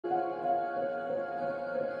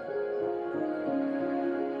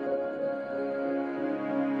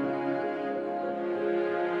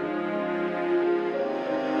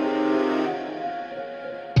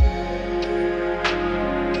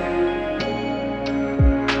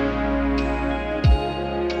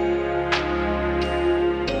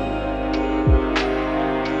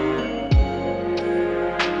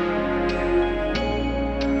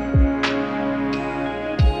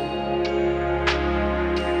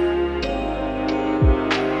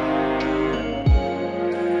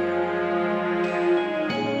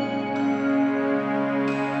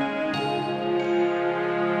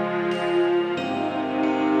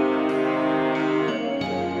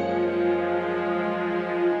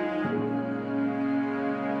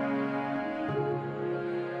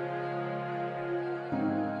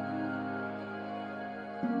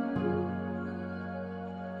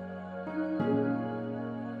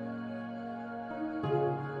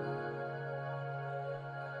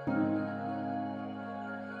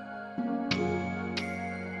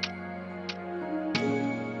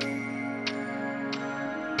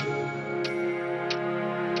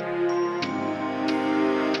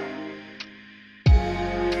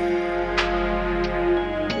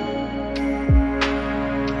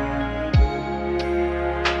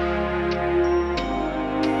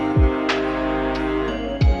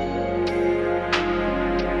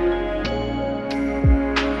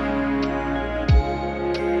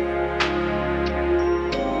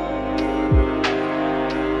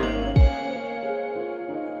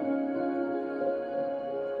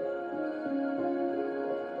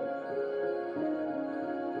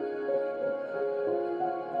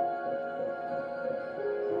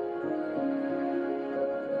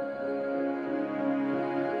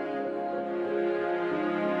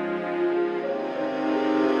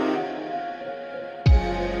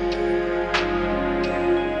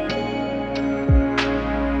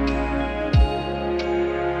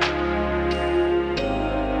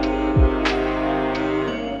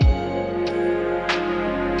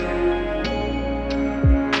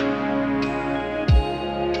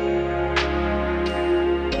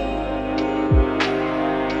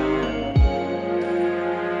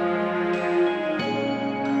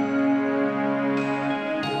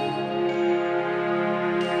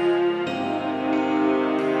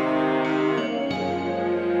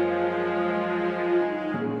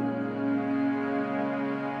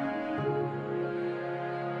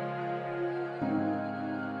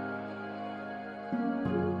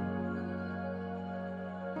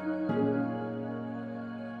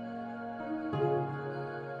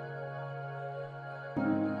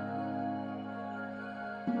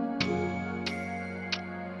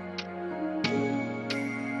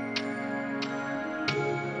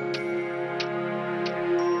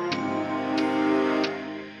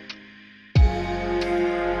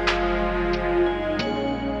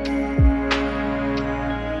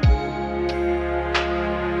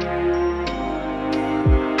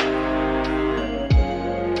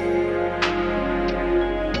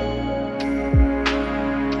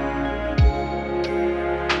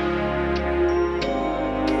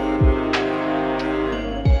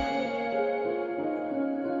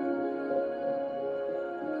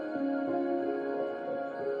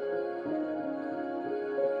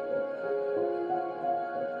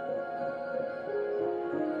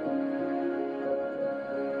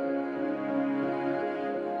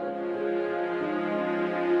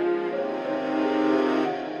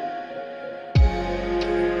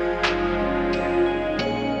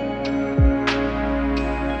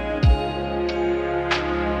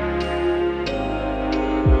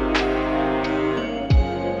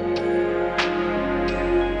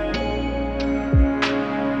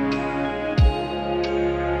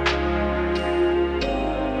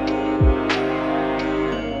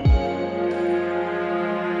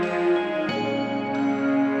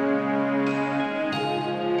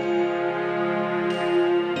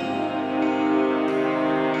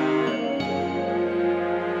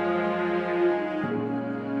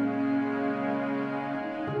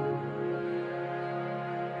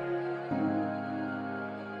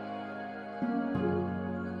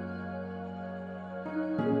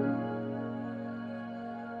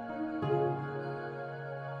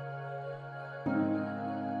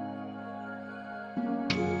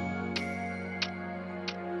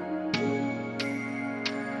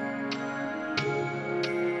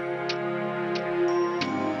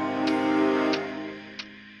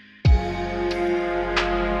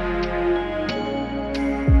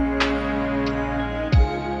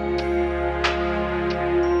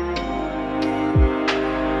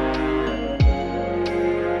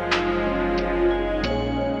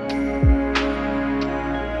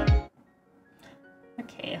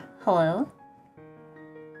Hello?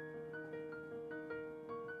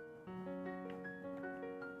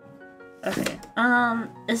 Okay,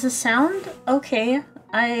 is the sound okay?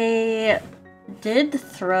 I did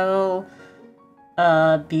throw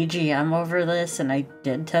a BGM over this and I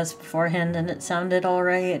did test beforehand and it sounded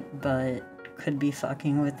alright, but could be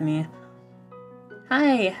fucking with me.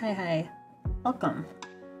 Hi. Welcome.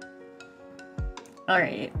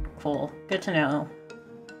 Alright, cool. Good to know.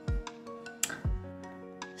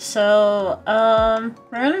 So,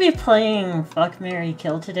 we're gonna be playing Fuck, Marry,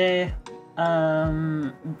 Kill today.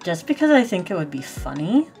 Just because I think it would be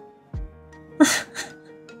funny.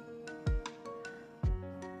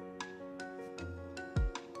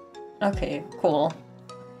 Okay, cool.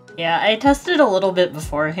 Yeah, I tested a little bit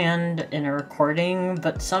beforehand in a recording,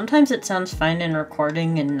 but sometimes it sounds fine in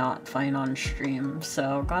recording and not fine on stream,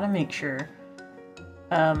 so gotta make sure.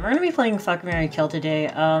 We're gonna be playing Fuck, Marry, Kill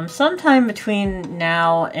today. Sometime between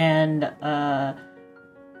now and,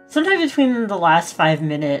 sometime between the last 5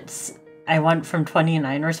 minutes, I went from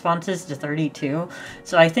 29 responses to 32,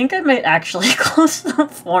 so I think I might actually close the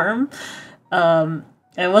form.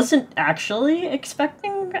 I wasn't actually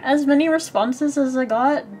expecting as many responses as I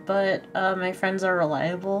got, but my friends are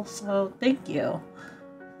reliable, so thank you.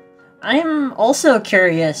 I'm also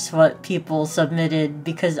curious what people submitted,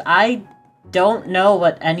 because I don't know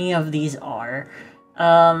what any of these are.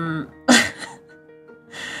 I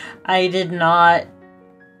did not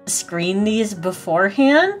screen these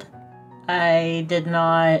beforehand. I did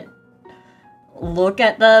not look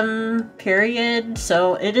at them, period,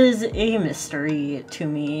 so it is a mystery to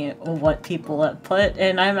me what people have put,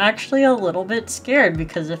 and I'm actually a little bit scared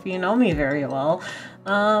because if you know me very well,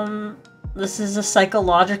 this is a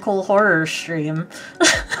psychological horror stream.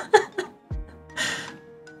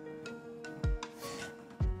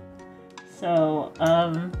 So,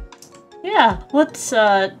 yeah, let's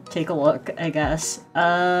take a look, I guess.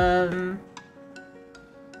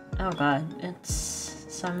 Oh god, it's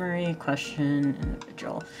summary, question,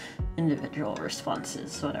 individual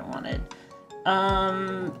responses is what I wanted.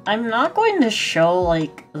 I'm not going to show,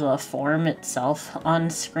 like, the form itself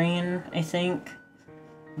on screen, I think,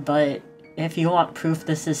 but if you want proof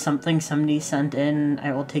this is something somebody sent in,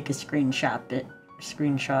 I will take a screenshot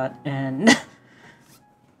and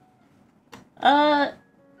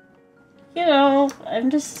you know, I'm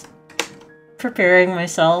just preparing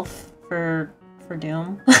myself for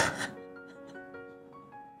Doom.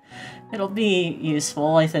 It'll be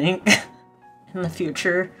useful, I think, in the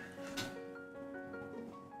future.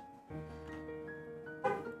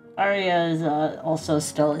 Arya is also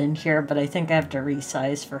still in here, but I think I have to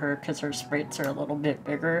resize for her because her sprites are a little bit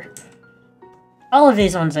bigger. All of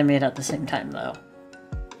these ones I made at the same time, though.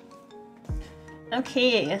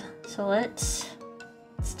 Okay, so let's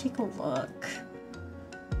take a look.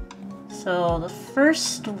 So the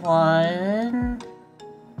first one,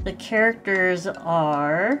 the characters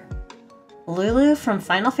are Lulu from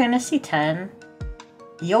Final Fantasy X,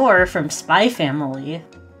 Yor from Spy Family,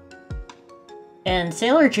 and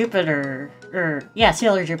Sailor Jupiter,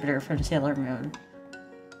 Sailor Jupiter from Sailor Moon.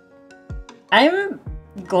 I'm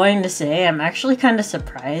going to say I'm actually kind of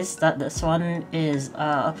surprised that this one is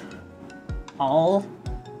all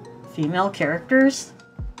female characters.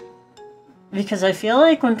 Because I feel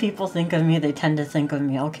like when people think of me, they tend to think of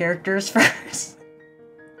male characters first.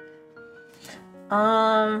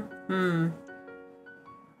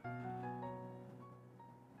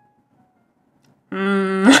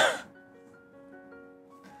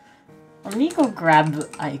 Let me go grab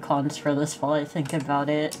icons for this while I think about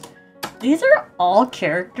it. These are all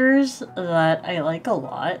characters that I like a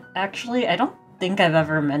lot. Actually, I don't think I've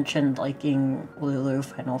ever mentioned liking Lulu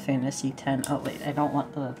Final Fantasy X. Oh wait, I don't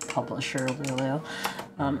want the publisher Lulu.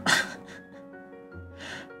 I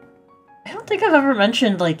don't think I've ever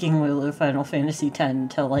mentioned liking Lulu Final Fantasy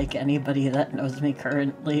X to like anybody that knows me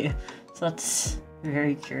currently. So that's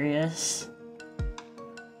very curious.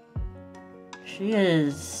 She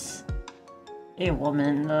is a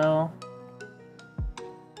woman though.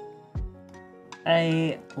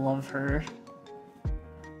 I love her.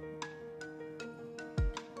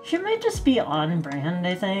 She might just be on brand,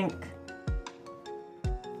 I think.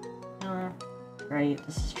 Right,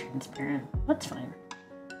 this is transparent. That's fine.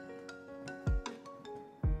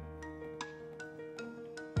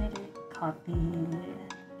 Edit, copy.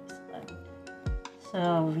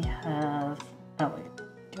 So we have... Oh wait,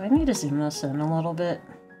 do I need to zoom this in a little bit?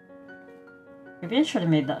 Maybe I should have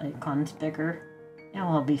made the icons bigger. Yeah,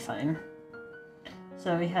 well, I'll be fine.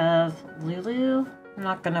 So we have Lulu. I'm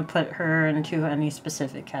not gonna put her into any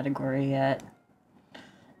specific category yet.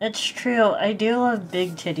 It's true, I do love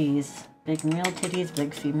big titties. Big male titties,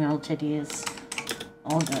 big female titties.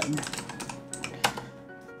 All good.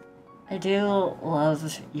 I do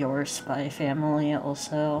love your Spy Family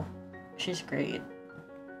also. She's great.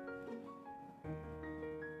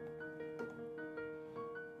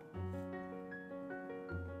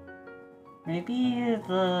 Maybe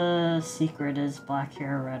the secret is black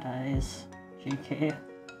hair, red eyes. JK.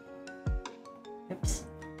 Oops.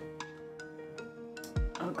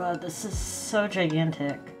 Oh god, this is so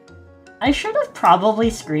gigantic. I should have probably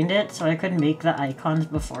screened it so I could make the icons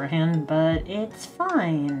beforehand, but it's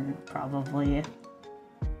fine, probably.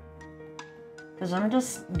 Because I'm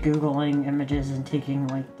just Googling images and taking,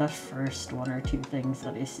 like, the first one or two things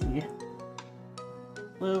that I see.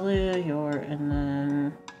 Lulu, Yor, and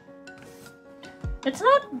then... It's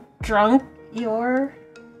not drunk, Yor.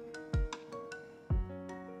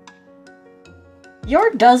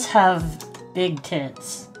 Yor does have big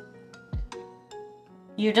tits.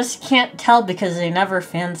 You just can't tell because they never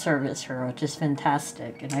fan service her, which is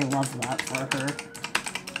fantastic, and I love that for her.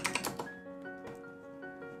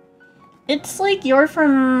 It's like Yor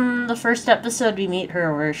from the first episode we meet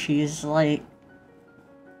her where she's like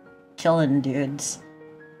killing dudes.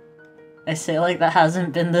 I say like that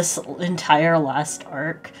hasn't been this entire last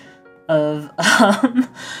arc of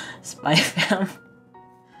Spy Fam.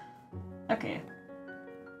 Okay.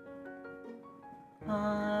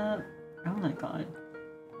 Oh my god.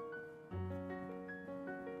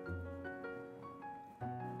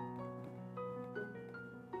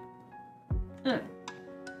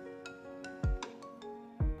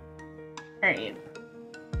 Alright.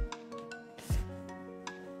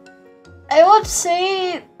 I would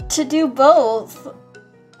say to do both.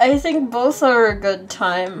 I think both are a good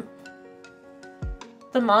time.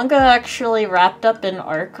 The manga actually wrapped up an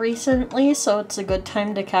arc recently, so it's a good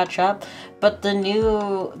time to catch up. But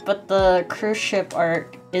the cruise ship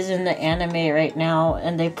arc is in the anime right now,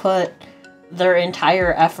 and they put their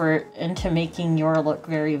entire effort into making Yor look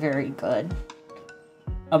very, very good.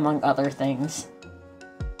 Among other things.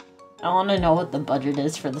 I want to know what the budget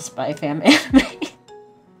is for the Spy Fam anime.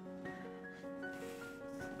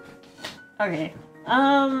 Okay.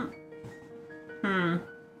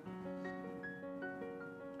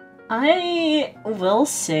 I will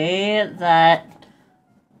say that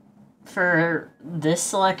for this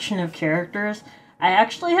selection of characters, I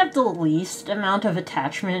actually have the least amount of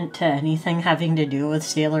attachment to anything having to do with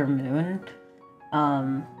Sailor Moon.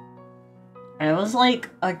 I was like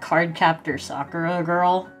a Cardcaptor Sakura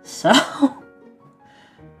girl, so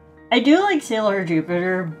I do like Sailor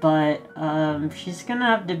Jupiter, but she's gonna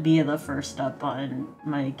have to be the first up on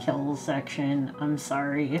my kill section. I'm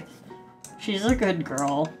sorry. She's a good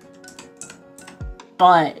girl.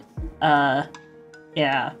 But,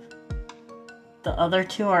 yeah. The other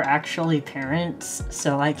two are actually parents,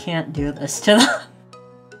 so I can't do this to them.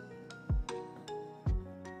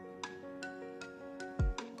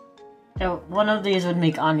 One of these would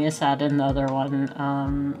make Anya sad, and the other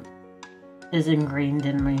one, is ingrained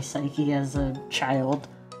in my psyche as a child.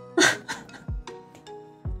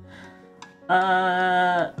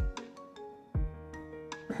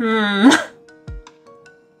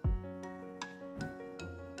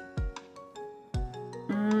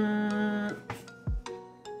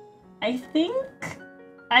 I think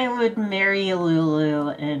I would marry Lulu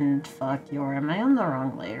and fuck Yor. Am I on the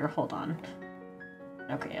wrong layer? Hold on.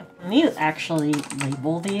 Okay, let me actually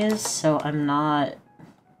label these so I'm not...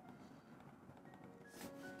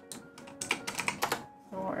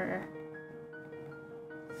 Yor.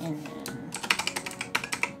 And then...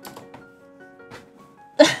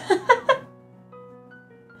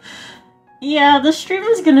 Yeah, the stream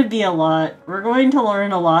is gonna be a lot. We're going to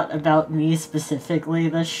learn a lot about me specifically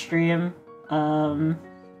this stream.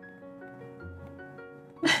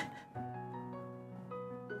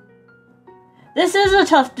 This is a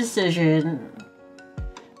tough decision.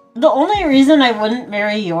 The only reason I wouldn't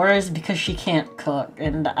marry Yor is because she can't cook,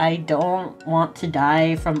 and I don't want to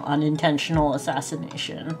die from unintentional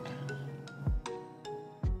assassination.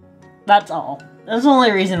 That's all. That's the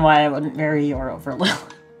only reason why I wouldn't marry Yor over Lil.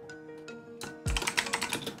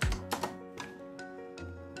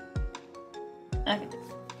 Okay.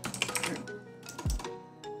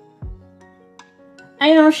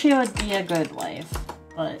 I know she would be a good wife,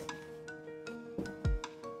 but...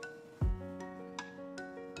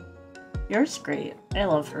 Yor's great. I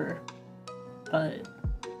love her. But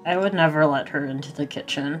I would never let her into the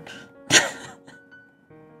kitchen.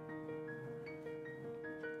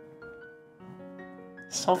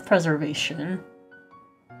 Self-preservation.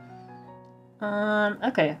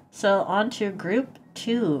 Okay. So on to group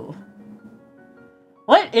 2.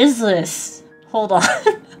 What is this? Hold on.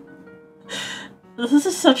 This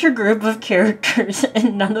is such a group of characters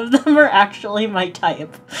and none of them are actually my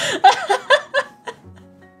type.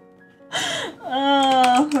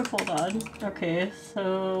 Hold on. Okay,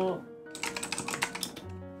 so...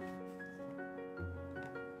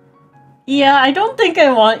 Yeah, I don't think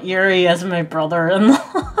I want Yuri as my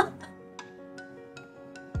brother-in-law.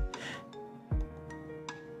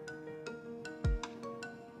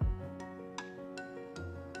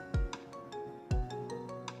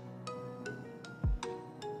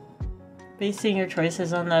 Basing your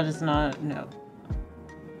choices on that is not... no.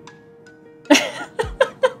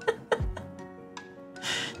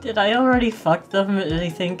 Did I already fuck them? I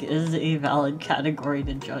think is a valid category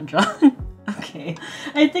to judge on. Okay.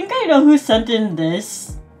 I think I know who sent in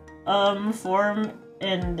this form,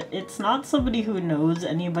 and it's not somebody who knows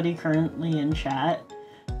anybody currently in chat.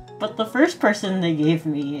 But the first person they gave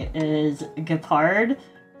me is Gepard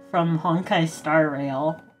from Honkai Star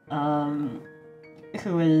Rail,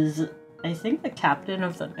 who is, I think, the captain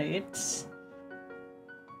of the Knights.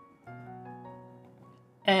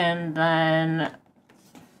 And then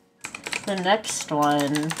the next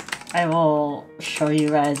one I will show you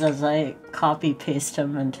guys as I copy paste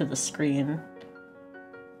him into the screen.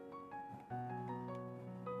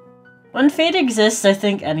 When fate exists, I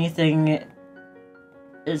think anything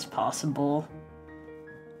is possible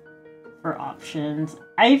for options.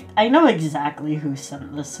 I know exactly who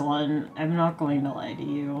sent this one. I'm not going to lie to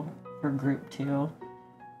you for group 2.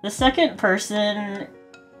 The second person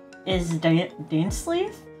is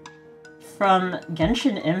Dainsleaf from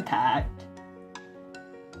Genshin Impact.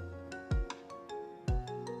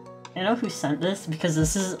 I know who sent this because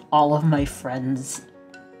this is all of my friends'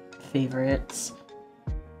 favorites.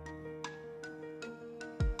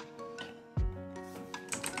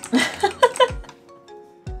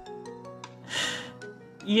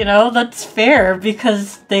 You know, that's fair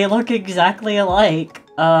because they look exactly alike.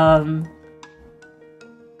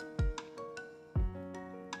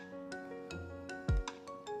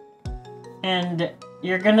 And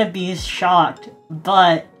you're gonna be shocked,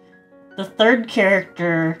 but the third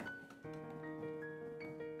character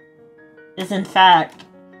is in fact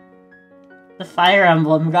the Fire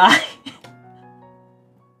Emblem guy.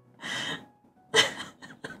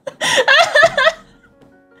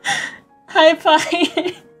 Hi,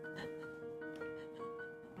 Pie.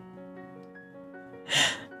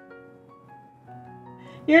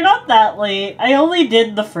 You're not that late. I only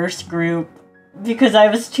did the first group because I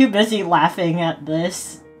was too busy laughing at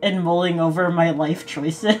this and mulling over my life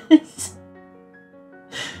choices.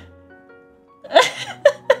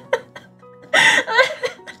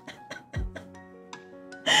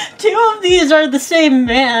 Two of these are the same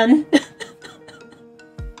man.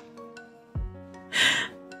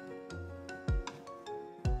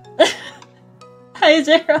 Hi,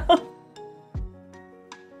 Zero.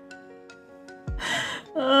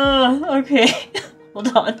 Okay.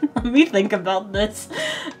 Hold on. Let me think about this.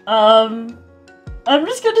 I'm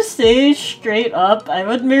just gonna say straight up, I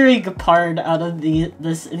would marry Gepard out of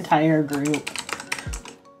this entire group.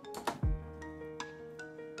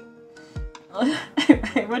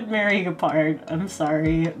 I would marry Gepard. I'm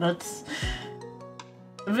sorry. That's...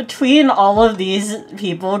 Between all of these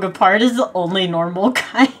people, Gepard is the only normal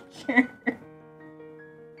guy here.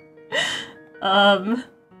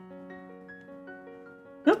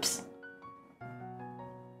 Oops.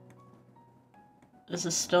 This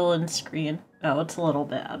is still in screen. Oh, it's a little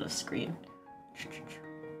bit out of screen.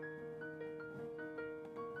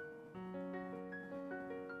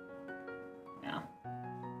 Yeah.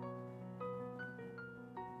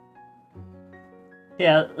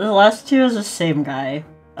 Yeah, the last two is the same guy.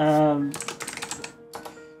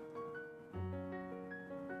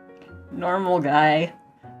 Normal guy.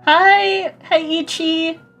 Hi! Hi,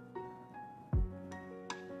 Ichi!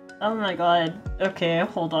 Oh my god. Okay,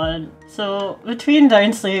 hold on. So, between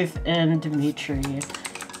Dineslave and Dimitri,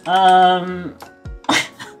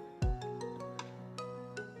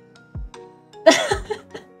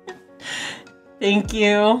 Thank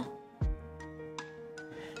you.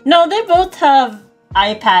 No, they both have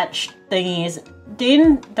eye patch thingies.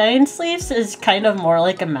 Dinesleeves is kind of more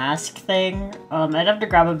like a mask thing. I'd have to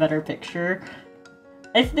grab a better picture.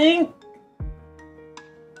 I think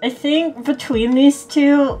between these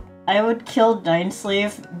two, I would kill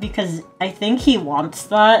Dineslave because I think he wants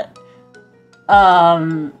that.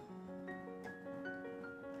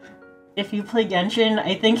 If you play Genshin,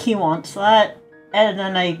 I think he wants that. And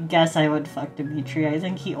then I guess I would fuck Dimitri. I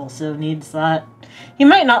think he also needs that. He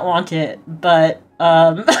might not want it, but,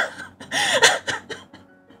 I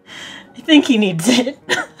think he needs it.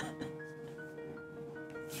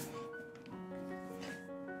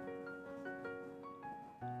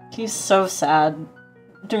 He's so sad.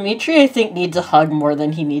 Dimitri, I think, needs a hug more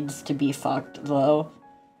than he needs to be fucked, though.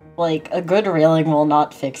 Like, a good railing will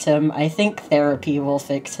not fix him. I think therapy will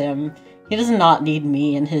fix him. He does not need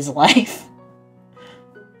me in his life.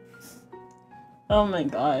 Oh my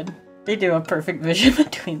god. They do a perfect vision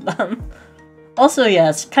between them. Also,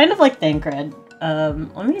 yes, kind of like Thancred.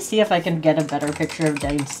 Let me see if I can get a better picture of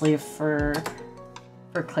Dinesleeve for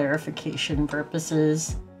clarification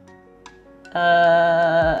purposes.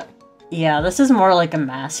 Yeah, this is more like a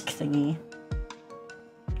mask thingy.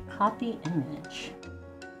 Copy image.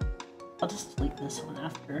 I'll just delete this one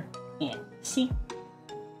after. Yeah, see?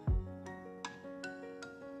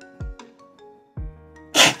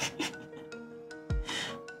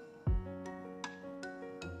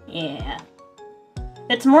 Yeah.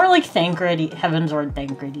 It's more like Thancred, Heavensward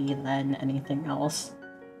Thancred than anything else.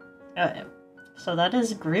 Okay. So that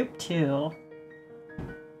is group 2.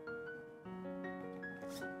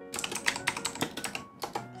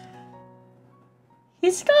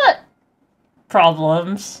 He's got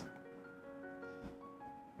problems.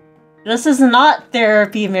 This is not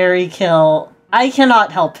therapy, marry, kill. I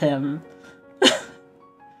cannot help him.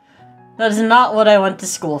 That is not what I went to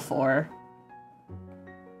school for.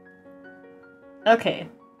 Okay.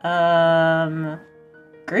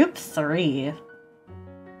 Group 3.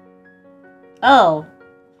 Oh.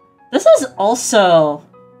 This is also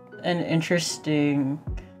an interesting...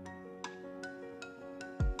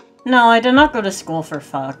 No, I did not go to school for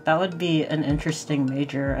fuck. That would be an interesting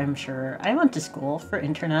major, I'm sure. I went to school for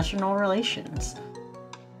international relations.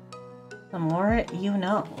 The more you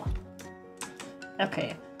know.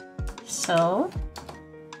 Okay. So...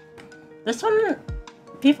 This one...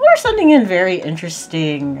 People are sending in very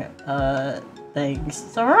interesting, things.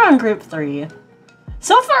 So we're on group 3.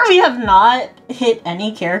 So far we have not hit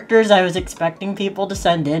any characters I was expecting people to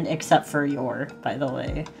send in, except for Yor, by the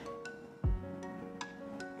way.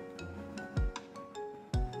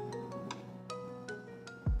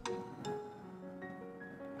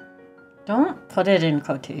 Don't put it in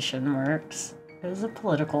quotation marks. It is a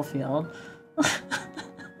political field.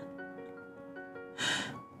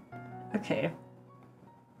 Okay.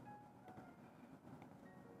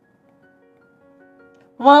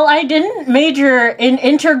 Well, I didn't major in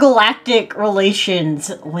intergalactic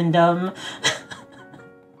relations, Wyndham.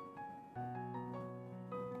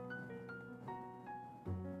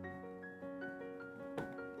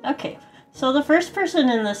 Okay, So the first person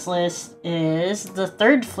in this list is the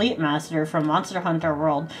third Fleet Master from Monster Hunter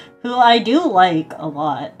World, who I do like a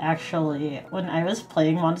lot, actually. When I was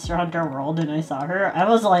playing Monster Hunter World and I saw her, I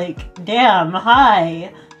was like, damn,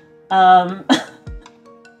 hi!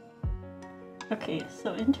 Okay,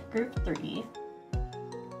 so into group 3.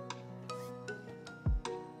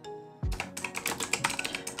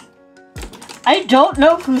 I don't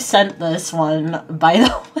know who sent this one, by the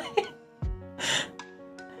way.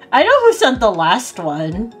 I know who sent the last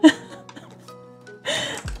one.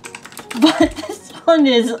 But this one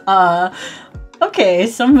is, okay,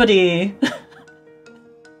 somebody...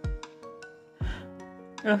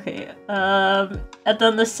 Okay, and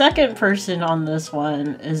then the second person on this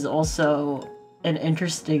one is also an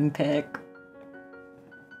interesting pick.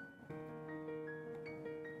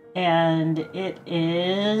 And it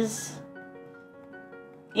is...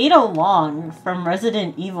 Ada Wong from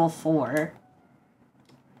Resident Evil 4.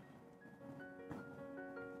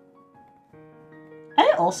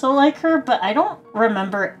 I also like her, but I don't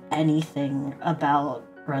remember anything about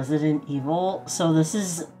Resident Evil, so this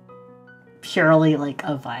is purely like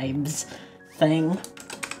a vibes thing.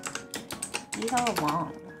 Ada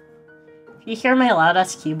Wong. If you hear my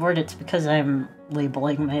loud-ass keyboard, it's because I'm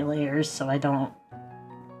labeling my layers, so I don't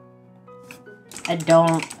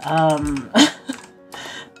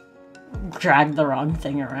drag the wrong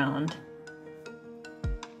thing around.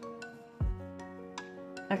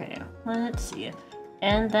 Okay, let's see.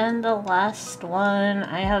 And then the last one,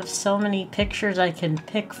 I have so many pictures I can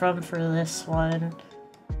pick from for this one.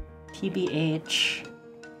 TBH.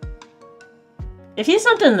 If he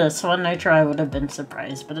sent in this one, I would have been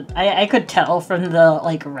surprised, but I could tell from the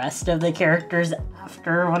like rest of the characters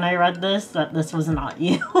after when I read this that this was not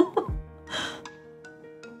you.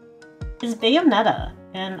 Is Bayonetta,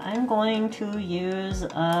 and I'm going to use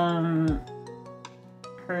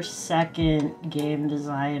her second game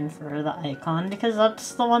design for the icon because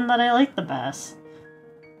that's the one that I like the best.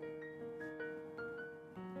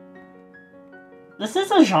 This is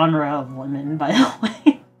a genre of women, by the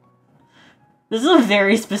way. This is a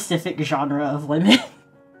very specific genre of women.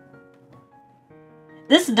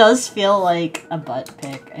 This does feel like a butt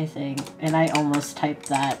pick, I think, and I almost typed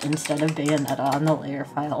that instead of Bayonetta on the layer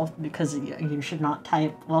file because you should not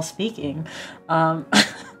type while speaking.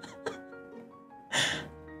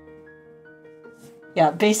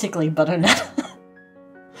 Yeah, basically Bayonetta.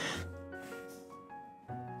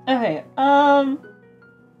 Okay,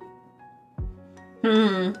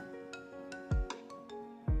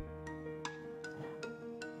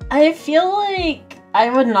 I feel like I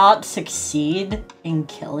would not succeed in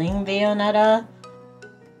killing Bayonetta.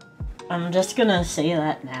 I'm just gonna say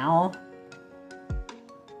that now.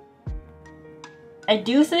 I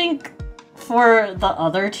do think for the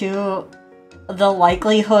other two, the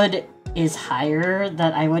likelihood is higher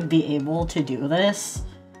that I would be able to do this.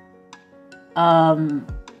 I'm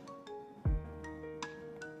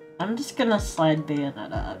just gonna slide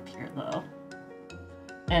Bayonetta up here though.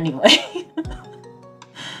 Anyway.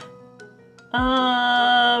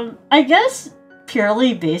 I guess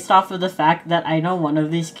purely based off of the fact that I know one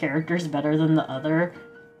of these characters better than the other,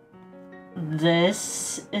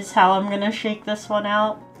 this is how I'm gonna shake this one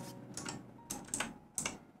out.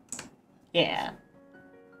 Yeah.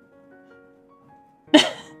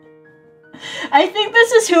 I think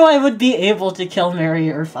this is who I would be able to kill, marry,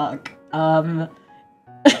 or fuck. And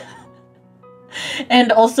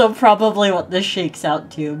also probably what this shakes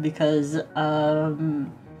out to, because,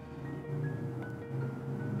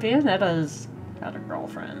 Bayonetta's got a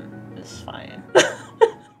girlfriend. It's fine.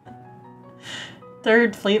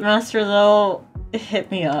 Third Fleet Master, though, hit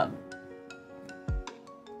me up.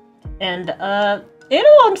 And, Ada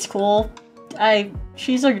Wong's cool.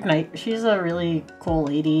 She's a really cool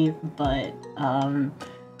lady, but,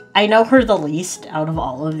 I know her the least out of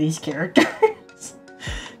all of these characters.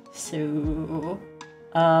 So,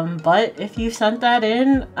 but if you sent that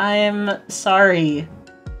in, I'm sorry.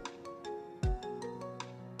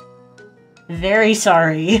 Very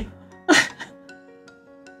sorry.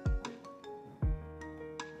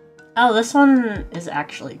 Oh, this one is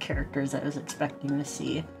actually characters I was expecting to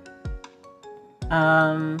see.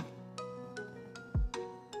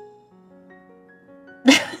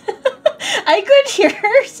 I could hear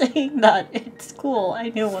her saying that. It's cool. I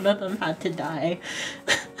knew one of them had to die.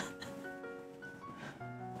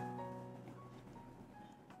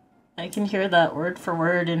 I can hear that word for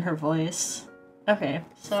word in her voice. Okay,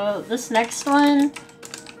 so this next one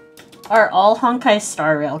are all Honkai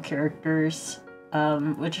Star Rail characters,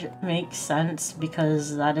 which makes sense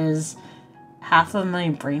because that is half of my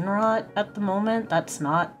brain rot at the moment. That's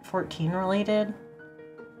not 14 related.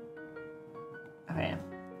 Okay.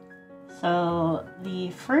 So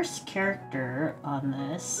the first character on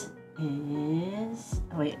this is...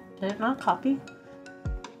 Wait, did it not copy?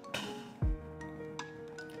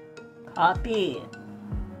 Copy.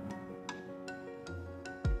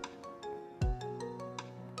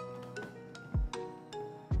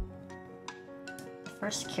 The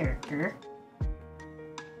first character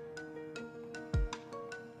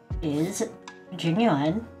is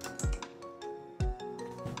Jingyuan,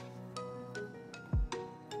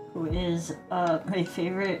 who is my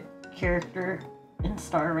favorite character in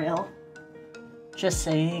Star Rail. Just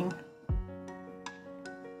saying.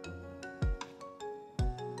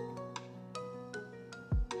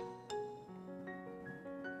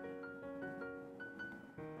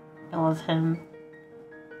 I love him.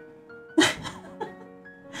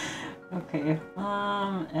 Okay,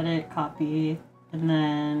 edit, copy, and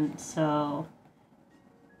then, so,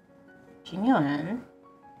 Jingyuan.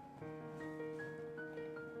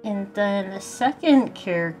 And then the second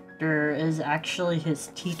character is actually his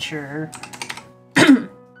teacher,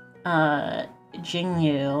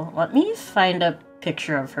 Jingyu. Let me find a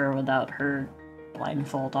picture of her without her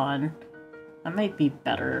blindfold on. That might be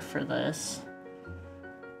better for this.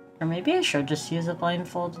 Or maybe I should just use a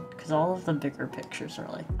blindfold, because all of the bigger pictures are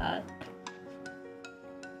like that.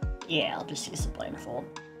 Yeah, I'll just use a blindfold.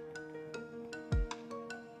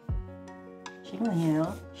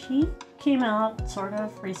 Jingyu, she came out sort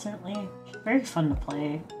of recently. She's very fun to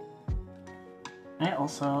play. I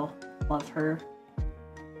also love her.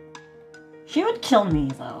 She would kill me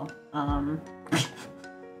though.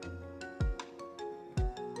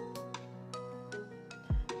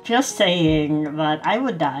 Just saying that I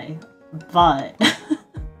would die, but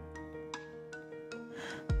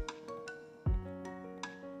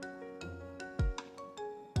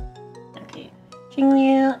okay,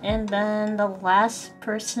 Jingyu, and then the last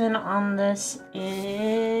person on this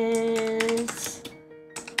is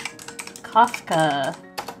Kafka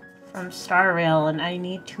from Star Rail, and I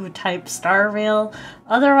need to type Star Rail,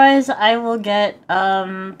 otherwise I will get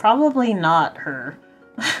probably not her.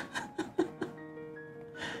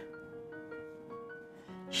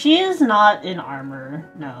 She is not in armor,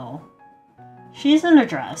 no. She's in a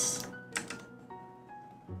dress.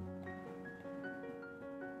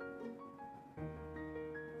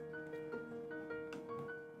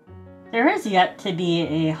 There is yet to be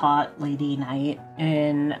a hot lady knight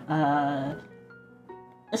in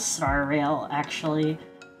Star Rail, actually.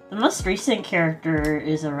 The most recent character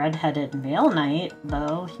is a redheaded male knight,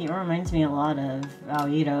 though. He reminds me a lot of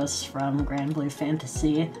Aoidos from Grand Blue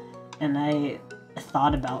Fantasy, and I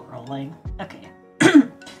thought about rolling. Okay.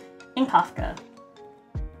 In Kafka.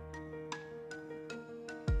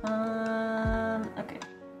 Okay.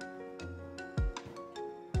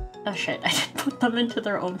 Oh shit, I didn't put them into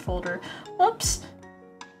their own folder. Whoops!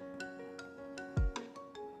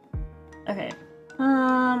 Okay.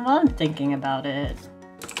 While I'm thinking about it.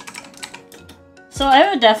 So I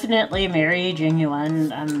would definitely marry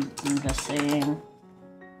Jingyuan, I'm just saying.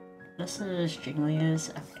 This is Jinglia's.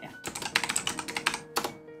 Okay.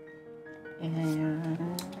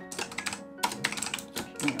 And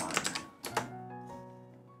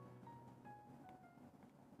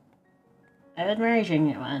I would marry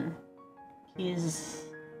Jingyuan.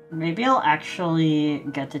 Maybe I'll actually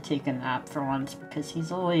get to take a nap for once because he's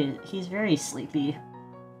very sleepy.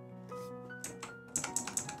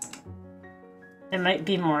 I might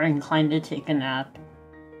be more inclined to take a nap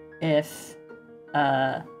if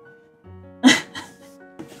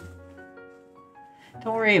don't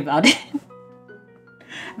worry about it.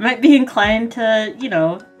 I might be inclined to, you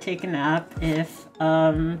know, take a nap if,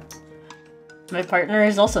 my partner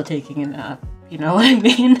is also taking a nap. You know what I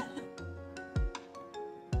mean?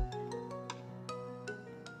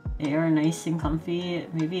 They are nice and comfy.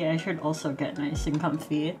 Maybe I should also get nice and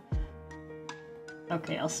comfy.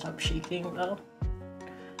 Okay, I'll stop shaking, though.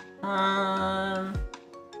 I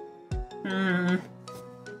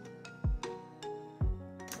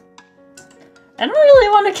don't really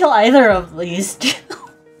want to kill either of these two.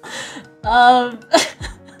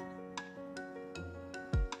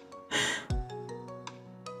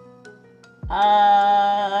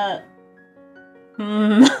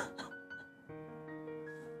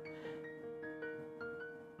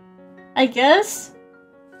 I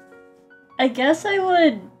guess I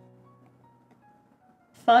would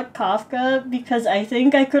fuck Kafka because I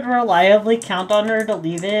think I could reliably count on her to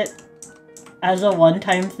leave it as a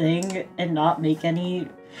one-time thing and not make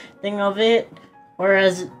anything of it.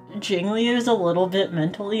 Whereas Jingliu is a little bit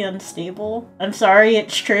mentally unstable. I'm sorry,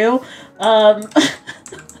 it's true. I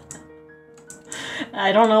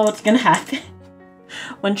don't know what's gonna happen.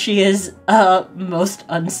 when she is most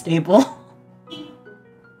unstable.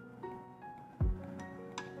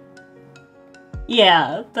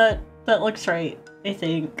 Yeah, that looks right, I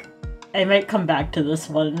think. I might come back to this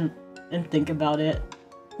one and think about it.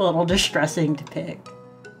 A little distressing to pick.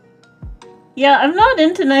 Yeah, I'm not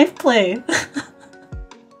into knife play.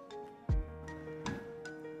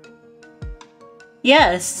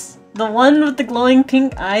 Yes, the one with the glowing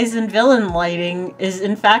pink eyes and villain lighting is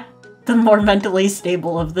in fact the more mentally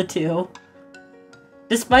stable of the two.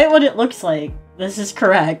 Despite what it looks like, this is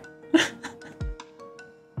correct.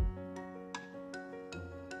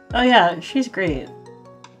 Oh yeah, she's great.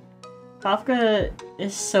 Kafka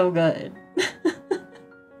is so good.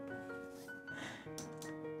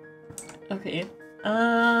 Okay,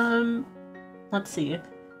 let's see.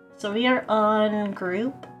 So we are on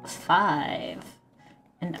group 5.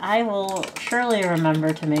 And I will surely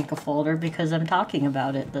remember to make a folder because I'm talking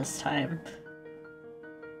about it this time.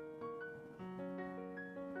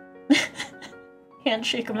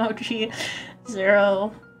 Handshake emoji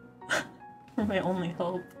 0. For my only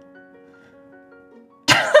hope.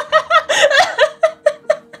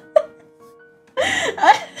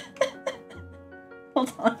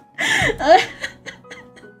 Hold on.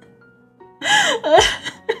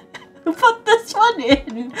 Who put this one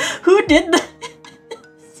in? Who did this?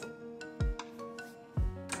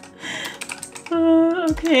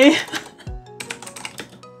 Okay.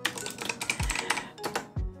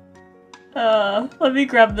 Let me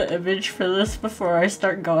grab the image for this before I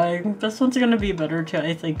start going. This one's gonna be better to,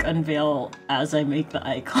 I think, unveil as I make the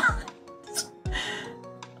icons.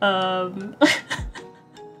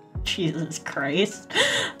 Jesus Christ.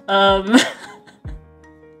 Oh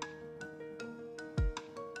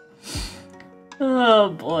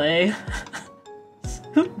boy.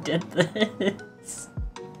 Who did this?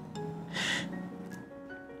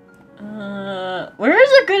 Where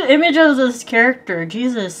is a good image of this character?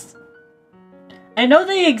 Jesus. I know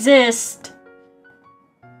they exist.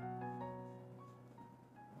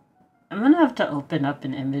 I'm gonna have to open up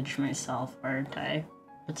an image myself, aren't I?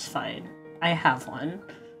 It's fine. I have one.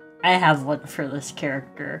 I have one for this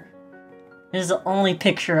character. This is the only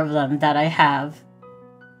picture of them that I have.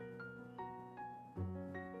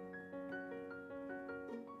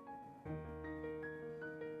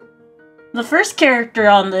 The first character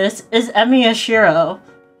on this is Emi.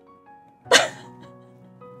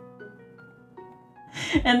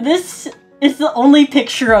 And this is the only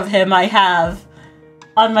picture of him I have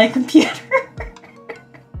on my computer.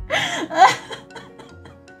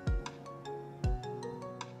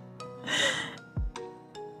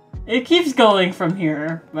 It keeps going from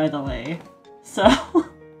here, by the way. So, oh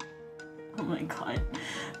my god.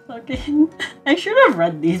 Fucking, I should have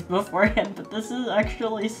read these beforehand, but this is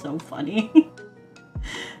actually so funny.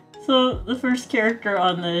 So, the first character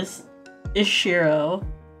on this is Shiro.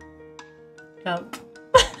 Yep.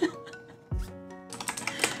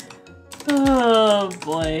 Oh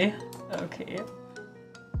boy. Okay.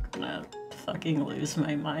 I'm gonna fucking lose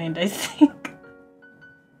my mind, I think.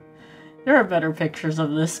 There are better pictures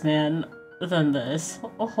of this man than this.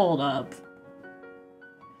 Oh, hold up.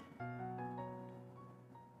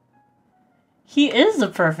 He is the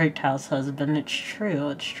perfect house husband, it's true,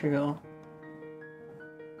 it's true.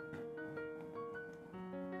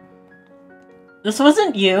 This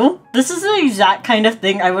wasn't you? This is the exact kind of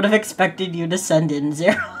thing I would have expected you to send in,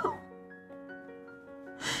 Zero.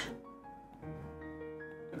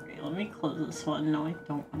 Okay, let me close this one. No, I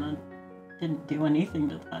don't wanna... Didn't do anything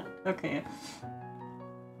to that. Okay.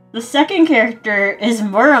 The second character is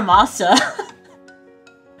Muramasa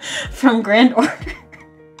from Grand Order.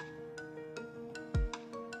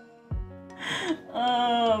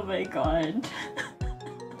 Oh my god.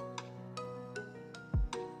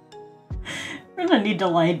 I'm gonna need to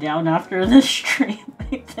lie down after this stream,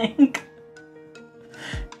 I think.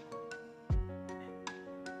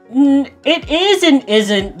 It is and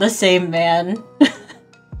isn't the same man.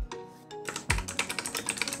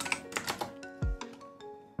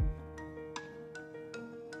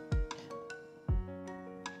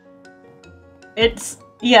 It's,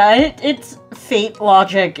 yeah, it's fate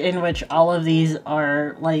logic in which all of these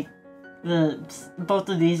are, like, both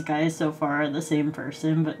of these guys so far are the same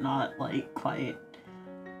person, but not, like, quite.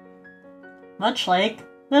 Much like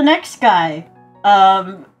the next guy.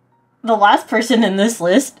 The last person in this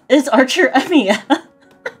list is Archer Emiya.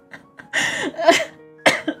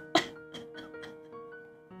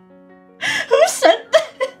 Who sent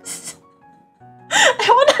this? I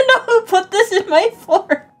want to know who put this in my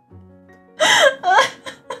form.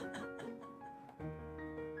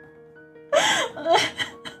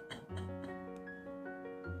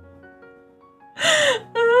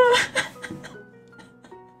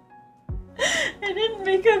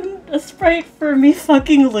 me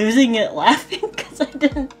fucking losing it laughing because I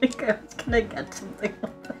didn't think I was gonna get something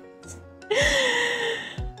like this.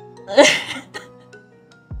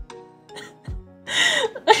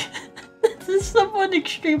 This is someone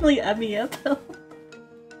extremely amiable.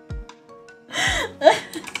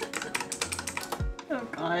 Oh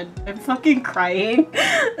god, I'm fucking crying.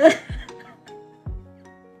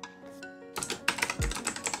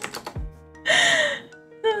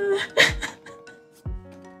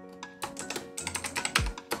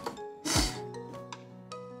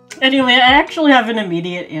 Anyway, I actually have an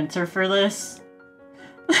immediate answer for this.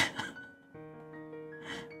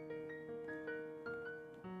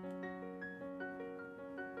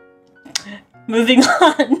 Moving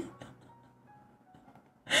on.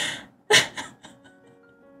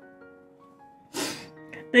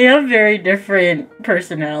 They have very different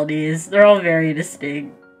personalities. They're all very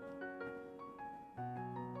distinct.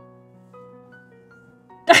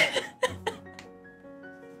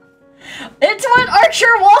 It's what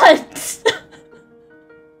Archer wants!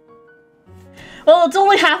 Well, it's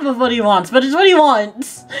only half of what he wants, but it's what he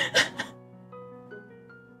wants.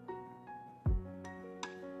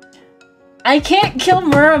 I can't kill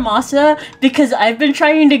Muramasa because I've been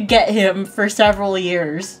trying to get him for several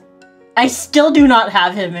years. I still do not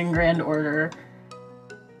have him in Grand Order.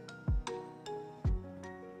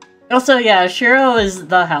 Also, yeah, Shiro is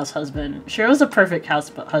the house husband. Shiro's a perfect house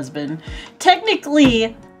husband.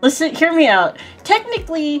 Technically, listen, hear me out.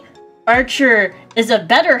 Technically, Archer is a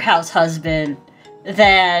better house husband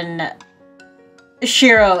than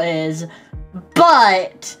Shiro is,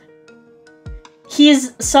 but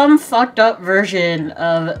he's some fucked up version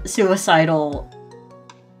of suicidal,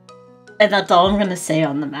 and that's all I'm gonna say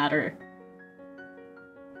on the matter.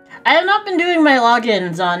 I have not been doing my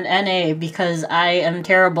logins on NA because I am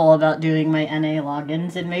terrible about doing my NA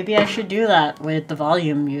logins, and maybe I should do that with the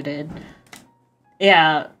volume muted.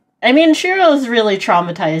 Yeah, I mean, Shiro's really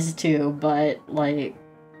traumatized too, but, like,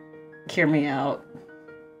 hear me out.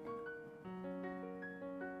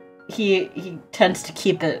 He tends to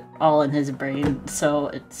keep it all in his brain, so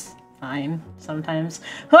it's fine sometimes.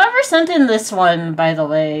 Whoever sent in this one, by the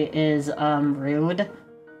way, is rude.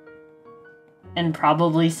 And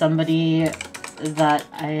probably somebody that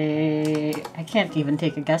I can't even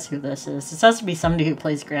take a guess who this is. This has to be somebody who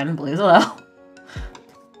plays Grand Blue, though.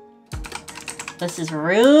 This is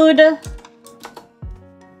rude.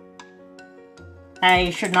 I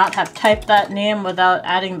should not have typed that name without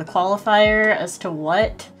adding the qualifier as to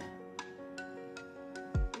what.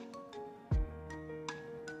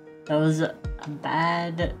 That was a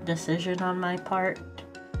bad decision on my part.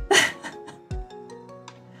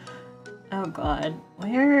 Oh god,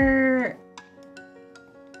 where...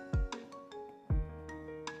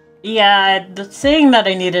 Yeah, saying that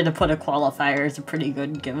I needed to put a qualifier is a pretty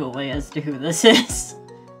good giveaway as to who this is.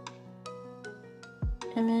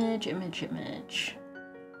 Image, image, image.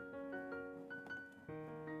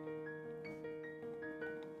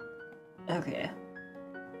 Okay.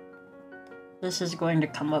 This is going to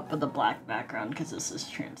come up with a black background because this is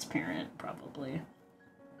transparent, probably.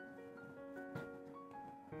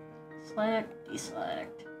 Select,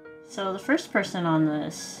 deselect. So the first person on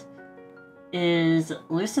this is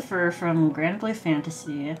Lucifer from Grand Blue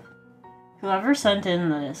Fantasy. Whoever sent in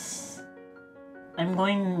this, I'm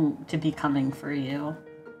going to be coming for you.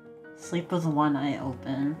 Sleep with one eye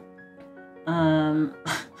open.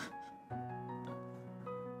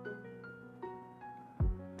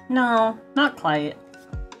 No, not quite.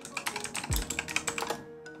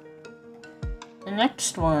 The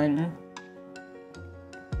next one...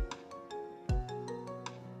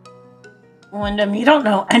 Wyndham, you don't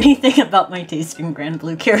know anything about my taste in Grand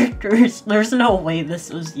Blue characters. There's no way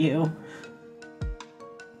this was you.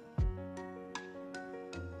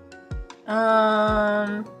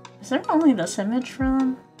 Is there only this image for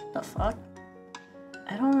them? The fuck?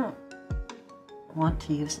 I don't want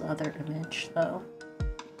to use the other image, though.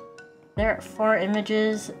 There are 4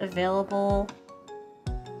 images available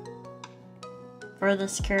for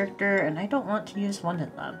this character, and I don't want to use one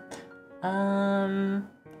of them.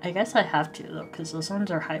 I guess I have to, though, because those ones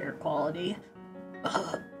are higher quality.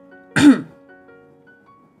 I'll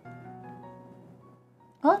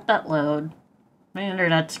let that load. My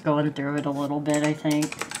internet's going through it a little bit, I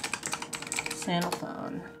think.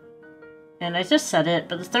 Sandalphone. And I just said it,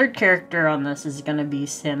 but the third character on this is gonna be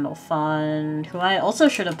Sandalphone, who I also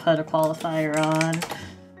should have put a qualifier on.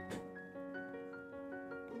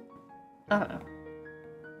 Uh-oh.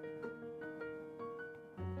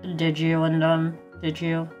 Did you, Wyndham? Did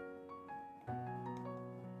you?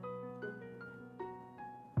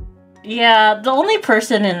 Yeah, the only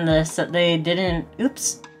person in this that they didn't...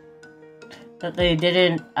 Oops. that they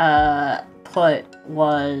didn't put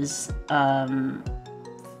was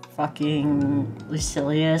fucking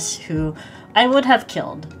Lucilius, who I would have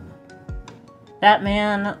killed. That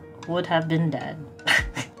man would have been dead.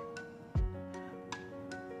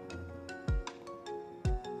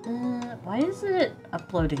 Why is it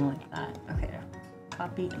uploading like that? Okay,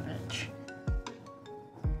 copy image.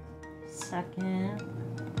 Second.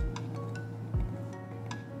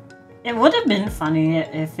 It would have been funny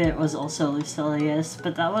if it was also Lucilius,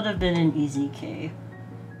 but that would have been an easy K.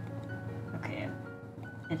 Okay,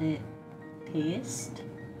 edit, paste.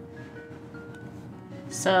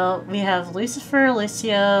 So we have Lucifer,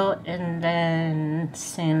 Lucio, and then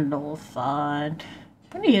Sandalphon.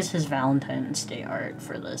 I'm gonna use his Valentine's Day art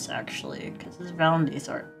for this actually, because his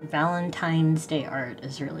Valentine's Day art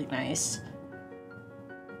is really nice.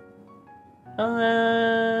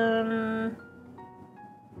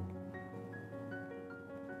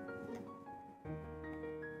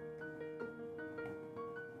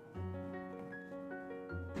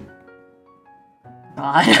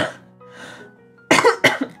 God.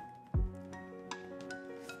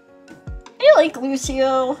 I like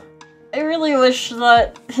Lucio. I really wish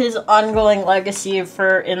that his ongoing legacy in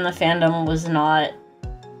the fandom was not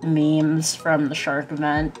memes from the shark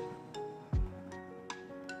event.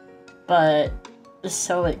 But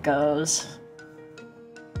so it goes.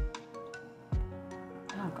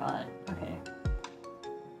 Oh god, okay.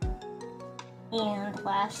 And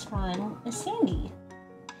last one is Sandy.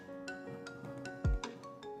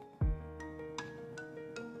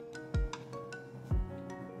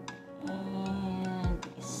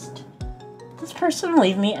 Does this person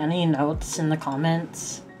leave me any notes in the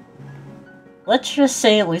comments? Let's just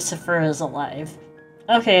say Lucifer is alive.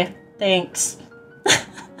 Okay, thanks.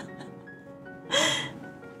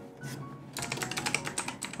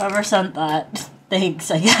 Whoever sent that,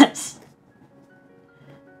 thanks, I guess.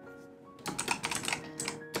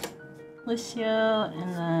 Lucio,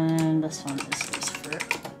 and then this one is Lucifer.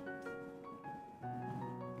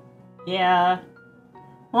 Yeah.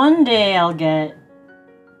 One day I'll get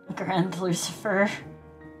Grand Lucifer.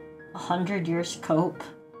 100 years cope.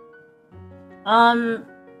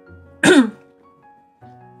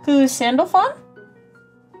 Who's Sandalphon?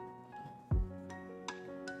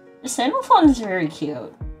 Sandalphon's very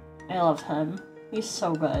cute. I love him. He's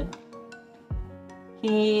so good.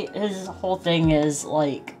 His whole thing is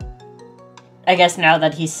like, I guess now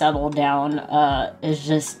that he's settled down, is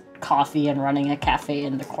just coffee and running a cafe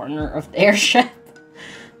in the corner of the airship.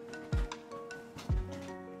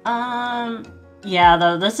 Yeah,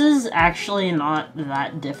 though, this is actually not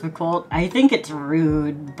that difficult. I think it's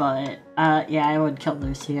rude, but, yeah, I would kill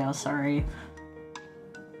Lucio, sorry.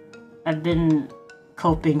 I've been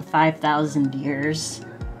coping 5,000 years.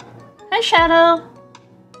 Hi, Shadow!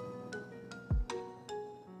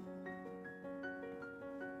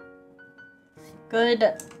 Good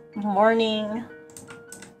morning.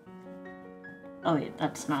 Oh wait,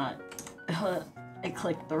 that's not... I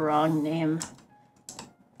clicked the wrong name.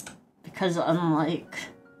 Because unlike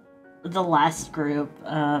the last group,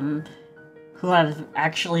 who have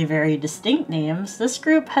actually very distinct names, this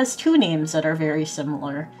group has two names that are very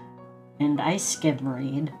similar. And I skim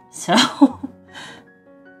read, so...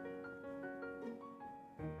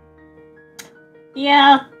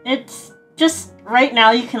 Yeah, it's just... Right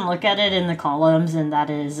now you can look at it in the columns, and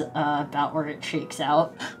that is about where it shakes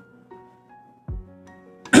out.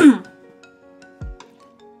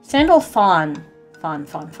 Sandalphon. Fun.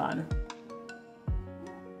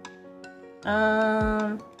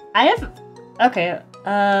 I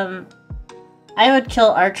would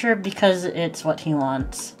kill Archer because it's what he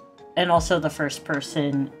wants. And also the first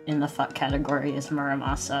person in the fuck category is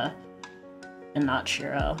Muramasa, and not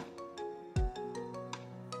Shiro.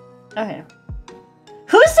 Okay.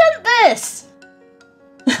 Who sent this?!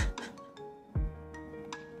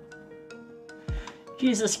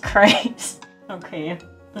 Jesus Christ. Okay.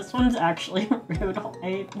 This one's actually rude.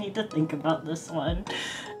 I need to think about this one.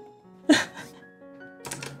 I'm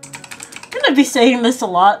gonna be saying this a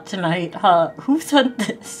lot tonight, huh? Who sent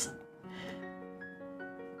this?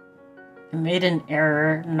 I made an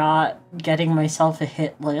error not getting myself a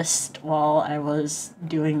hit list while I was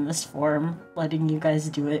doing this form, letting you guys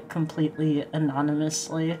do it completely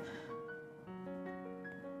anonymously.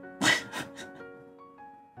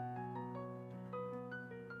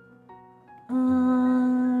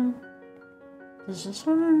 Is this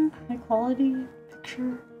one high quality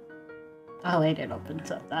picture? Oh wait, it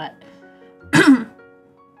opens up that.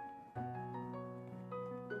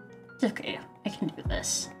 It's okay, I can do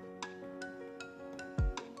this.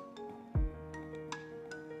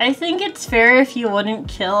 I think it's fair if you wouldn't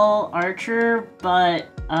kill Archer, but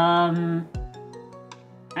I'm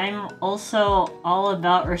also all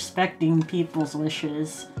about respecting people's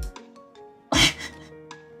wishes.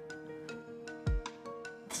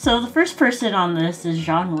 So the first person on this is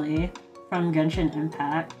Zhongli from Genshin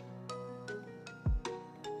Impact.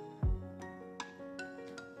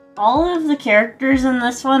 All of the characters in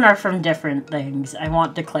this one are from different things, I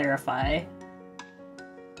want to clarify.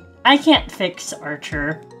 I can't fix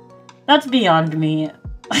Archer. That's beyond me.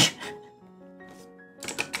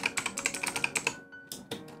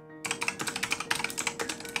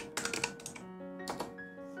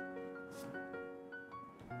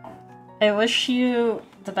 I wish you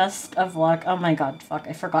the best of luck. Oh my god, fuck,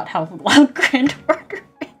 I forgot how loud Grand Order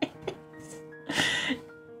is.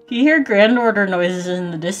 You hear Grand Order noises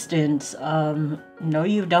in the distance. No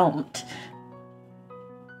you don't.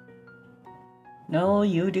 No,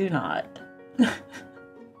 you do not.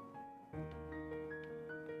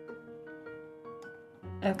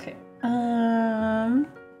 Okay,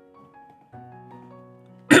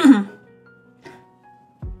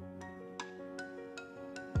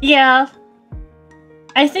 yeah.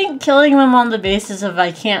 I think killing them on the basis of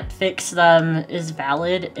I can't fix them is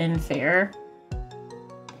valid and fair.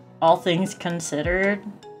 All things considered.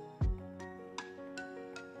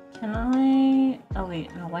 Can I... Oh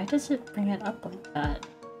wait, no, why does it bring it up like that?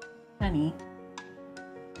 Honey.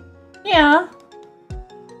 Yeah.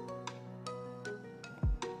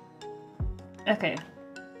 Okay.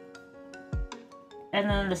 And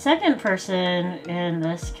then the second person in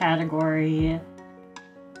this category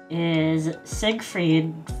is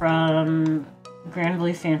Siegfried from Grand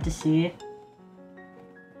Blue Fantasy.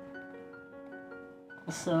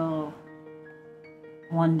 Also,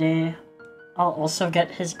 one day I'll also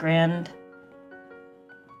get his Grand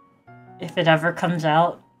if it ever comes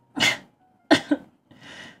out.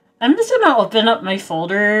 I'm just gonna open up my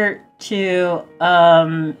folder to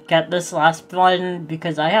get this last one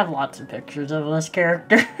because I have lots of pictures of this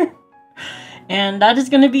character. And that is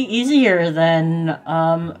gonna be easier than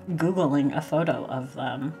Googling a photo of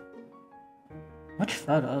them. Which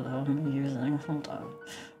photo though am I using? Hold on.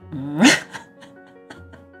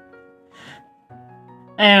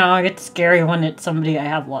 I don't know, it gets scary when it's somebody I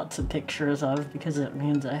have lots of pictures of because it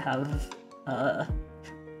means I have a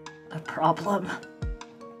problem.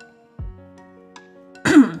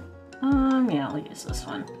 Yeah, I'll use this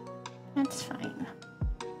one. That's fine.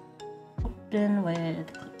 Open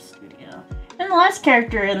with Clip Studio. And the last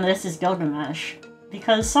character in this is Gilgamesh,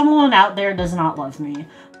 because someone out there does not love me.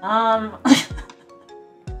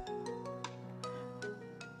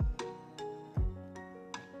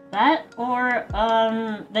 That, or,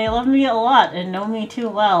 they love me a lot and know me too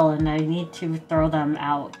well, and I need to throw them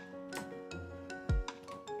out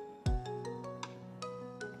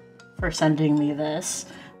for sending me this.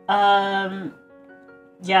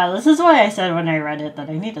 Yeah, this is why I said when I read it that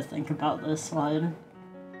I need to think about this one.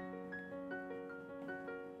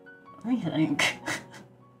 Let me think.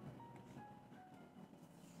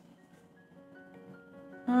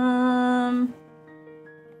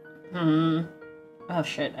 Oh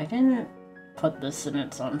shit, I didn't put this in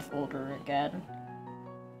its own folder again.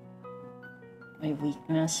 My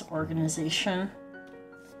weakness organization.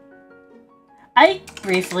 I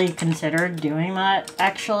briefly considered doing that,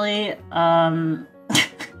 actually,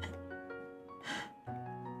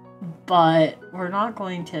 but we're not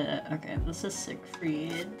going to... Okay, this is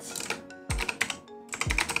Siegfried's.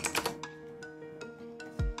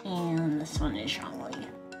 And this one is Zhongli.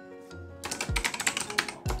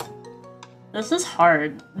 This is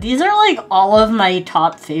hard. These are like all of my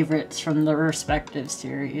top favorites from the respective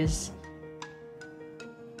series.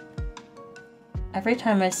 Every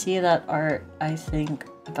time I see that art, I think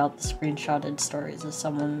about the screenshotted stories of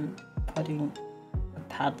someone putting a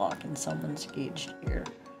padlock in someone's gauged ear.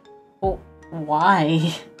 Well,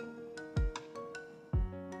 why?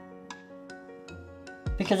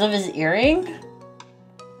 Because of his earring?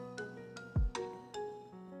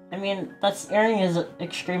 I mean, that earring is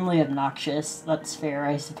extremely obnoxious. That's fair,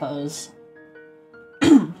 I suppose.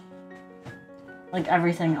 Like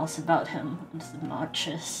everything else about him is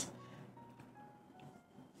obnoxious.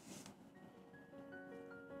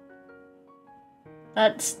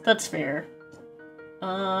 That's fair.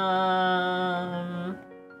 Oh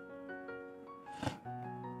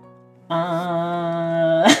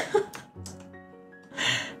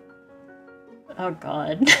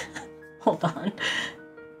god. Hold on.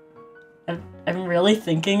 I'm really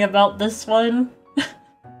thinking about this one.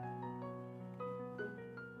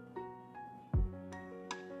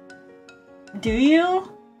 Do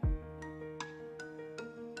you?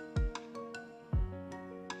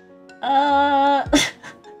 I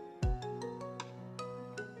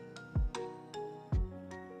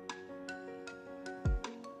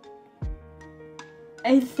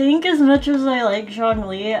think as much as I like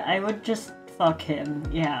Zhongli, I would just fuck him,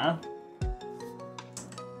 yeah.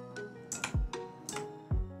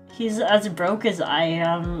 He's as broke as I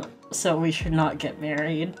am, so we should not get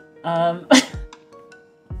married. I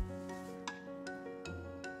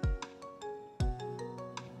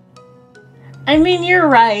mean, you're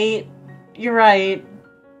right. You're right.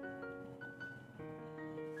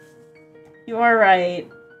 You are right.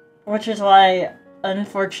 Which is why,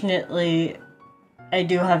 unfortunately, I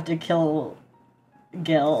do have to kill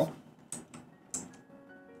Gil.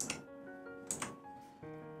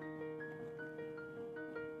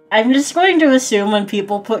 I'm just going to assume when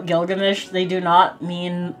people put Gilgamesh, they do not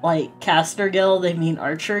mean, like, Caster Gil, they mean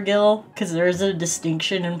Archer Gil, because there is a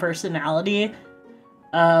distinction in personality.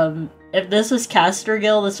 If this was Caster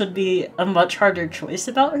Gil, this would be a much harder choice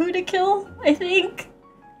about who to kill, I think.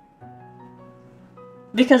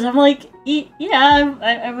 Because I'm like, yeah,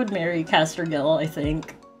 I would marry Caster Gil, I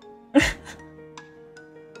think.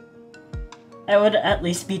 I would at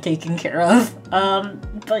least be taken care of.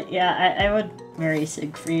 But yeah, I would marry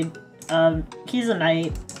Siegfried. He's a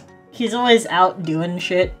knight. He's always out doing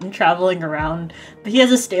shit and traveling around, but he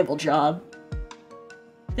has a stable job.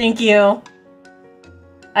 Thank you.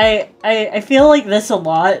 I feel like this a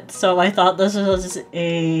lot, so I thought this was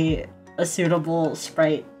a suitable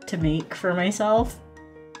sprite to make for myself.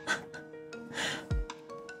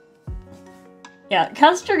 Yeah,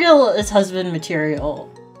 Castergil is husband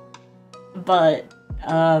material, but,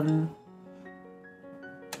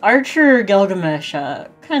 Archer Gilgamesh,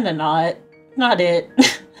 kinda not. Not it.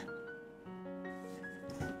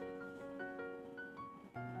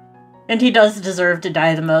 And he does deserve to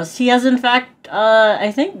die the most. He has, in fact,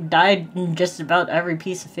 I think died in just about every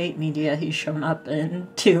piece of Fate media he's shown up in,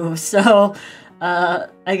 too, so,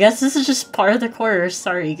 I guess this is just part of the course.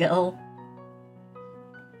 Sorry, Gil.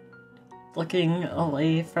 Looking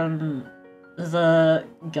away from the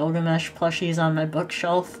Gilgamesh plushies on my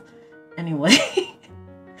bookshelf. Anyway.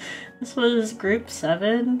 This was group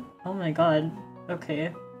 7? Oh my god.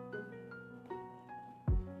 Okay.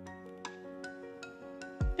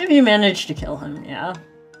 If you managed to kill him, yeah.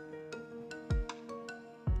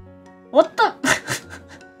 What the?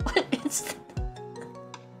 What is that?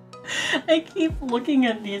 I keep looking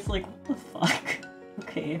at these like, what the fuck?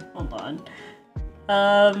 Okay, hold on.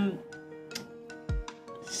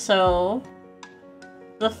 So,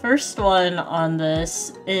 the first one on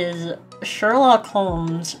this is Sherlock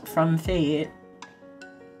Holmes from Fate.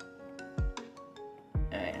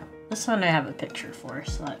 Okay, this one I have a picture for,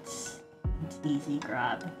 so that's easy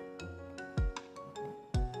grab.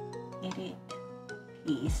 Edit.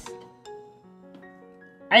 Paste.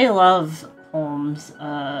 I love Holmes,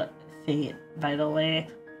 Fate, by the way.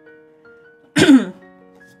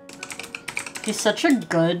 He's such a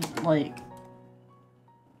good, like,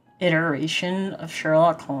 iteration of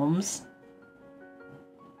Sherlock Holmes.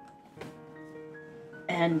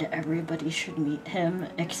 And everybody should meet him,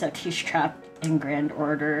 except he's trapped in Grand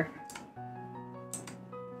Order.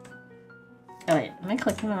 Oh wait, am I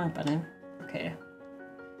clicking the wrong button? Okay.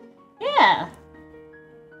 Yeah!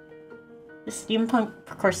 The steampunk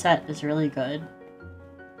corset is really good.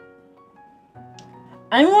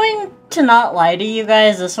 I'm going to not lie to you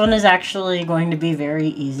guys, this one is actually going to be very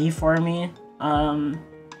easy for me.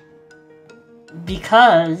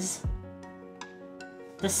 Because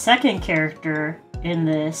the second character in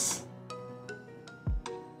this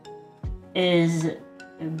is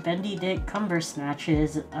Bendy Dick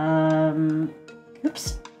Cumbersnatches.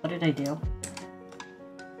 Oops, what did I do?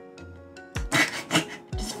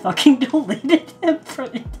 Just fucking deleted him from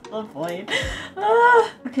into the void.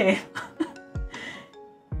 Okay.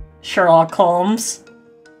 Sherlock Holmes.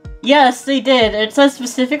 Yes, they did. It says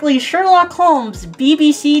specifically Sherlock Holmes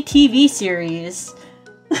BBC TV series.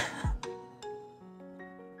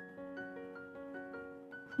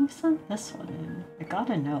 Who sent this one in? I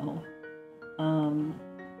gotta know.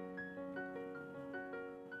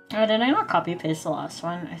 Oh, did I not copy paste the last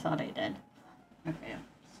one? I thought I did. Okay.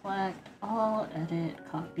 Select all, edit,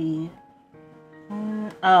 copy.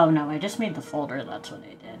 Oh no, I just made the folder. That's what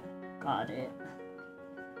I did. Got it.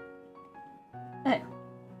 Okay.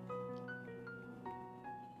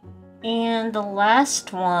 And the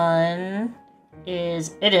last one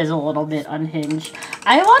is, it is a little bit unhinged.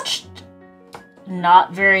 I watched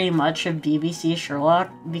not very much of BBC Sherlock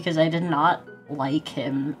because I did not like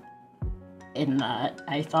him in that.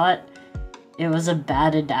 I thought it was a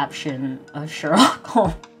bad adaptation of Sherlock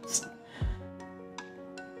Holmes.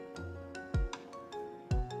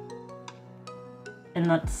 And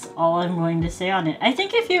that's all I'm going to say on it. I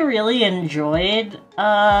think if you really enjoyed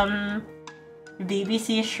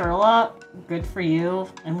BBC Sherlock, good for you.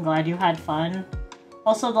 I'm glad you had fun.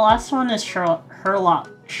 Also, the last one is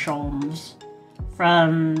Sherlock Holmes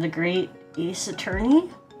from The Great Ace Attorney.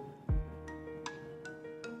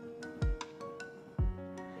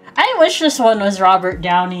 I wish this one was Robert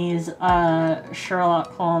Downey's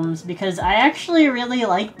Sherlock Holmes, because I actually really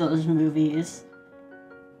like those movies.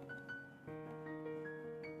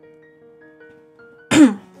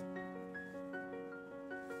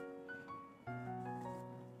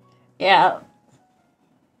 Yeah.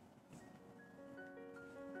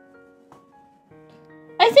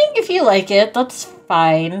 I think if you like it, that's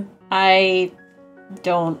fine. I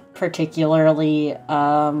don't particularly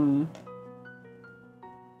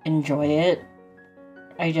enjoy it.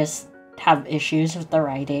 I just have issues with the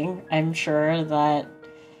writing. I'm sure that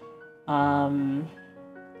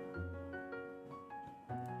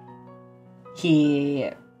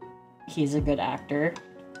he's a good actor.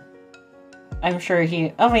 I'm sure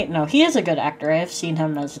oh wait, no, he is a good actor. I have seen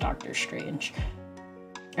him as Doctor Strange.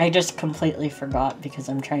 I just completely forgot because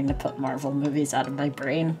I'm trying to put Marvel movies out of my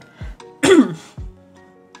brain.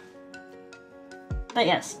 But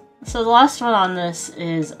yes, so the last one on this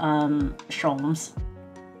is Sholmes.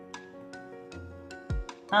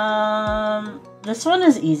 This one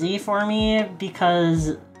is easy for me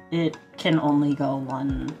because it can only go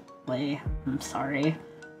one way. I'm sorry.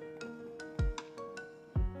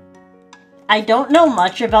 I don't know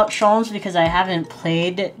much about Sholmes because I haven't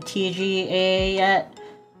played TGA yet,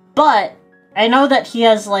 but I know that he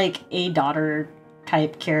has like a daughter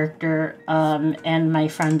type character, and my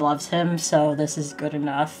friend loves him, so this is good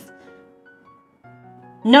enough.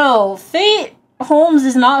 No, Fate Holmes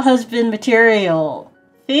is not husband material.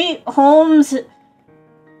 Fate Holmes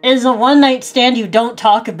is a one-night stand you don't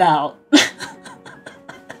talk about.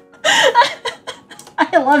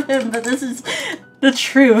 I love him, but this is the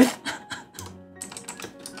truth.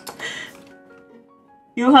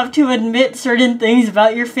 You have to admit certain things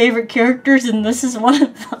about your favorite characters, and this is one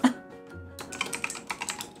of them.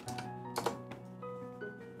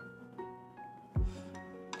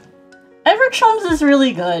 Edward Sholmes is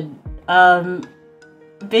really good.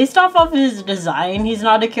 Based off of his design, he's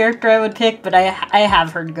not a character I would pick, but I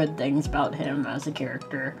have heard good things about him as a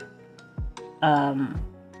character. From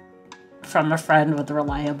a friend with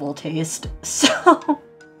reliable taste, so...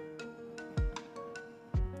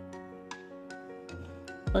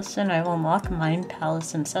 Listen, I will mock Mind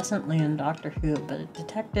Palace incessantly in Doctor Who, but a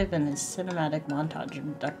detective and his cinematic montage of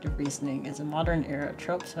deductive reasoning is a modern era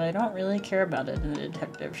trope, so I don't really care about it in a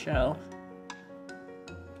detective show.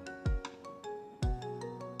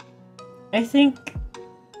 I think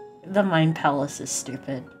the Mind Palace is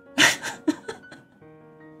stupid.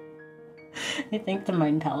 I think the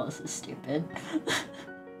Mind Palace is stupid.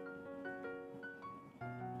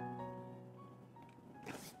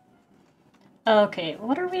 Okay,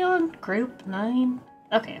 what are we on? Group 9?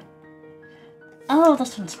 Okay. Oh,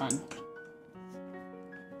 this one's fun.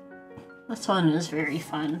 This one is very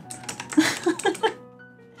fun.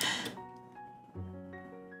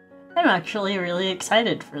 I'm actually really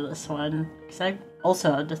excited for this one, because I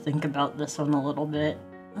also had to think about this one a little bit.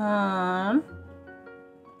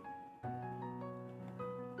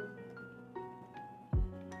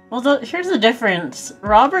 Well, here's the difference.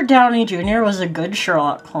 Robert Downey Jr. was a good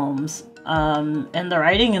Sherlock Holmes. And the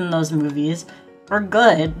writing in those movies were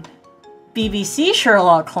good. BBC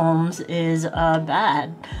Sherlock Holmes is,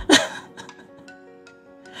 bad.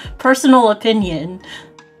 Personal opinion.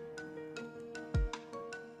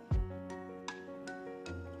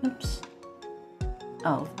 Oops.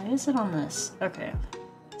 Oh, why is it on this? Okay.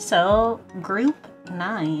 So, group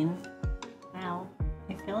 9. Wow.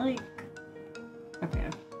 I feel like... Okay.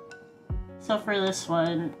 So for this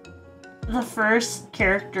one... The first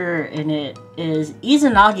character in it is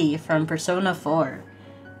Izanagi from Persona 4.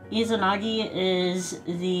 Izanagi is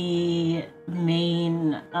the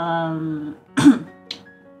main,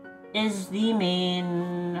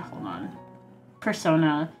 hold on,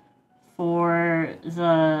 persona for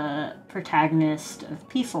the protagonist of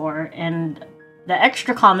P4, and the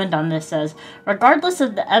extra comment on this says, regardless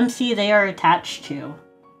of the MC they are attached to.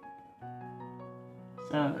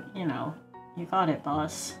 So, you know, you got it,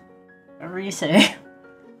 boss. Whatever you say.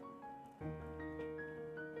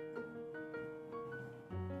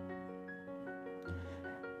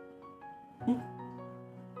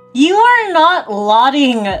 You are not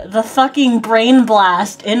lauding the fucking brain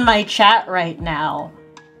blast in my chat right now.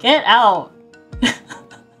 Get out.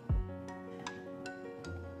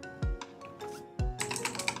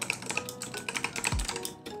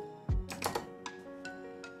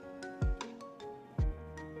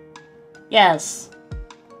 Yes.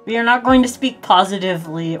 We are not going to speak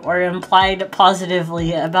positively or implied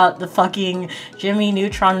positively about the fucking Jimmy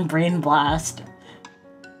Neutron Brain Blast.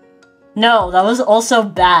 No, that was also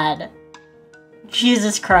bad.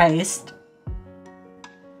 Jesus Christ.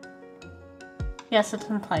 Yes, it's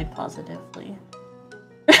implied positively.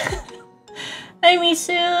 Hi,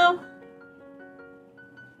 Misu!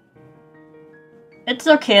 It's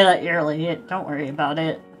okay that you're late. Don't worry about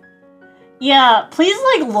it. Yeah, please,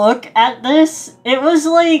 like, look at this. It was,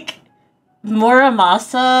 like,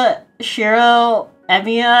 Muramasa, Shiro,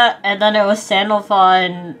 Emiya, and then it was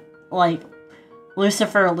Sandalphon, like,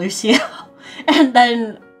 Lucifer, Lucio. And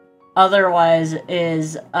then, otherwise,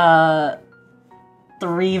 is, 3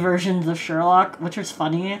 versions of Sherlock, which was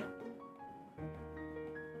funny.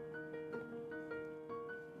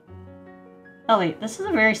 Oh wait, this is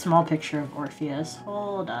a very small picture of Orpheus.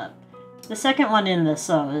 Hold up. The second one in this,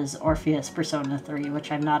 is Orpheus Persona 3, which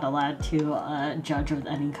I'm not allowed to judge with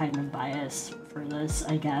any kind of bias for this,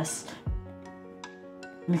 I guess.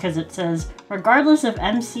 Because it says, regardless of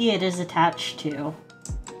MC it is attached to.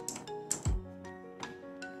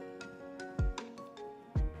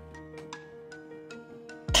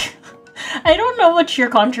 I don't know what your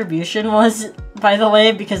contribution was, by the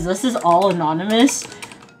way, because this is all anonymous.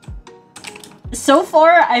 So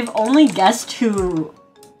far, I've only guessed who...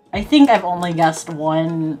 I think I've only guessed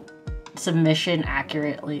one submission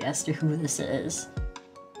accurately as to who this is.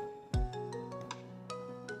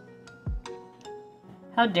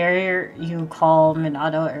 How dare you call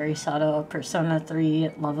Minato Arisato Persona 3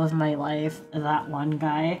 Love of My Life, that one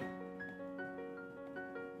guy?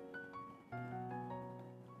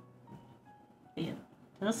 Wait, did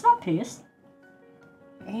this not paste?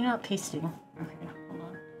 Are you not pasting? Okay, hold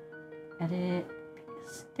on. Edit,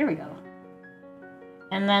 paste. There we go.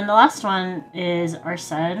 And then the last one is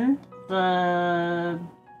Arsene, the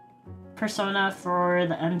persona for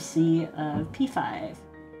the MC of P5.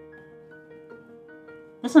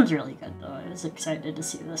 This one's really good though, I was excited to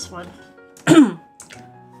see this one.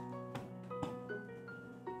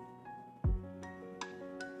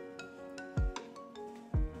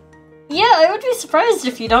 Yeah, I would be surprised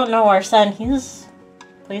if you don't know Arsene, he's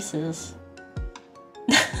places.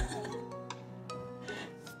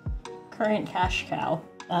 Current cash cow.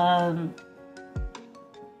 Oh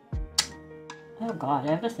god,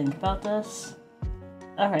 I have to think about this.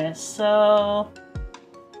 Okay, so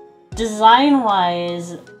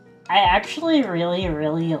design-wise, I actually really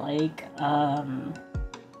like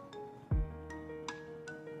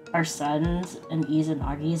Arsene's and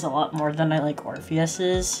Izanagi's a lot more than I like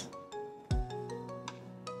Orpheus's.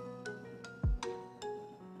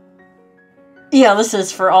 Yeah, this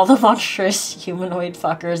is for all the monstrous humanoid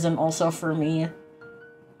fuckers and also for me.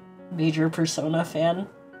 Major Persona fan.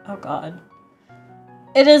 Oh god.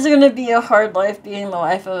 It is gonna be a hard life being the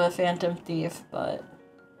wife of a phantom thief, but...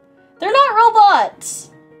 They're not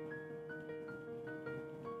robots!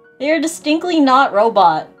 They are distinctly not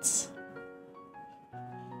robots.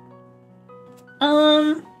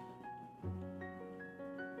 Oh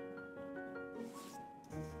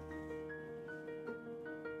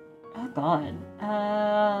god.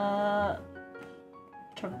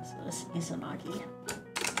 Which one is this? Izanagi.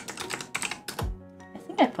 I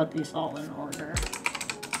think I put these all in order.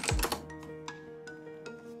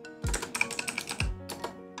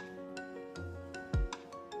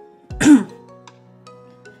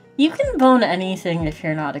 You can bone anything if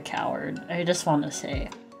you're not a coward, I just want to say.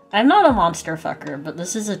 I'm not a monster fucker, but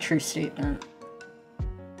this is a true statement.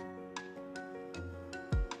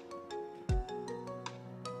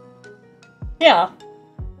 Yeah.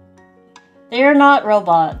 They are not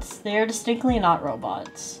robots. They are distinctly not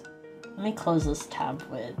robots. Let me close this tab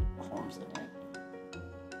with Holmes in it.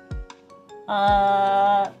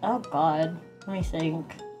 Oh god. Let me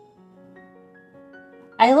think.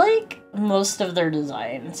 I like most of their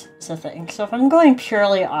designs, is the thing. So if I'm going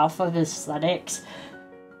purely off of aesthetics,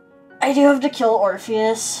 I do have to kill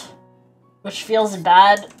Orpheus, which feels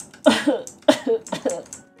bad.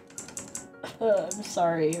 I'm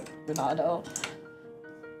sorry, Renato.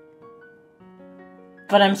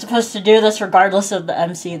 But I'm supposed to do this regardless of the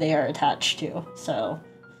MC they are attached to, so...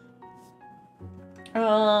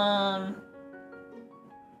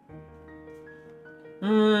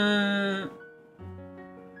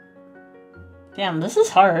 Damn, this is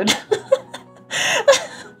hard.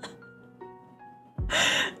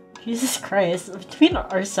 Jesus Christ, between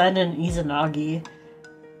Arsene and Izanagi.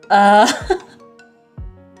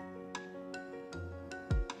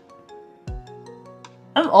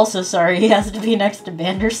 I'm also sorry he has to be next to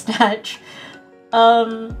Bandersnatch.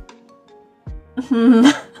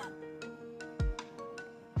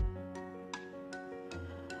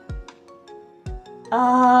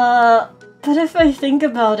 But if I think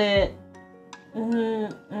about it...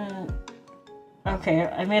 Okay,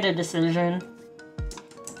 I made a decision.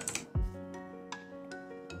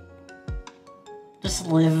 Just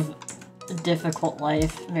live a difficult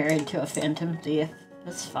life, married to a phantom thief.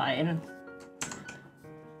 That's fine.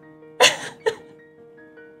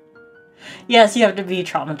 Yes, you have to be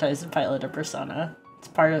traumatized to pilot a persona. It's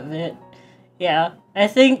part of it. Yeah, I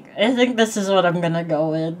think this is what I'm gonna go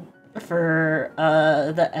with for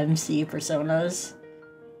the MC personas.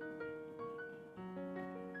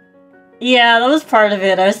 Yeah, that was part of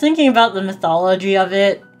it. I was thinking about the mythology of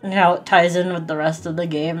it and how it ties in with the rest of the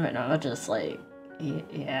game, and I was just like,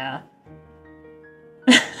 yeah.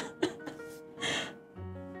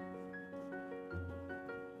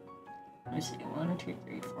 Let me see, 1, 2,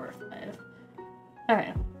 3, 4, 5.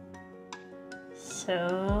 Alright.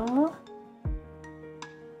 So...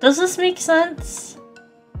 does this make sense?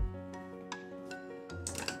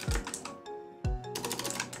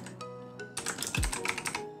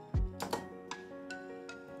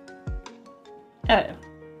 Okay.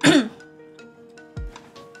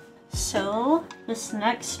 So, this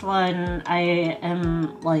next one, I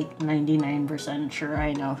am like 99% sure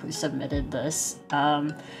I know who submitted this.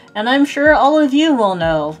 And I'm sure all of you will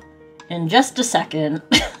know in just a second.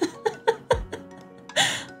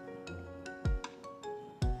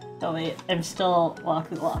 Oh wait, I'm still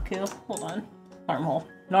Laku Laku. Hold on. Normal.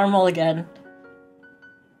 Normal again.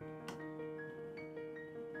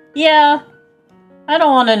 Yeah. I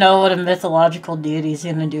don't want to know what a mythological deity's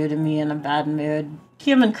gonna do to me in a bad mood.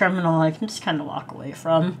 Human criminal, I can just kind of walk away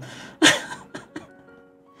from.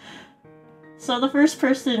 So the first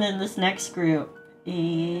person in this next group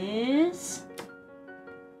is...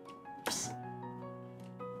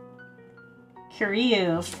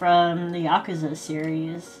 Kiryu from the Yakuza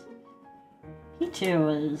series. He too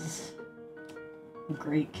is a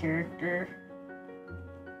great character.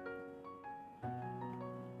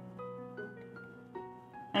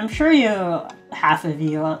 I'm sure half of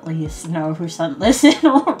you at least know who sent this in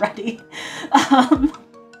already.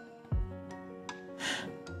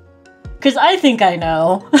 Because I think I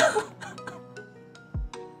know.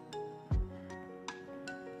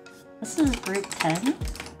 This is group 10?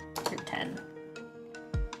 Group 10.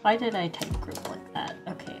 Why did I type group like that?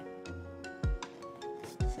 Okay.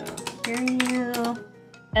 So, Kiryu.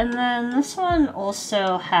 And then this one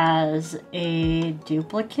also has a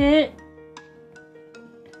duplicate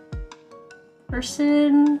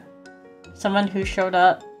person, someone who showed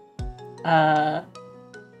up, yeah,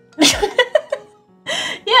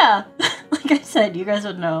 like I said, you guys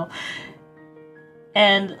would know.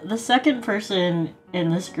 And the second person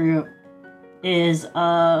in this group is,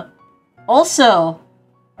 also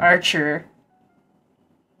Archer.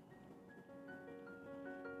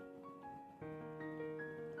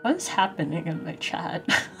 What is happening in my chat?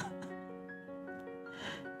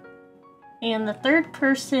 And the third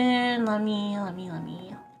person, let me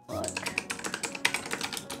look.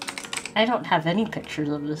 I don't have any pictures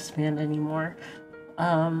of this man anymore.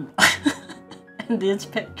 And these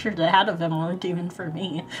pictures I had of him weren't even for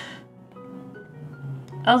me.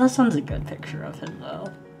 Oh, this one's a good picture of him,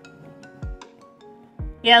 though.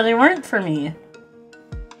 Yeah, they weren't for me.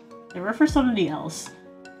 They were for somebody else.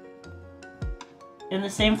 In the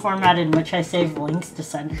same format in which I save links to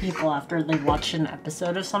send people after they watch an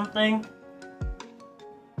episode of something.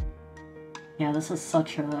 Yeah, this is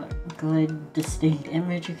such a good, distinct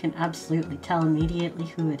image. You can absolutely tell immediately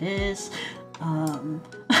who it is.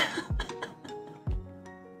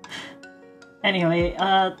 Anyway,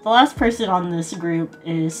 the last person on this group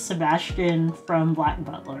is Sebastian from Black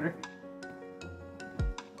Butler.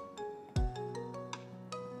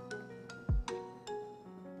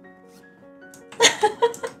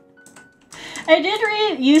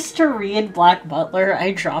 I used to read Black Butler.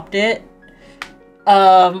 I dropped it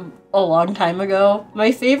a long time ago.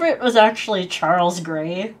 My favorite was actually Charles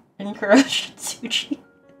Gray in Kuroshitsuji.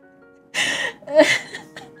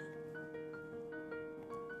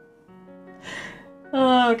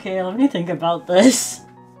 Okay, let me think about this.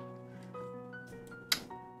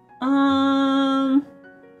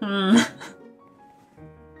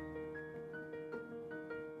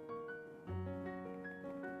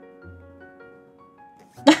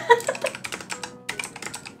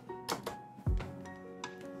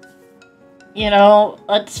 You know,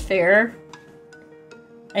 that's fair.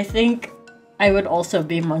 I think I would also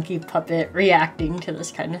be Monkey Puppet reacting to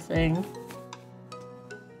this kind of thing.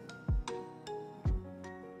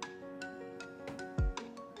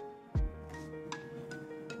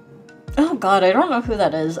 Oh god, I don't know who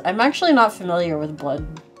that is. I'm actually not familiar with Blood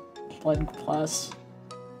Plus.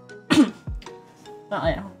 Oh,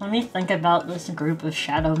 yeah. Let me think about this group of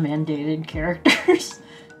shadow-mandated characters.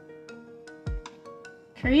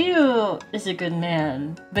 Kiryu is a good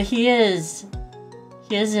man, but he is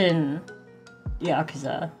in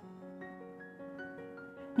Yakuza.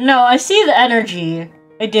 No, I see the energy.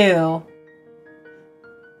 I do.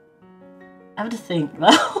 I have to think,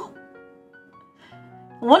 though.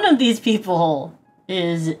 One of these people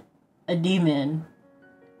is a demon.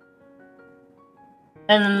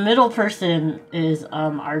 And the middle person is,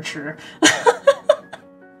 Archer.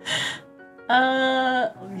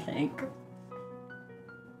 Let me think.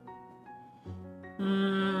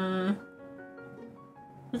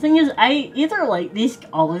 The thing is, I either like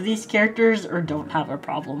all of these characters or don't have a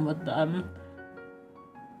problem with them.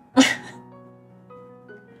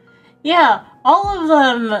 Yeah, all of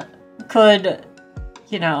them could,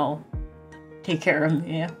 you know, take care of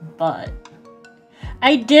me, but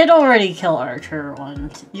I did already kill Archer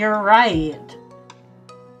once. You're right.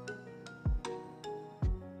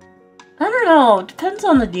 I don't know. Depends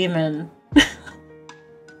on the demon.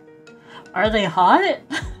 Are they hot?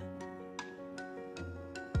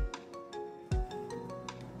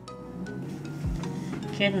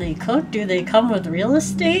 Can they cook? Do they come with real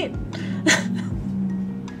estate?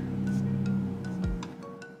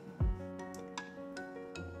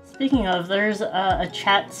 Speaking of, there's a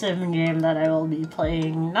chat sim game that I will be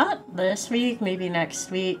playing, not this week, maybe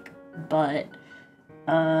next week, but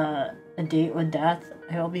A Date with Death.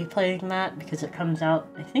 I will be playing that because it comes out,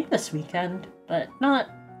 I think, this weekend, but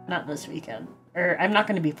not this weekend. Or I'm not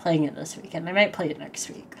going to be playing it this weekend. I might play it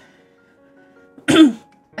next week.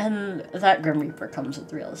 And that Grim Reaper comes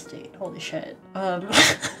with real estate. Holy shit. Oh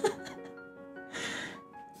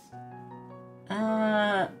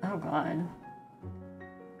god.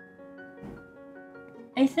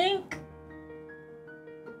 I think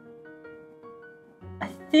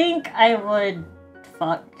I would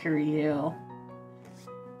fuck Kiryu.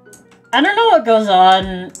 I don't know what goes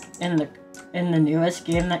on in the newest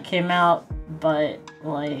game that came out, but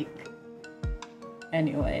like,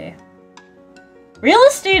 anyway. Real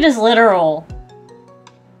estate is literal.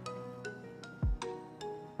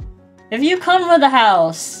 If you come with a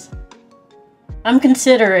house, I'm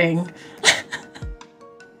considering.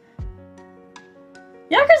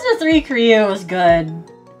 Yakuza 3 Kiryu was good,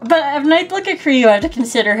 but when I look at Kiryu, I have to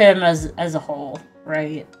consider him as a whole,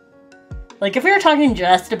 right? Like, if we were talking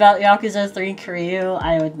just about Yakuza 3 Kiryu,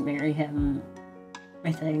 I would marry him,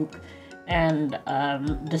 I think, and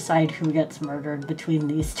decide who gets murdered between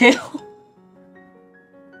these two.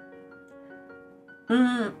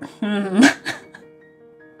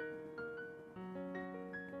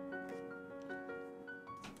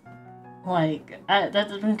 Like,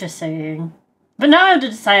 I'm just saying. But now I have to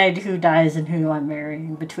decide who dies and who I'm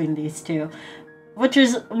marrying between these two, which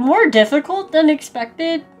is more difficult than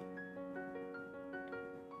expected.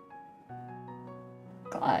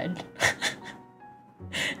 God.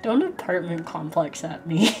 Don't apartment complex at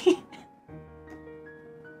me.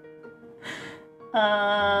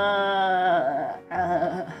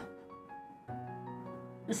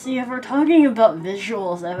 See, if we're talking about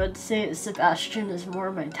visuals, I would say Sebastian is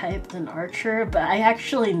more my type than Archer, but I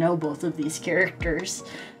actually know both of these characters.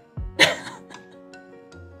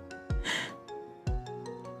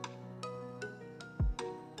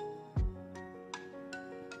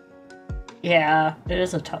 Yeah, it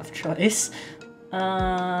is a tough choice.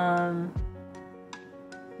 I'm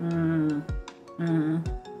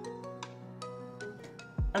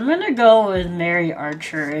gonna go with marry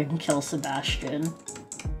Archer and kill Sebastian.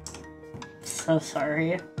 So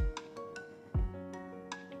sorry.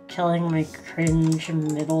 Killing my cringe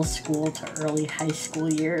middle school to early high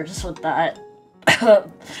school years with that.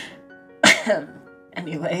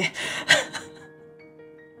 Anyway.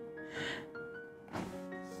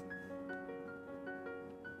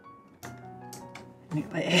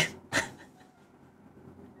 Anyway.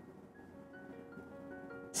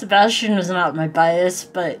 Sebastian was not my bias,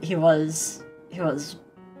 but he was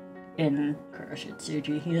in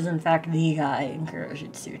Kuroshitsuji. He is in fact the guy in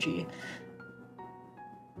Kuroshitsuji.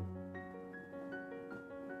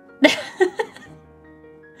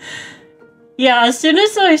 Yeah, as soon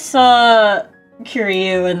as I saw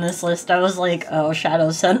Kiryu in this list, I was like, oh,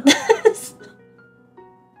 Shadow sent this.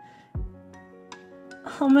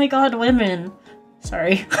 Oh my god, women.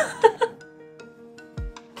 Sorry.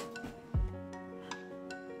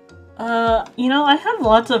 You know, I have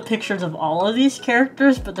lots of pictures of all of these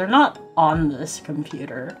characters, but they're not on this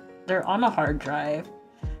computer. They're on a hard drive.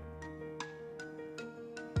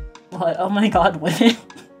 What? Oh my god, women.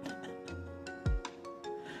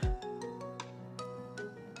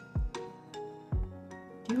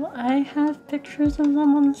 Do I have pictures of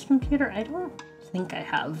them on this computer? I don't think I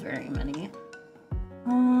have very many.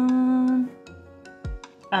 Oh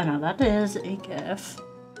no, that is a GIF.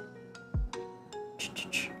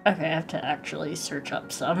 Okay, I have to actually search up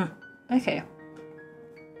some. Okay.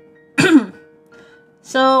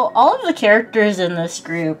 So, all of the characters in this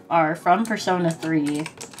group are from Persona 3.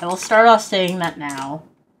 I will start off saying that now.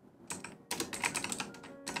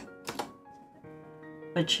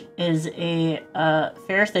 Which is a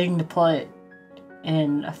fair thing to put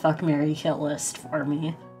in a fuck, marry, kill list for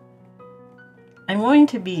me. I'm going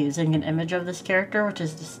to be using an image of this character, which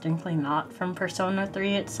is distinctly not from Persona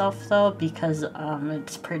 3 itself, though, because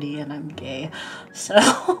it's pretty and I'm gay. So...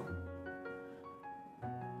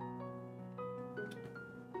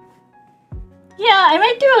 yeah, I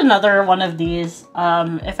might do another one of these.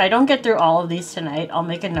 If I don't get through all of these tonight, I'll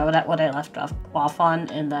make a note at what I left off on,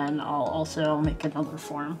 and then I'll also make another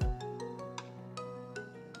form.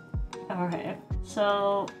 Okay,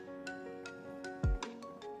 so...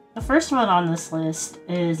 the first one on this list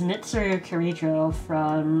is Mitsuru Kirijo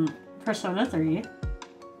from Persona 3.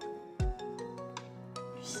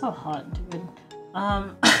 She's so hot, dude.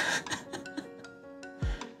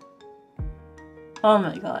 Oh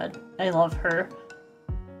my god, I love her.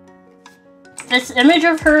 This image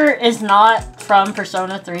of her is not from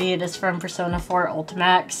Persona 3, it is from Persona 4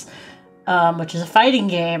 Ultimax, which is a fighting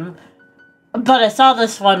game. But I saw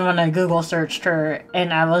this one when I Google searched her,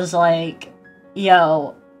 and I was like,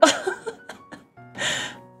 yo.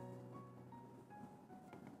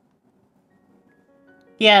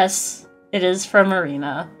 Yes, it is from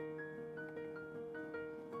Arena.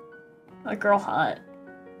 A girl hot.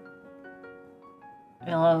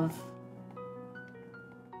 I love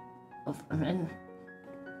women.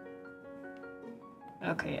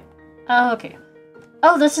 Okay. Oh, okay.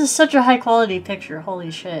 Oh, this is such a high quality picture. Holy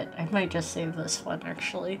shit. I might just save this one,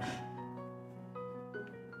 actually.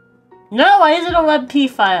 No, why is it a WebP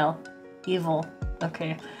file? Evil.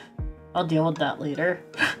 Okay. I'll deal with that later.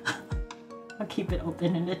 I'll keep it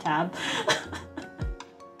open in a tab.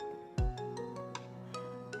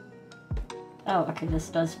 Oh, okay, this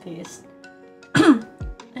does paste.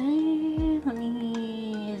 Let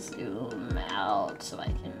me zoom out so I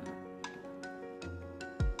can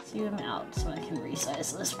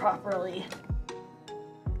resize this properly.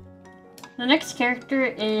 The next character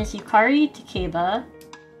is Yukari Takeba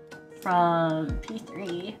from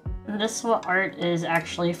P3. And this art is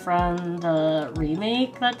actually from the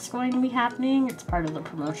remake that's going to be happening. It's part of the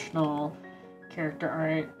promotional character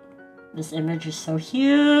art. This image is so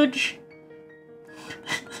huge.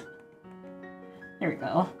 There we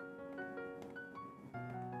go.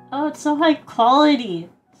 Oh, it's so high quality.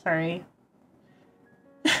 Sorry.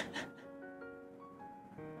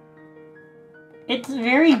 It's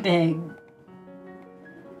very big.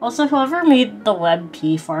 Also, whoever made the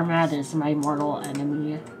WebP format is my mortal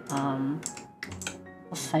enemy. We'll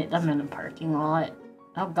fight them in a parking lot.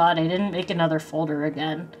 Oh god, I didn't make another folder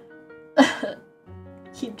again.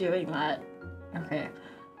 Keep doing that. Okay,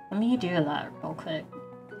 let me do that real quick.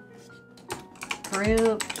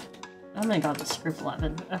 Group. Oh my god, this is group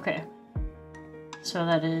 11. Okay. So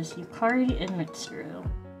that is Yukari and Mitsuru.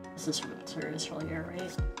 This is from Mitsuru's earlier,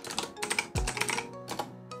 right?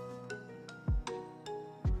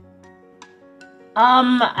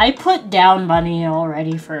 I put down money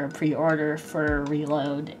already for a pre-order for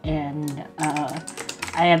Reload, and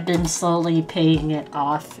I have been slowly paying it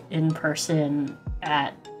off in person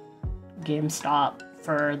at GameStop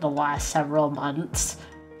for the last several months.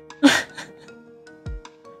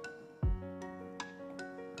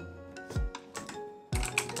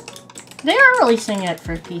 They are releasing it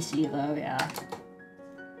for PC though, yeah.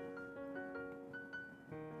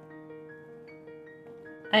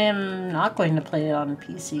 I am not going to play it on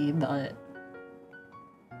PC, but...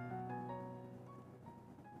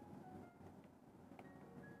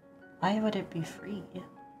 why would it be free? It's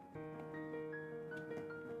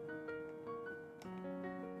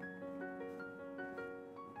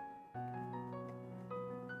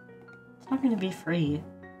not going to be free.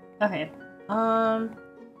 Okay, oh,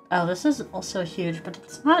 this is also huge, but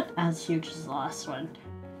it's not as huge as the last one.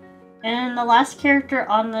 And the last character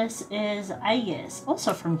on this is Aegis,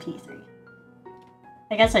 also from P3.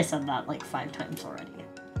 I guess I said that like 5 times already.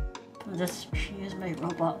 She is my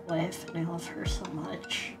robot wife, and I love her so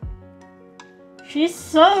much. She's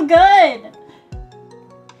so good!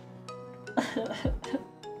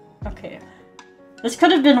 Okay. This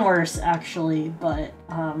could have been worse, actually, but,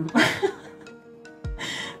 I'm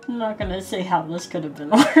not gonna say how this could have been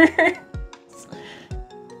worse.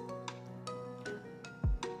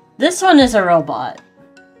 This one is a robot.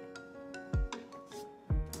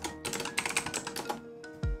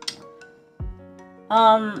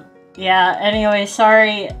 Yeah, anyway,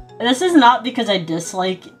 sorry. This is not because I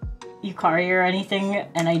dislike Yukari or anything,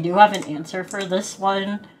 and I do have an answer for this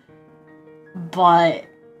one, but,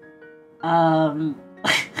 hold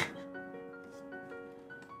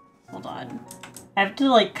on. I have to,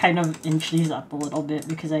 like, kind of inch these up a little bit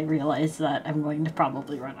because I realize that I'm going to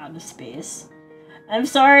probably run out of space. I'm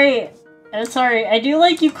sorry. I'm sorry. I do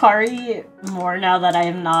like Yukari more now that I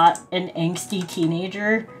am not an angsty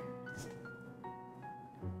teenager.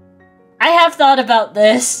 I have thought about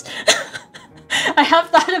this. I have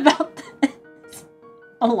thought about this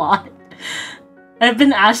a lot. I've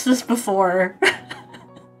been asked this before.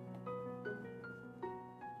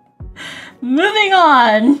 Moving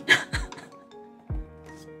on.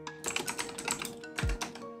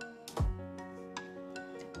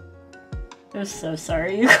 I'm so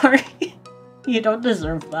sorry, Yukari. You don't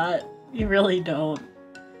deserve that. You really don't.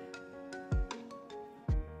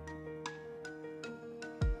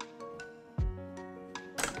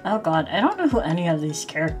 Oh god, I don't know who any of these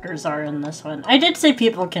characters are in this one. I did say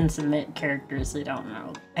people can submit characters they don't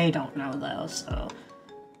know. I don't know though, so...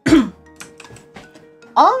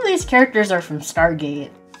 All of these characters are from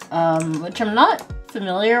Stargate, which I'm not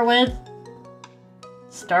familiar with.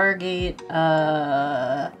 Stargate,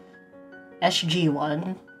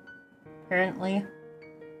 SG-1, apparently.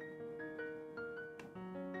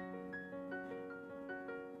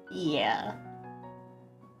 Yeah.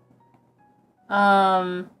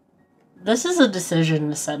 This is a decision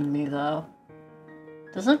to send me, though.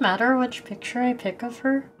 Does it matter which picture I pick of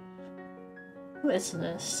her? Who is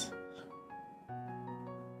this?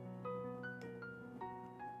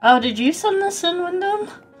 Oh, did you send this in, Wyndham?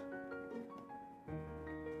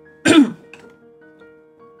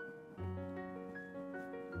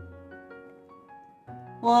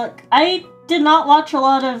 Look, I did not watch a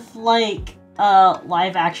lot of, like,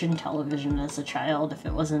 live-action television as a child if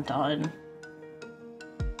it wasn't on.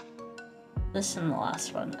 This and the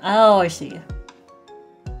last one. Oh, I see.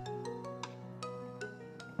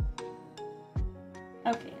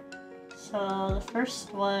 Okay. So, the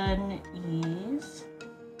first one is...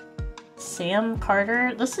 Sam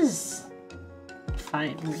Carter. This is...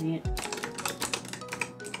 fine, right?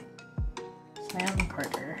 Sam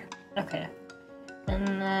Carter. Okay. And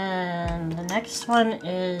then the next one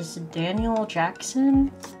is Daniel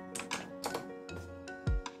Jackson.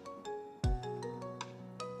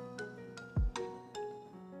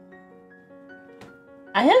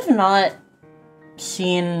 I have not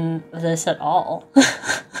seen this at all.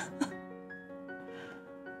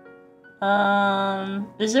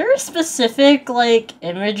 Is there a specific, like,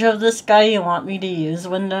 image of this guy you want me to use,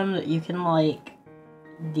 Wyndham, that you can, like,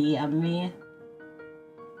 DM me?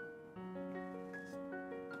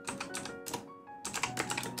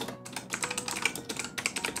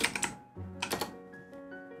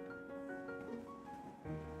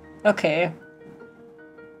 Okay.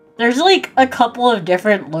 There's like a couple of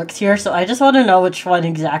different looks here, so I just want to know which one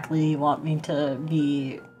exactly you want me to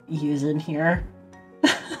be using here.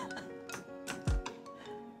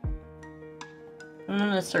 I'm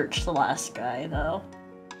gonna search the last guy, though.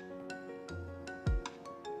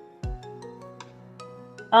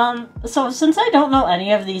 So since I don't know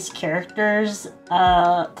any of these characters,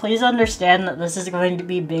 please understand that this is going to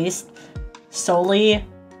be based solely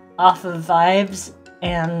off of vibes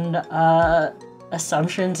and,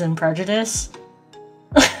 assumptions and prejudice.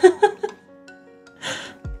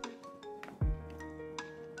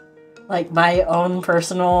 Like, my own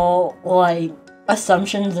personal, like,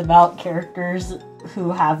 assumptions about characters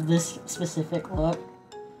who have this specific look.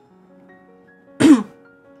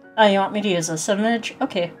 Oh, you want me to use this image?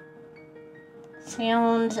 Okay.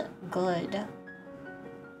 Sounds good.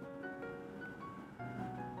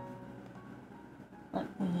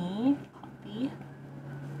 Let me copy.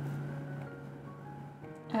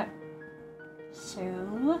 So,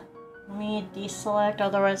 let me deselect,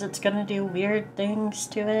 otherwise it's gonna do weird things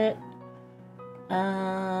to it.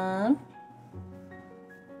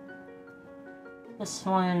 This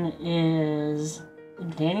one is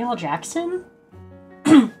Daniel Jackson,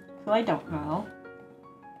 who I don't know.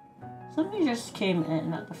 Somebody just came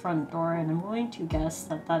in at the front door, and I'm going to guess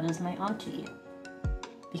that that is my auntie,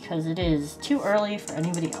 because it is too early for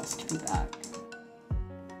anybody else to be back.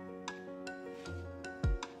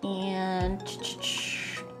 And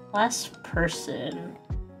last person.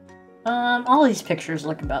 All these pictures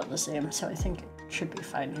look about the same, so I think it should be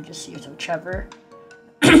fine to just use whichever.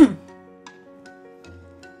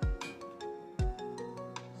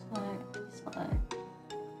 Select.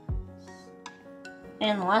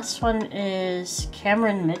 And the last one is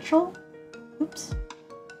Cameron Mitchell. Oops. A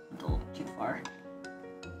little too far.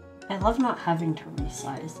 I love not having to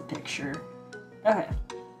resize the picture. Okay.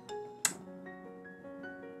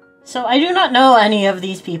 So I do not know any of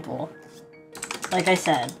these people. Like I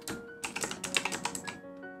said.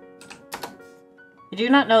 I do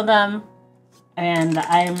not know them. And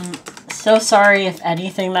I'm so sorry if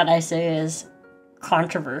anything that I say is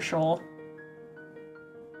controversial.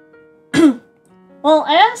 Well,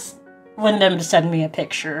 I asked Wyndham to send me a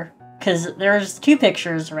picture. Because there's 2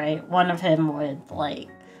 pictures, right? One of him with, like,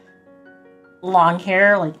 long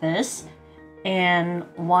hair like this. And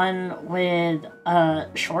one with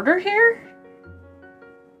shorter hair?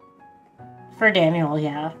 For Daniel,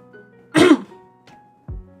 yeah.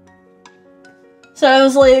 So I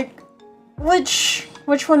was like, which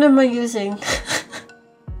one am I using?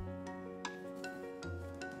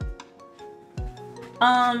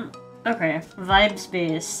 Okay, vibes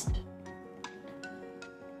based.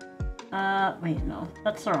 Wait, no,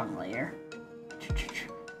 that's the wrong layer.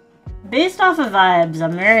 Based off of vibes,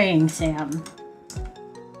 I'm marrying Sam.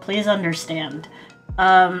 Please understand.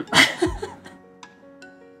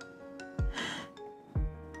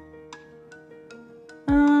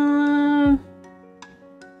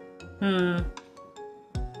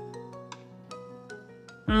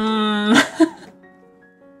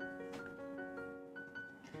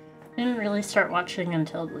 Didn't really start watching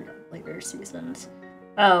until the later seasons.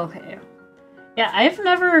 Oh, okay. Yeah, I've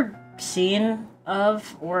never seen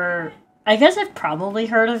of, or I guess I've probably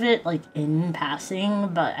heard of it, like, in passing,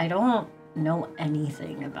 but I don't know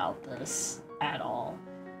anything about this at all.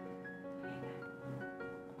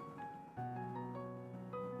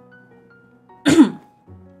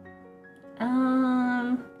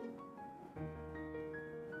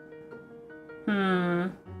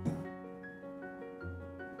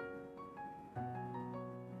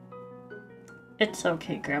 It's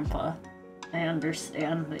okay, Grandpa. I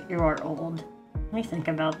understand that you are old. Let me think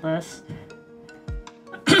about this.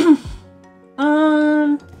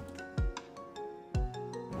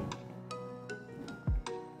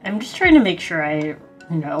 I'm just trying to make sure I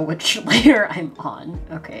know which layer I'm on.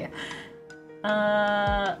 Okay.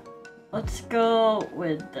 Let's go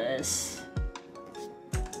with this.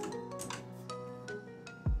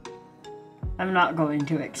 I'm not going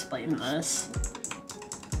to explain this.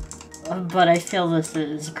 But I feel this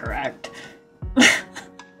is correct.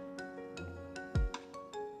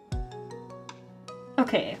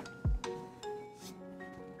 Okay.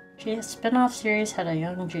 A spin-off series had a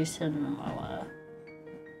young Jason Momoa.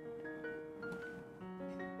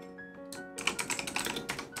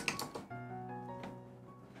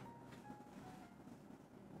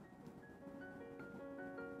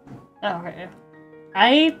 Okay.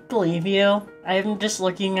 I believe you. I'm just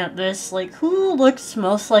looking at this, like, who looks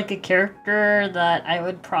most like a character that I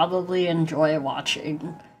would probably enjoy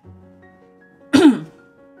watching?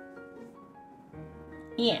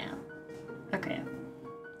 Yeah. Okay.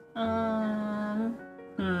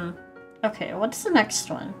 Okay, what's the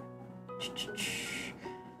next one?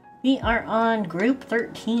 We are on group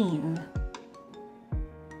 13.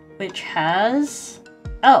 Which has...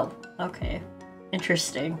 Oh, okay.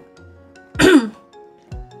 Interesting.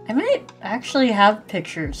 I might actually have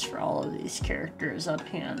pictures for all of these characters on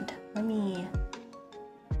hand. Let me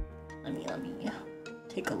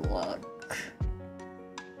take a look.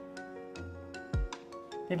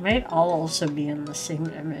 They might all also be in the same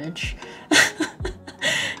image.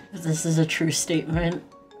 If this is a true statement.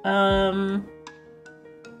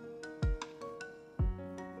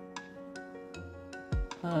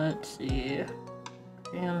 Let's see.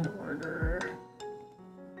 And order.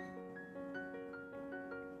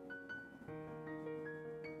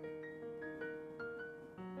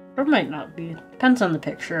 Or might not be. Depends on the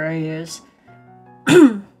picture I use.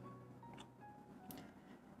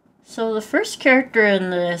 So the first character in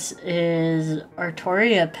this is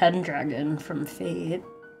Artoria Pendragon from Fate.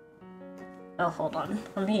 Oh, hold on.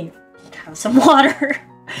 Let me have some water.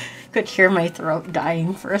 Could hear my throat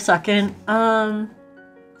dying for a second. I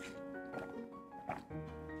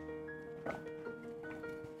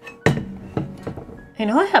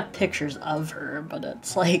know I have pictures of her, but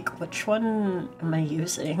it's like, which one am I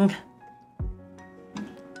using?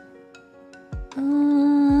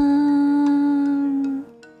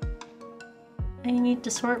 I need to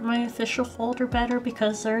sort my official folder better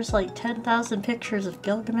because there's like 10,000 pictures of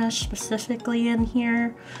Gilgamesh specifically in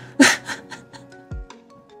here.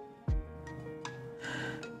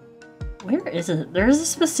 Where is it? There's a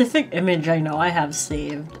specific image I know I have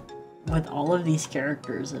saved with all of these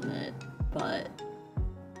characters in it, but...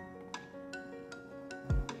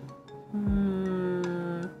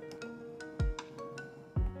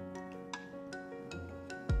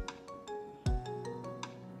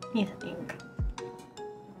 Let me think.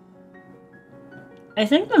 I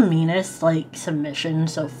think the meanest, like, submission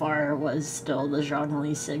so far was still the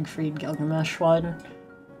Zhongli Siegfried Gilgamesh one.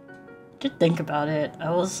 Did think about it.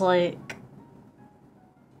 I was like,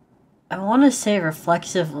 I want to say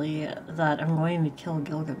reflexively that I'm going to kill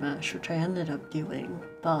Gilgamesh, which I ended up doing,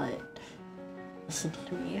 but listen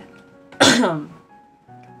to me.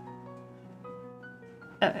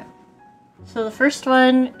 Okay. So the first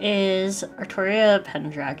one is Artoria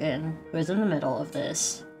Pendragon, who is in the middle of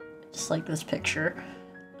this. Just like this picture.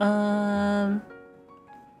 I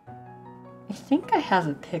think I have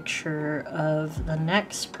a picture of the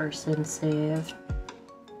next person saved.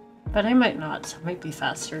 But I might not, so it might be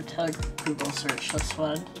faster to Google search this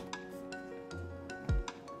one.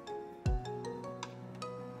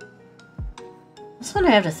 This one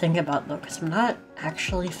I have to think about though, because I'm not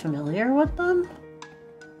actually familiar with them.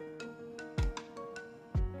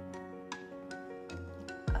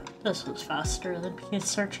 This was faster than me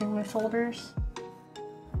searching my folders.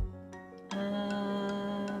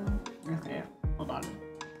 Okay, hold on.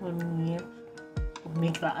 Let me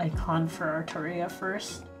make the icon for Artoria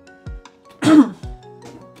first.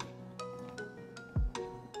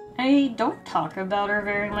 I don't talk about her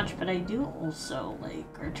very much, but I do also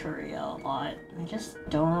like Artoria a lot. I just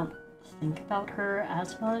don't think about her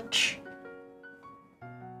as much.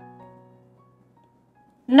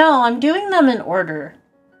 No, I'm doing them in order.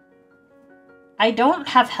 I don't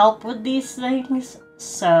have help with these things,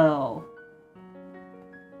 so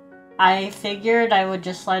I figured I would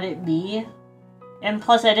just let it be. And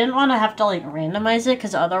plus, I didn't want to have to, like, randomize it,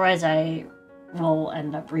 because otherwise I will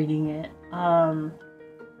end up reading it.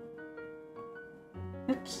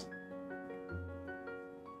 Oops.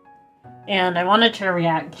 And I wanted to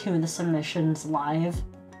react to the submissions live.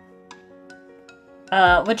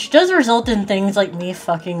 Which does result in things like me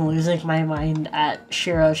fucking losing my mind at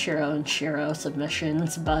Shiro, and Shiro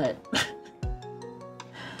submissions, but...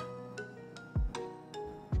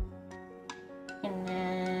 And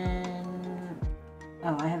then...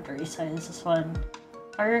 Oh, I have to resize this one.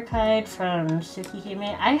 Archive from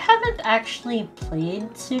Tsukihime. I haven't actually played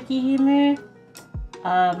Tsukihime.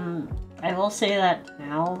 I will say that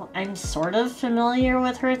now. I'm sort of familiar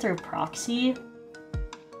with her through proxy.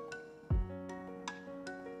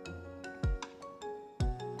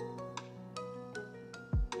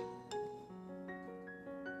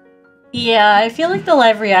 Yeah, I feel like the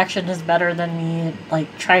live reaction is better than me,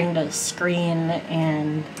 like, trying to screen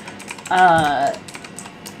and,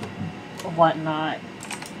 whatnot.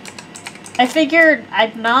 I figured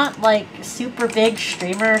I'm not, like, super big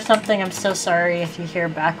streamer or something. I'm so sorry if you hear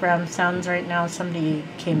background sounds right now. Somebody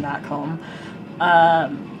came back home.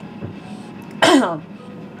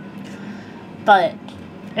 But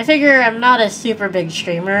I figure I'm not a super big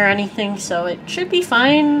streamer or anything, so it should be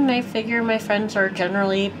fine. I figure my friends are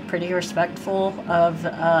generally pretty respectful of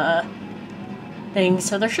things,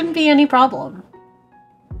 so there shouldn't be any problem.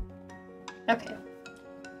 Okay.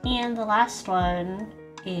 And the last one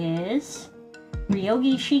is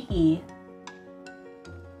Ryogi Shiki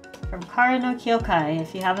from Kara no Kyokai.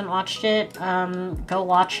 If you haven't watched it, go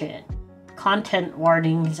watch it. Content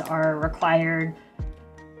warnings are required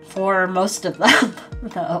for most of them,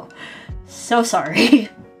 though. So sorry.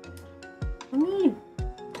 Let me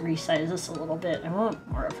resize this a little bit. I want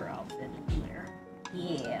more of her outfit in there.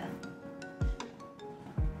 Yeah.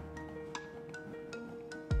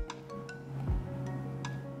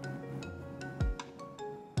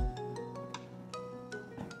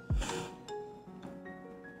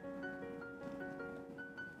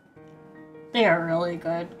 They are really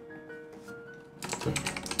good.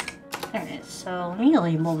 Alright, so let me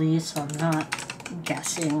label these so I'm not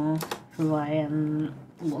guessing who I am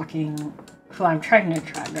looking, who I'm trying to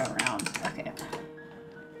drag around. Okay.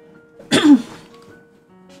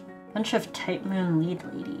 Bunch of Type Moon lead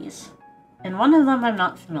ladies. And one of them I'm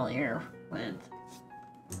not familiar with.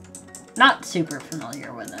 Not super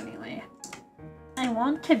familiar with, anyway. I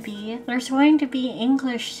want to be... There's going to be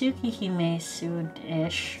English Tsukihime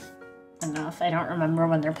soon-ish. Enough. I don't remember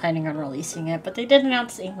when they're planning on releasing it, but they did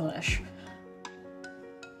announce English.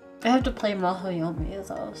 I have to play Mahoyomi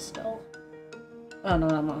though, still. Oh no,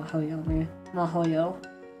 not Mahoyomi. Mahoyo.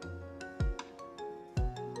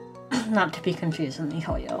 Not to be confused with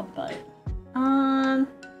Mihoyo, but...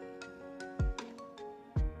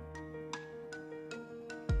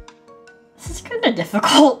 This is kinda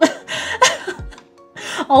difficult.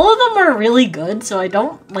 All of them are really good, so I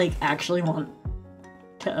don't, like, actually want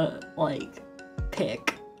to, like,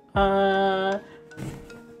 pick.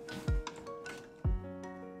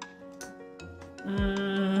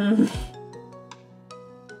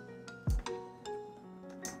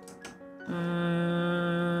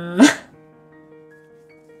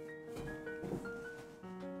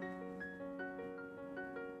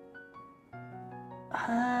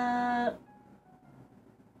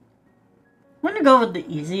 gonna go with the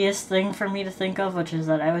easiest thing for me to think of, which is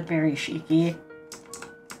that I would marry Shiki.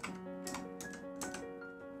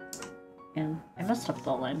 And I messed up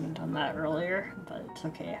the alignment on that earlier, but it's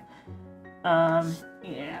okay.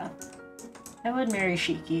 Yeah. I would marry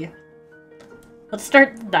Shiki. Let's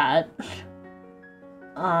start that.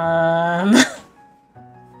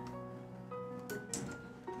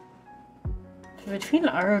 Between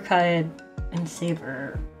Arukai and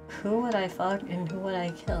Saber, who would I fuck and who would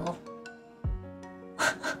I kill?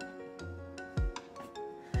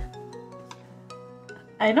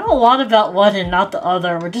 I know a lot about one and not the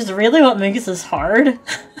other, which is really what makes this hard.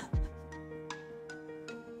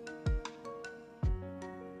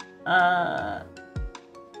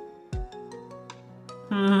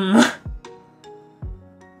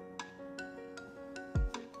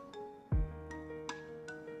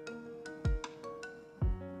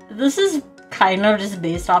 This is kind of just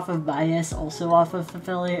based off of bias, also off of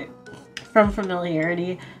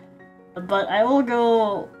familiarity. But I will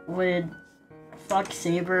go with fuck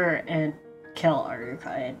Saber and kill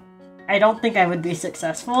Arukai. I don't think I would be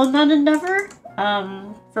successful in that endeavor,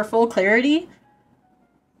 for full clarity.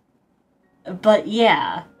 But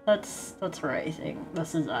yeah, that's where I think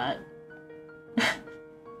this is at.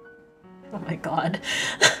 Oh my god.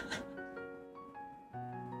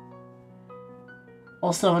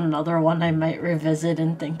 Also another one I might revisit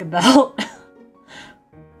and think about.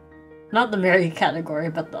 Not the marry category,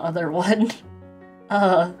 but the other one.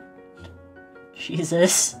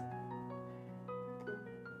 Jesus.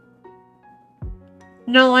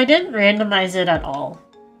 No, I didn't randomize it at all.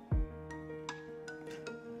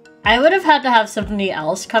 I would have had to have somebody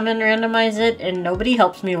else come and randomize it, and nobody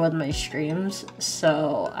helps me with my streams,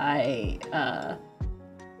 so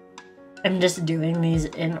I'm just doing these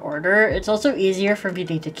in order. It's also easier for me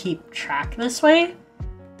to keep track this way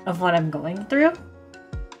of what I'm going through.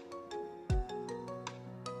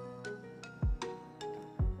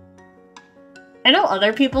 I know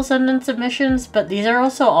other people send in submissions, but these are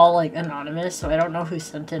also all like anonymous, so I don't know who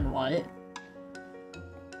sent in what.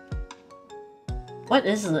 What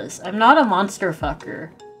is this? I'm not a monster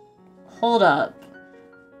fucker. Hold up.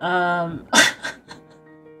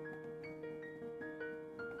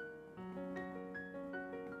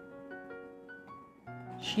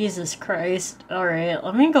 Jesus Christ. Alright,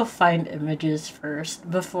 let me go find images first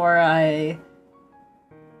before I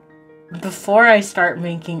start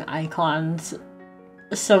making icons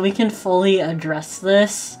so we can fully address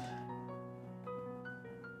this.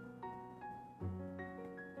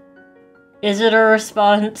 Is it a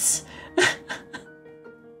response?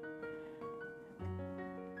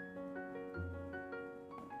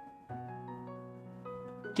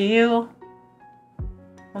 Do you?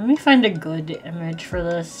 Let me find a good image for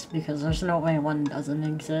this, because there's no way one doesn't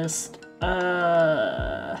exist.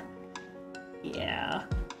 Yeah.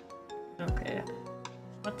 Okay.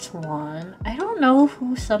 That's one. I don't know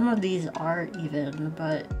who some of these are even,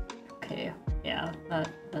 but okay. Yeah,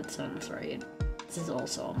 that sounds right. This is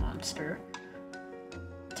also a monster.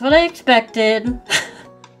 That's what I expected.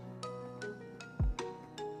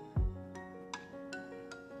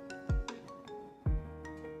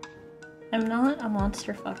 I'm not a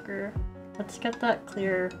monster fucker. Let's get that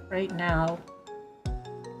clear right now.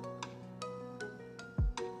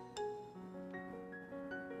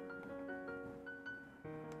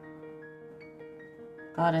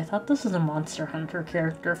 God, I thought this was a Monster Hunter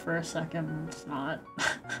character for a second. It's not.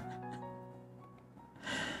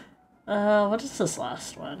 What is this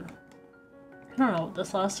last one? I don't know what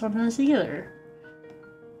this last one is either.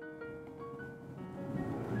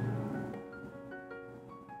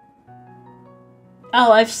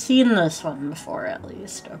 Oh, I've seen this one before at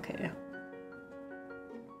least. Okay.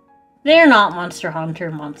 They're not Monster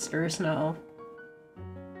Hunter monsters, no.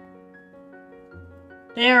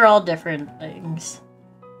 They are all different things.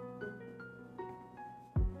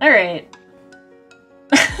 Alright.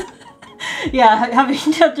 Yeah, having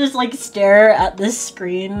to just like stare at this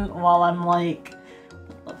screen while I'm like,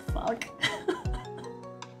 what the fuck?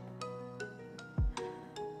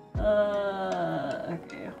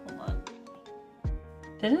 Okay, hold on.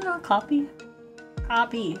 Did it not copy?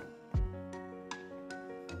 Copy.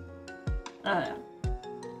 So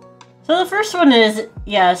the first one is,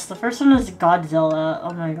 yes, the first one is Godzilla.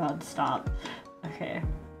 Oh my god, stop. Okay.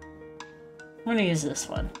 I'm gonna use this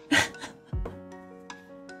one.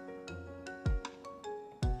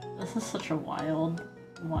 This is such a wild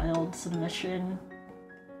submission.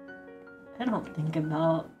 I don't think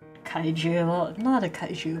about kaiju. I'm not a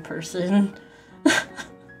kaiju person. I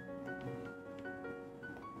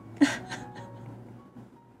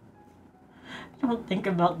don't think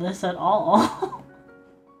about this at all.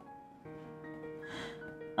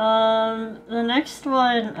 The next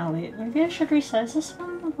one... Oh wait, maybe I should resize this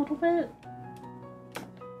one a little bit?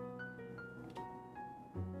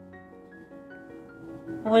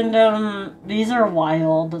 Wyndham, these are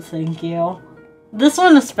wild, thank you. This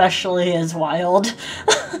one especially is wild.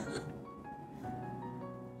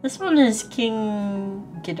 This one is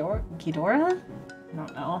King Ghidorah? I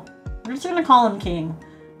don't know. I'm just gonna call him King.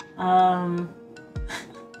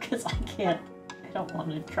 Because I don't want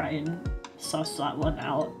to try and suss that one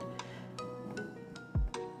out.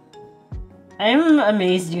 I'm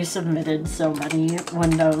amazed you submitted so many,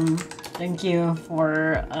 Wyndham. Thank you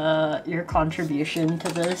for your contribution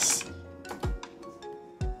to this.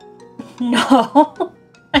 No,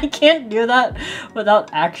 I can't do that without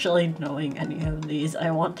actually knowing any of these,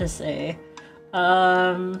 I want to say.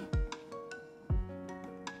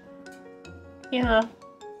 Yeah.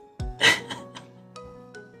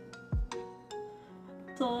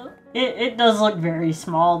 So, it does look very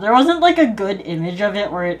small. There wasn't like a good image of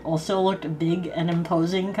it where it also looked big and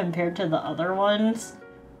imposing compared to the other ones.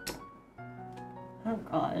 Oh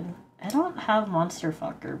god. I don't have monster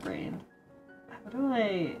fucker brain. How do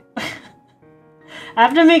I... I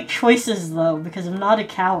have to make choices though, because I'm not a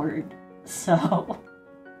coward. So...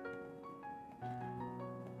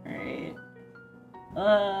 Alright.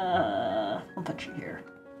 I'll put you here.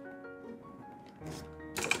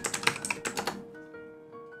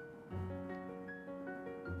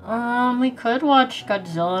 We could watch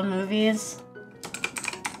Godzilla movies.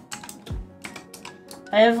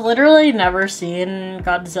 I have literally never seen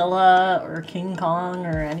Godzilla or King Kong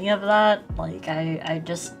or any of that. Like, I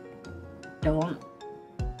just don't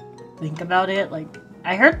think about it. Like,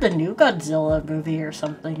 I heard the new Godzilla movie or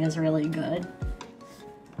something is really good.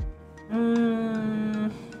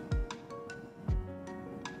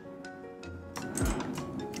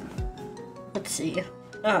 Let's see.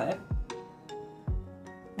 Alright.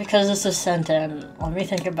 Because this is sent in, let me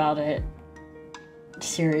think about it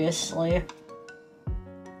seriously.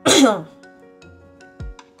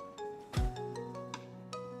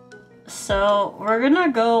 So, we're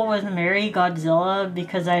gonna go with Marry Godzilla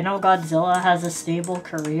because I know Godzilla has a stable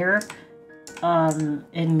career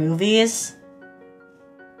in movies.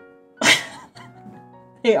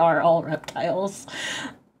 They are all reptiles.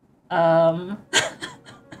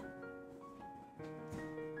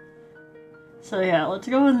 So yeah, let's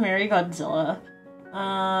go with Marry Godzilla.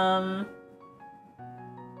 I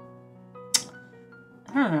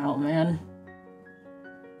don't know, man.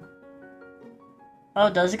 Oh,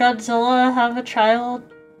 does Godzilla have a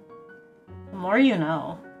child? The more you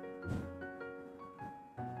know.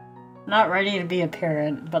 Not ready to be a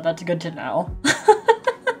parent, but that's good to know.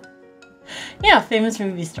 Yeah, famous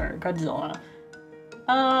movie star, Godzilla.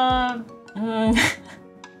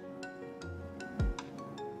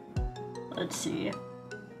 Let's see.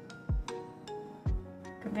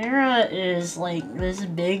 Chimera is like this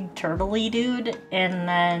big turtley dude, and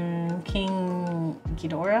then King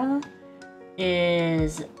Ghidorah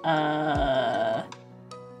is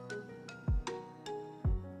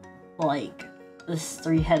like this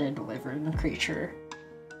three-headed wyvern creature.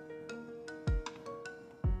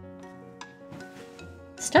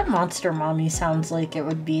 Step Monster Mommy sounds like it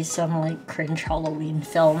would be some like cringe Halloween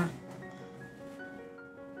film.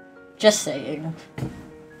 Just saying.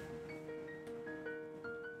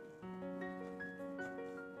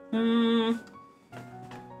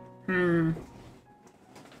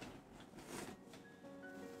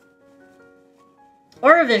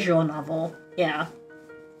 Or a visual novel, yeah.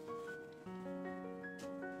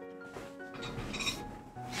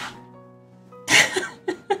 I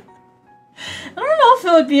don't know if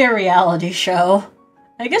it would be a reality show.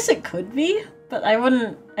 I guess it could be, but I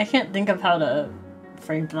can't think of how to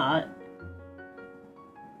frame that.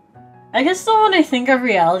 I guess though when I think of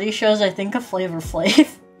reality shows, I think of Flavor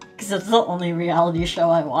Flav, because that's the only reality show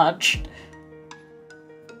I watched.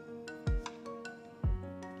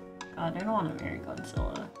 God, I don't want to marry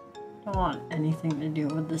Godzilla. I don't want anything to do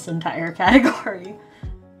with this entire category.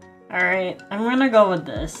 Alright, I'm gonna go with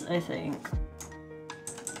this, I think.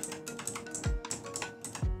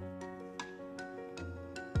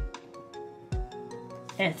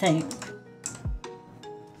 I think.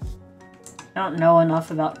 I don't know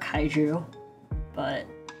enough about kaiju, but...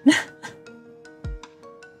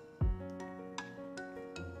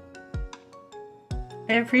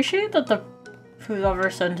 I appreciate that the whoever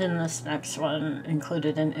sent in this next one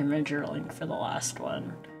included an image or link for the last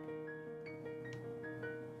one.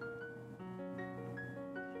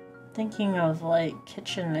 Thinking of like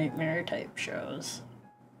kitchen nightmare type shows.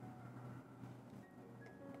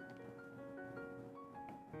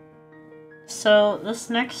 So this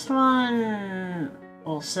next one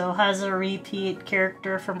also has a repeat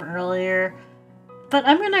character from earlier, but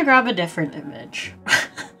I'm gonna grab a different image.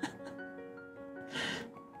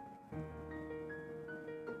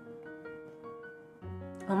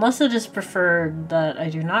 Unless it is preferred that I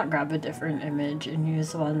do not grab a different image and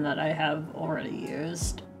use one that I have already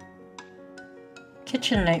used.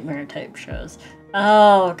 Kitchen nightmare type shows.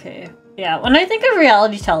 Oh, okay. Yeah, when I think of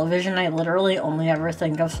reality television, I literally only ever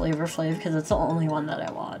think of Flavor Flav because it's the only one that I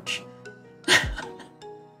watch.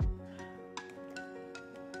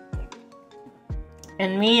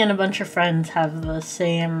 And me and a bunch of friends have the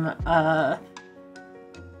same,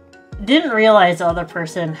 didn't realize the other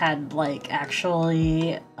person had, like,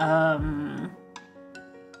 actually,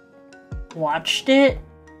 watched it.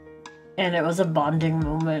 And it was a bonding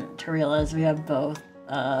moment to realize we have both,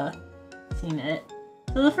 seen it.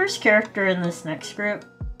 So the first character in this next group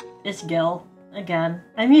is Gil. Again,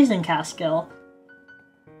 I'm using Cast Gil.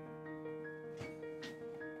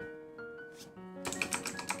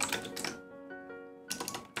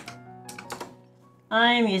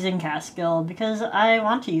 I'm using Cast Gil because I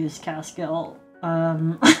want to use Cast Gil.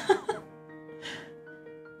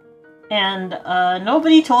 And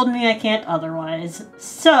nobody told me I can't otherwise,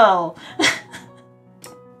 so...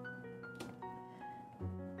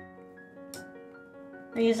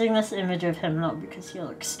 We're using this image of him though because he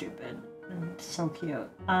looks stupid and so cute.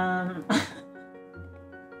 Alright,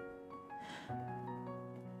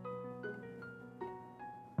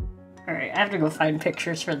 I have to go find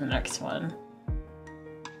pictures for the next one.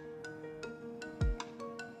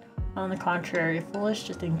 On the contrary, foolish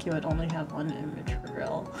to think you would only have one image for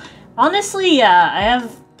real. Honestly, yeah, I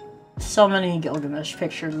have so many Gilgamesh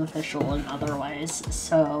pictures, official and otherwise,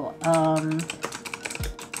 so,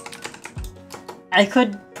 I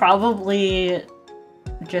could probably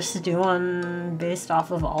just do one based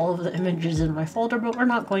off of all of the images in my folder, but we're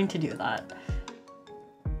not going to do that.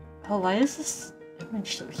 Oh, why is this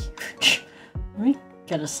image so huge? Let me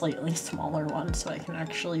get a slightly smaller one so I can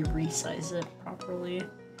actually resize it properly.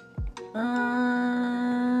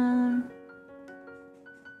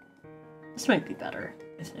 This might be better,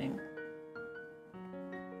 I think.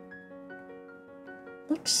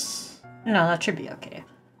 Looks... No, that should be okay.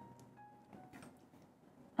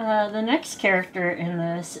 The next character in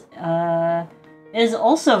this, is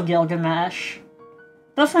also Gilgamesh,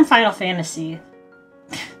 but from Final Fantasy.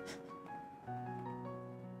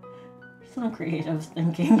 Some creative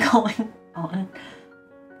thinking going on.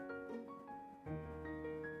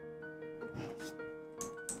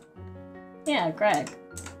 Yeah, Greg.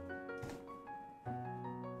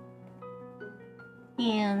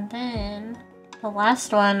 And then the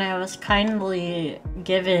last one I was kindly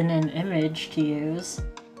given an image to use.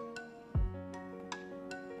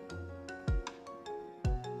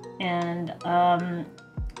 And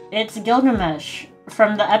it's Gilgamesh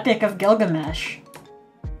from the Epic of Gilgamesh.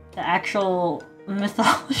 The actual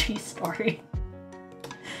mythology story.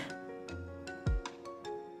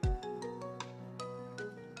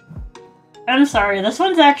 I'm sorry, this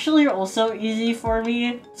one's actually also easy for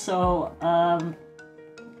me, so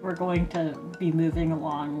we're going to be moving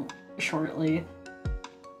along shortly.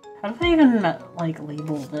 How do I even, like,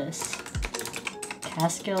 label this?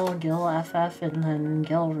 Caskil, Gil FF, and then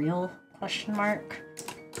Gil Real, question mark?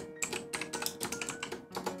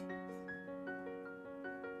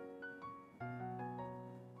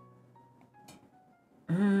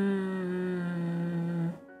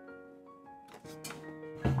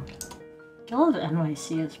 Gil of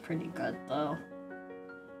NYC is pretty good, though.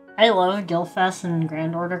 I love Gilfest in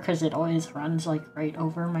Grand Order because it always runs, like, right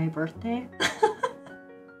over my birthday.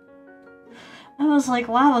 I was like,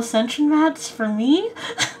 wow, Ascension mats for me?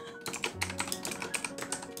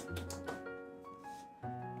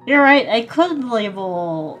 You're right, I could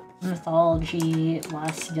label Mythology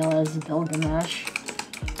Last Gil as Gilgamesh.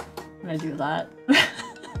 I'm gonna do that.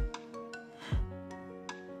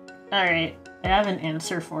 Alright, I have an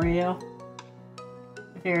answer for you.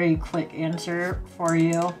 A very quick answer for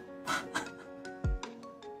you.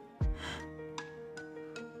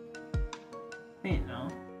 Wait, no.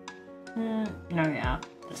 No, yeah,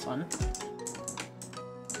 this one.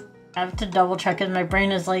 I have to double check it. My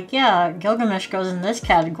brain is like, yeah, Gilgamesh goes in this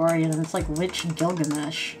category, and it's like, which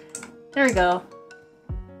Gilgamesh? There we go.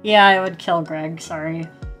 Yeah, I would kill Greg, sorry.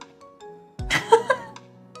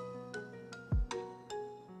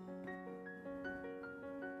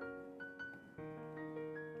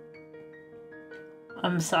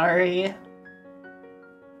 I'm sorry.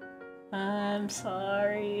 I'm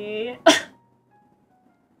sorry.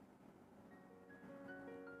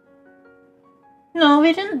 No,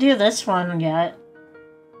 we didn't do this one yet.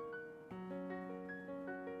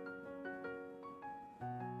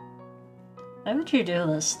 Why would you do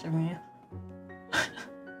this to me?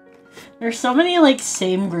 There's so many, like,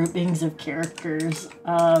 same groupings of characters,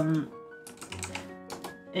 and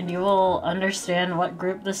you will understand what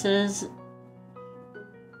group this is.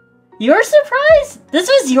 You're surprised? This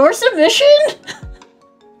was your submission?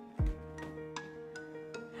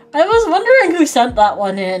 I was wondering who sent that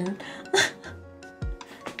one in.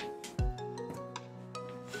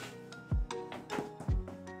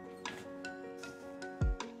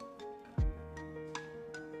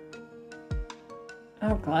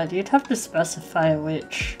 Oh god, you'd have to specify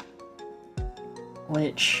which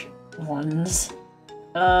ones.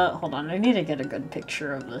 Hold on, I need to get a good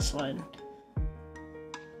picture of this one.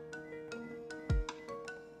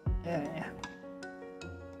 Yeah.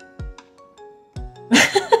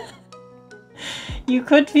 You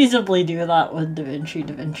could feasibly do that with DaVinci,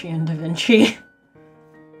 and DaVinci.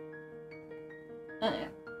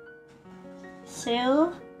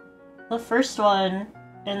 So, the first one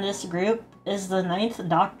in this group is the 9th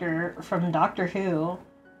Doctor from Doctor Who.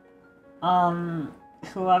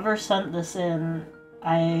 Whoever sent this in,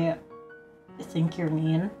 I think you're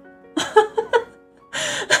mean.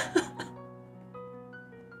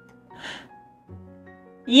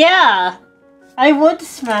 Yeah! I would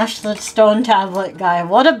smash the stone tablet guy.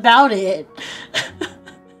 What about it?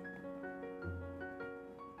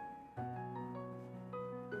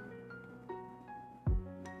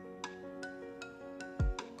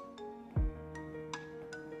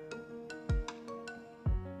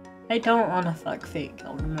 I don't want to fuck fake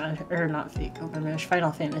Gilgamesh, or not fake Gilgamesh,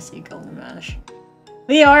 Final Fantasy Gilgamesh.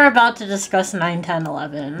 We are about to discuss 9, 10,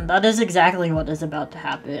 11. That is exactly what is about to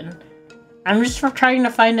happen. I'm just trying to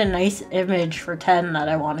find a nice image for 10 that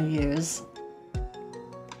I want to use.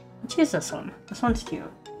 Let's use this one. This one's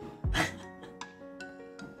cute.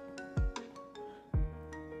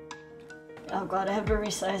 Oh god, I have to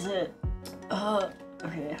resize it.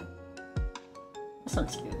 Okay. This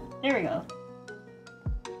one's cute. There we go.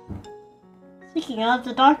 Speaking of,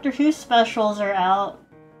 the Doctor Who specials are out.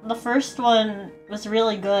 The first one was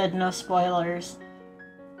really good, no spoilers.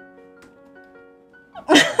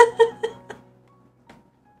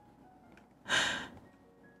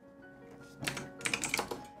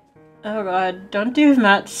 Oh god, don't do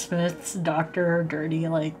Matt Smith's Doctor dirty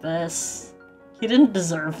like this. He didn't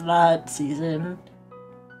deserve that season.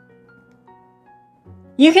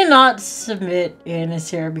 You cannot submit Anus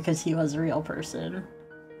here because he was a real person.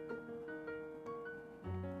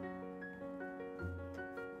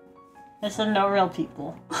 I said no real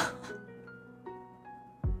people.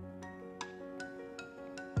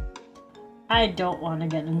 I don't want to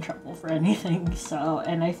get in trouble for anything, so,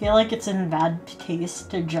 and I feel like it's in bad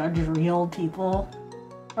taste to judge real people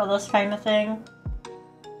for this kind of thing.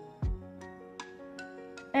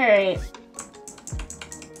 Alright.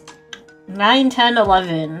 9, 10,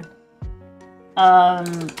 11. Oh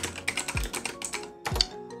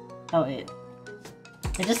wait.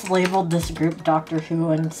 I just labeled this group Doctor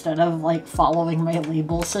Who instead of, like, following my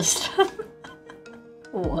label system.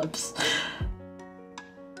 Whoops.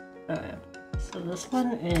 Okay. So this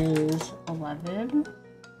one is 11,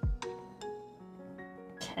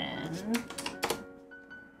 10,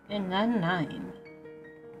 and then 9.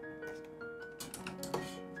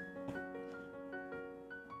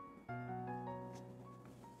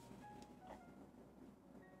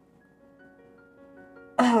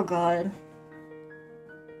 Oh god.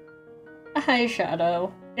 Hi,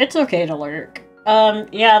 Shadow. It's okay to lurk.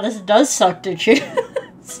 Yeah, this does suck to choose.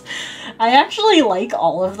 I actually like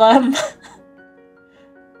all of them.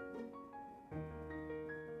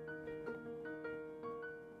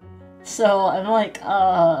 So, I'm like,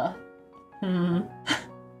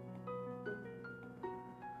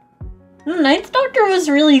 Ninth Doctor was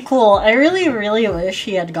really cool. I really wish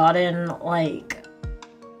he had gotten, like,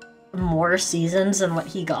 more seasons than what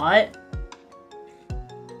he got.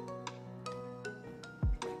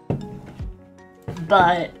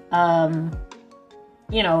 But,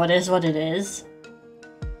 you know, it is what it is.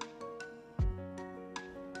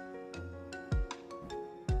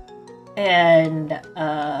 And,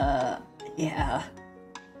 yeah.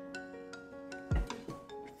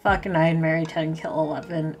 Fuck 9, marry 10, kill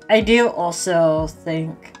 11. I do also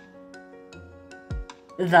think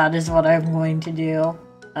that is what I'm going to do.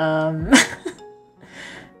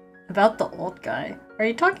 About the old guy. Are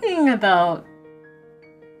you talking about,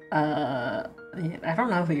 I don't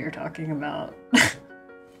know who you're talking about.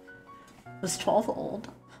 Was 12 old?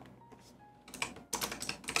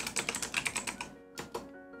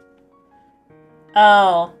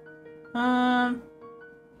 Oh.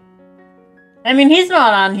 I mean, he's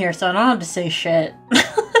not on here, so I don't have to say shit.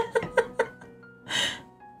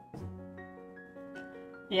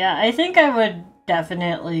 Yeah, I think I would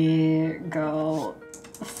definitely go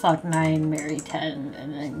fuck 9, marry 10,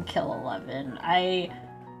 and then kill 11. I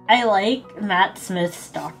like Matt Smith's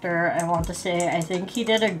doctor, I want to say. I think he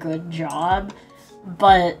did a good job,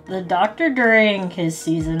 but the doctor during his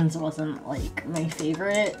seasons wasn't, like, my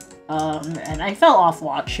favorite. And I fell off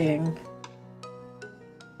watching...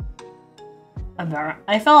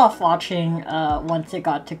 I fell off watching, once it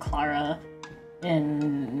got to Clara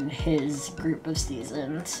in his group of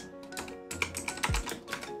seasons.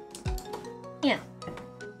 Yeah.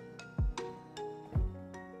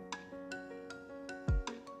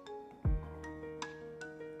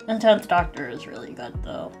 And 10th Doctor is really good,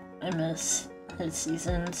 though. I miss his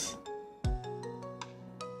seasons.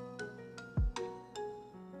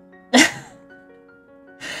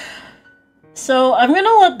 So, I'm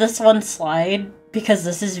gonna let this one slide, because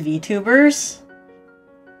this is VTubers.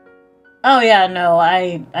 Oh yeah, no,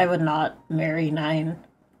 I would not marry 9.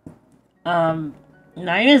 9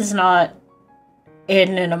 is not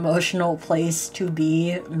in an emotional place to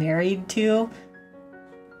be married to.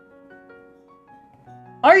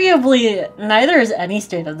 Arguably, neither is any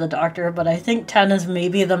State of the Doctor, but I think 10 is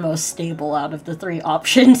maybe the most stable out of the 3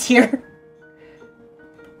 options here.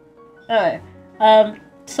 Okay,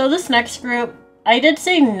 so this next group, I did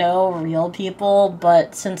say no real people,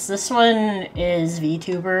 but since this one is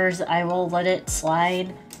VTubers, I will let it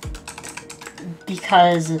slide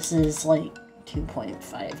because this is like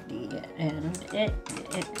 2.5D and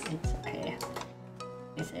it's okay,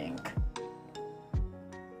 I think.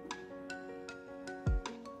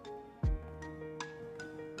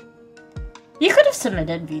 You could have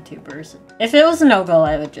submitted VTubers. If it was a no-go,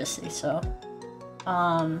 I would just say so.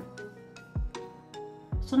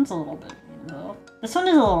 This one's a little bit mean, though. This one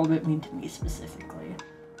is a little bit mean to me, specifically.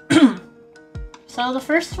 So the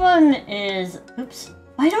first one is... Oops.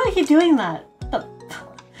 Why do I keep doing that?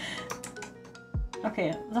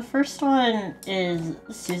 Okay, the first one is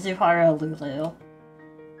Suzuhara Lulu.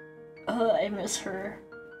 I miss her.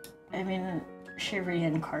 I mean, she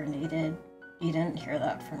reincarnated. You didn't hear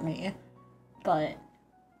that from me. But,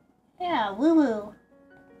 yeah, Lulu.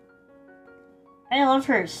 I love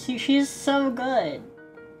her. She's so good.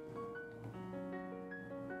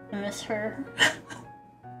 I miss her.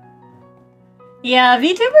 Yeah,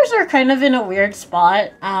 VTubers are kind of in a weird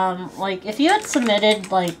spot. Like, if you had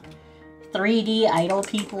submitted, like, 3D idol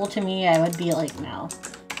people to me, I would be like, no.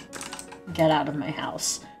 Get out of my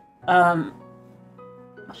house. I'll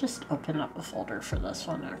just open up a folder for this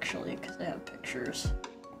one, actually, because I have pictures.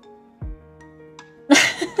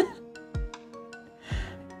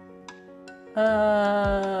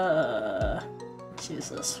 Let's use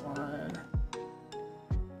this one.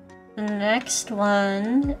 The next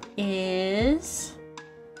one is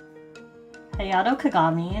Hayato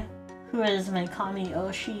Kagami, who is Mikami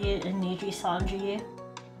Oshi and Niji Sanji.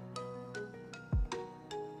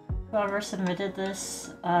 Whoever submitted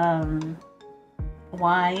this,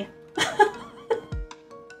 why?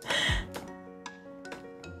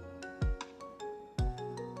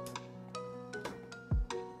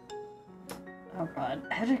 Oh god,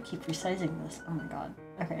 how do I keep resizing this? Oh my god.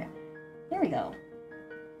 Okay, here we go.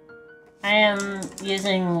 I am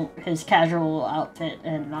using his casual outfit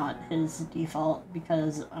and not his default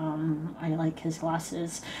because, I like his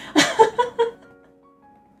glasses.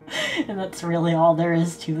 And that's really all there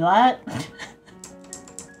is to that.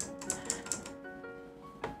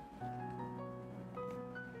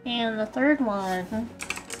 And the third one...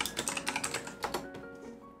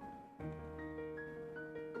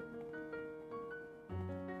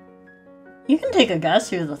 You can take a guess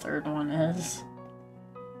who the third one is.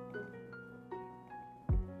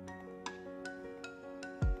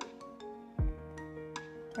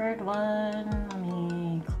 Third one, let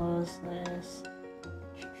me close this.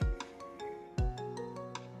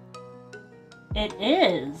 It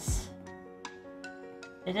is,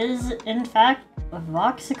 in fact,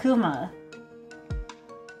 Vox Akuma.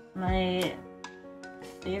 My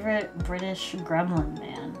favorite British gremlin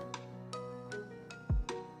man.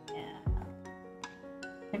 Yeah.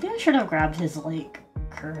 Maybe I should have grabbed his, like,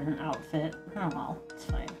 current outfit. Oh well, it's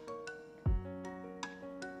fine.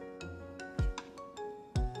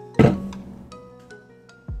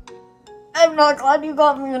 I'm not glad you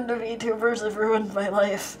got me into VTubers. It ruined my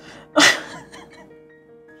life.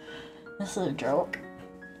 This is a joke.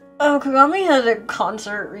 Oh, Kagami had a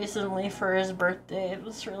concert recently for his birthday. It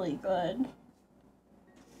was really good.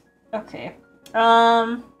 Okay.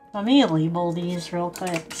 Let me label these real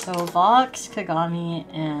quick. So, Vox, Kagami,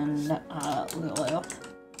 and, Lulu.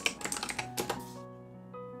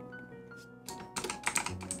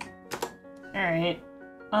 Alright.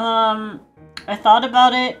 I thought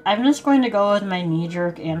about it. I'm just going to go with my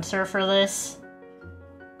knee-jerk answer for this.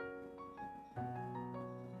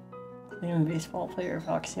 Clean baseball player,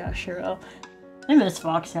 Fox Yashiro. I miss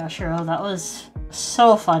Fox Yashiro. That was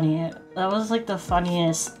so funny. That was like the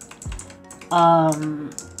funniest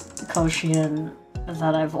Koshian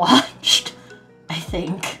that I've watched, I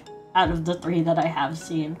think, out of the 3 that I have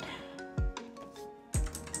seen.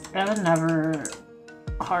 I would never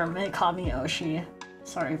harm Kamiyoshi.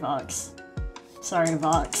 Sorry, Vox. Sorry,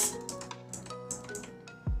 Vox.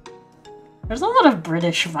 There's a lot of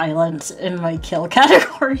British violence in my kill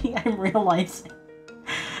category, I'm realizing.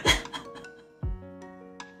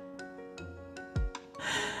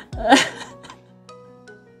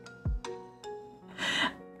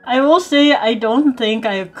 I will say I don't think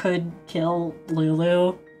I could kill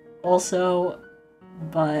Lulu also,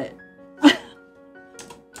 but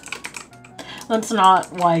that's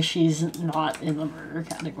not why she's not in the murder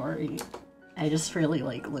category. I just really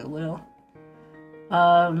like Lulu.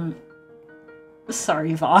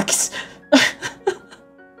 Sorry, Vox. I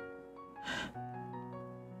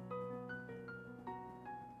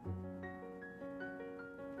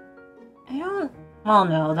don't... Well,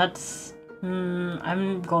 no, that's...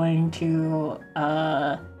 I'm going to,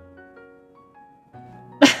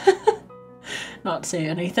 not say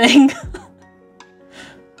anything.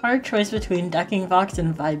 Hard choice between decking Vox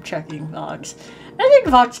and vibe checking Vox. I think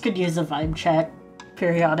Vox could use a vibe check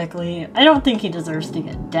periodically. I don't think he deserves to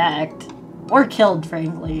get decked. Or killed,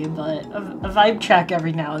 frankly, but a vibe check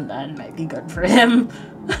every now and then might be good for him.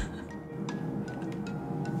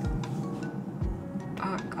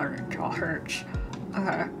 Oh, God, it jaw hurts.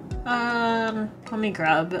 Okay. Let me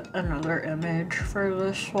grab another image for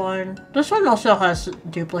this one. This one also has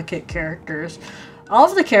duplicate characters. All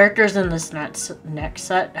of the characters in this next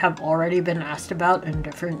set have already been asked about in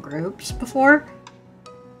different groups before,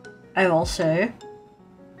 I will say.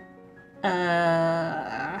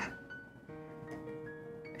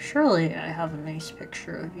 Surely I have a nice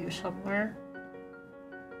picture of you somewhere.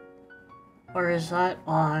 Or is that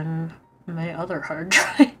on my other hard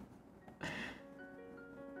drive?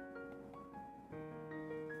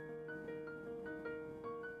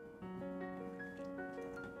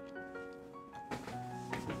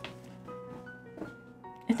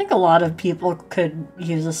 I think a lot of people could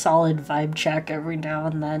use a solid vibe check every now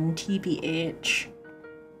and then, TBH.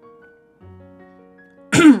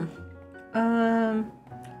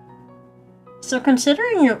 So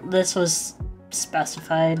considering this was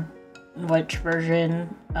specified, which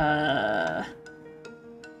version of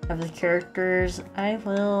the characters, I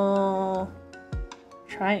will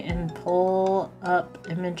try and pull up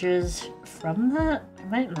images from that. I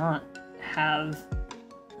might not have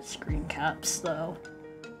screen caps though.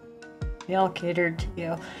 We all catered to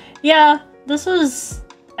you. Yeah, this was...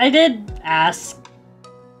 I did ask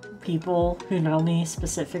people who know me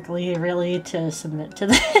specifically, really, to submit to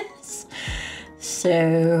this.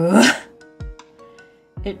 So...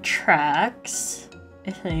 it tracks,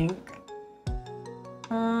 I think.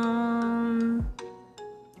 Oh,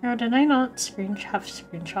 did I not have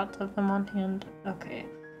screenshots of them on hand? Okay,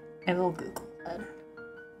 I will Google that.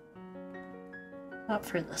 Not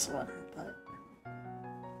for this one, but...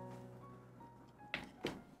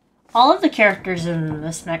 all of the characters in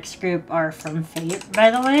this next group are from Fate, by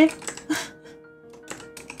the way.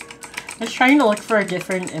 I was trying to look for a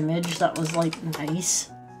different image that was, like, nice.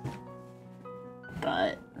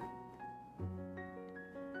 But...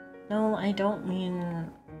 no, I don't mean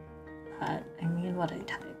that. I mean what I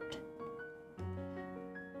typed.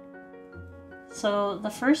 So, the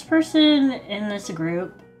first person in this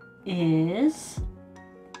group is...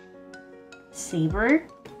 Saber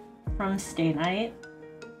from Stay Night.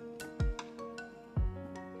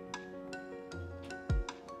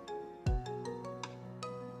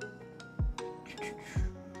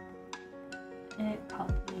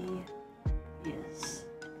 Copy is...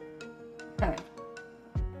 okay.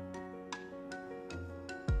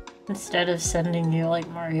 Instead of sending you like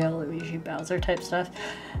Mario, Luigi, Bowser type stuff.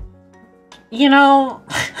 You know,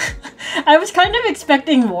 I was kind of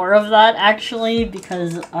expecting more of that actually,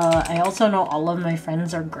 because I also know all of my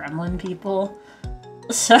friends are Gremlin people.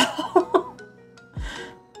 So...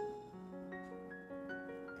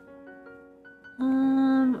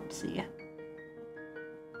 let's see.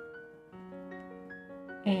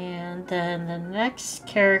 And then the next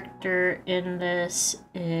character in this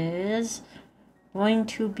is going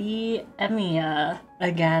to be Emiya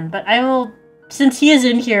again, but I will, since he is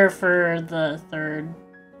in here for the third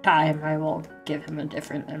time, I will give him a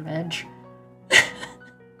different image.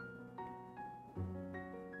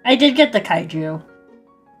 I did get the kaiju.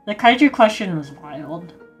 The kaiju question was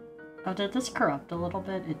wild. Oh, did this corrupt a little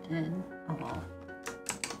bit? It did. Oh well.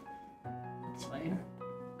 That's fine.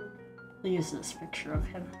 I'll use this picture of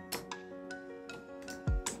him.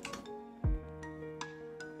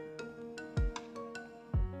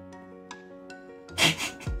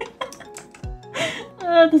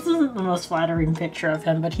 This isn't the most flattering picture of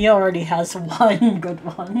him, but he already has one good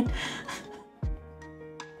one.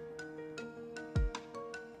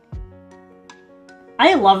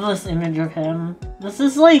 I love this image of him. This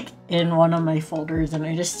is like in one of my folders and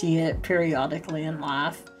I just see it periodically and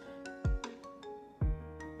laugh.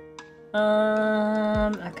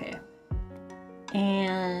 Okay.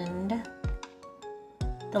 And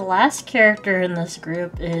the last character in this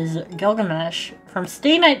group is Gilgamesh, from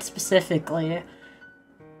Stay Night specifically.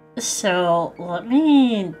 So, let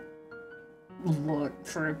me look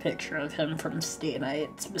for a picture of him from Stay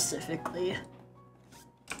Night specifically.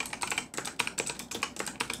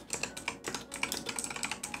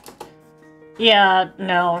 Yeah,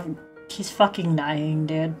 no, he's fucking dying,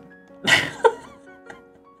 dude.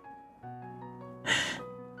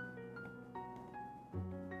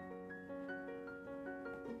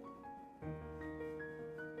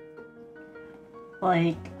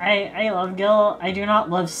 Like, I love Gil. I do not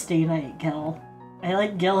love Stay Night Gil. I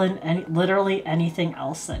like Gil in literally anything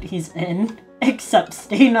else that he's in, except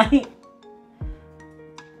Stay Night.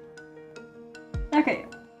 Okay.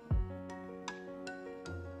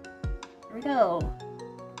 Here we go.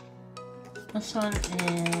 This one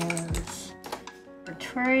is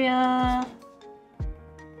Victoria.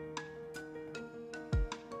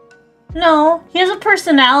 No, he has a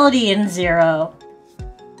personality in Zero.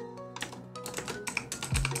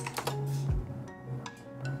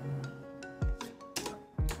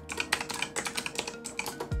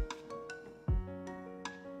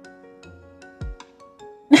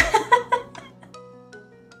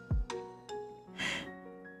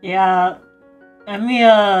 Yeah,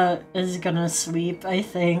 Emiya is gonna sweep, I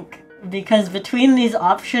think, because between these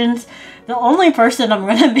options, the only person I'm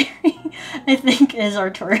gonna marry, I think, is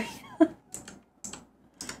Arturia.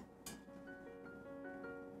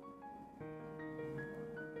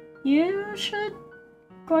 You should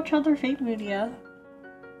watch Other Fate Media.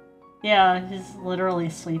 Yeah, he's literally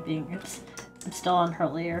sleeping. I'm still on her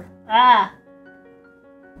layer. Ah!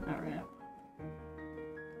 Alright.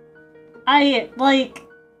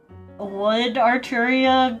 Would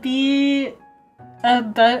Arturia be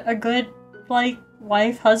a good, like,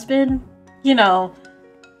 wife, husband? You know,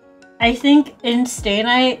 I think in Stay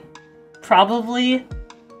Night, probably,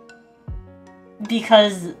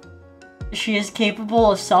 because she is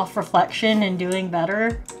capable of self-reflection and doing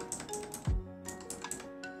better.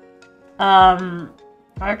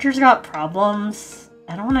 Archer's got problems.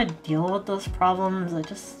 I don't want to deal with those problems, I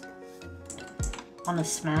just want to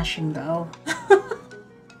smash and go.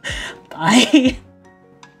 Bye.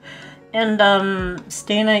 And,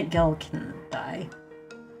 Stay Night Gil can die.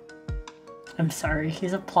 I'm sorry,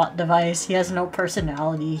 he's a plot device. He has no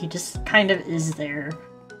personality. He just kind of is there.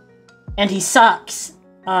 And he sucks.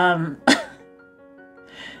 My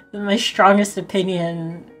strongest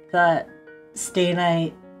opinion that Stay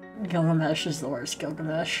Night Gilgamesh is the worst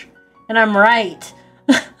Gilgamesh. And I'm right!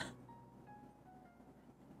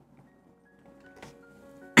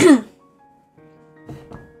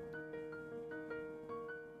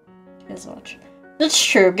 Guys watch. That's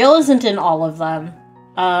true. Gil isn't in all of them.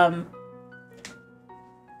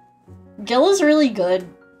 Gil is really good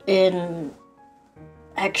in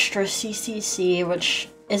Extra CCC, which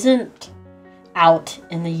isn't out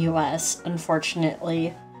in the US,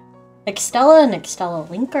 unfortunately. Extella and Extella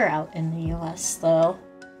Link are out in the US, though.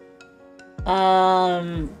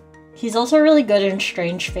 He's also really good in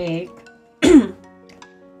Strange Fake. And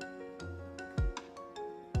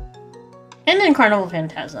in Carnival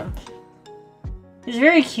Phantasm. He's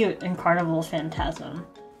very cute in Carnival Phantasm.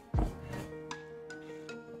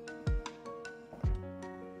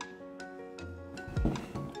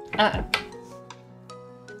 Oh,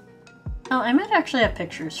 I might actually have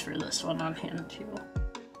pictures for this one on hand, too.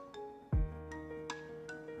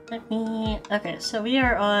 Let me... Okay, so we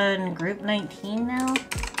are on group 19 now.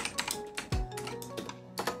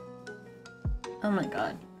 Oh my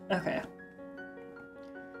god. Okay.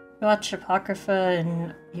 We watched Apocrypha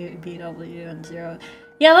and UBW and Zero.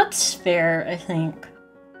 Yeah, that's fair, I think.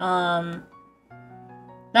 The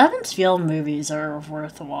Heaven's Feel movies are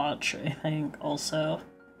worth a watch, I think, also.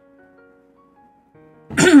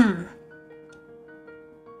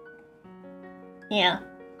 Yeah.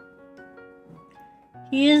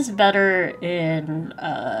 He is better in,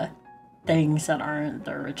 things that aren't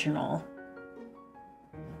the original.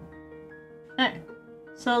 Okay.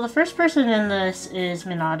 So the first person in this is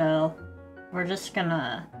Minato. We're just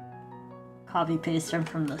gonna copy paste him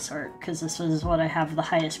from this art because this is what I have the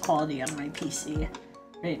highest quality on my PC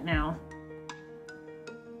right now.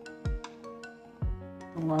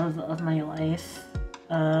 The love of my life.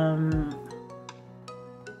 I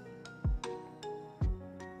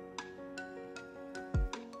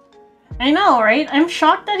know, right? I'm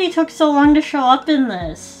shocked that he took so long to show up in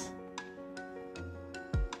this.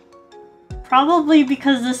 Probably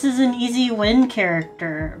because this is an easy win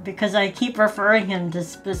character, because I keep referring him to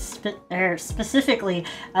specifically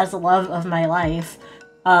as the love of my life.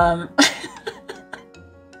 But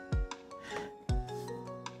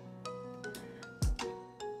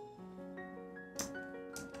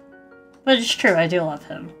it's true, I do love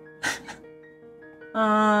him.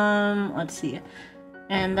 Let's see.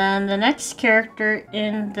 And then the next character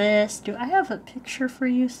in this... Do I have a picture for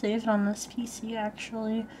you saved on this PC,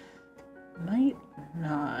 actually? Might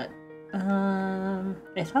not.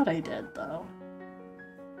 I thought I did, though.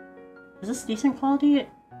 Is this decent quality?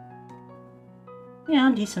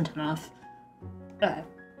 Yeah, decent enough. Okay.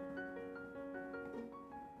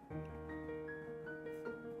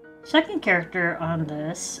 Second character on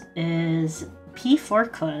this is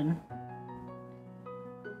P4kun.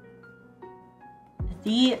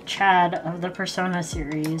 The Chad of the Persona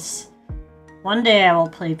series. One day I will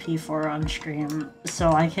play P4 on stream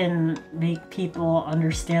so I can make people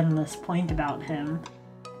understand this point about him.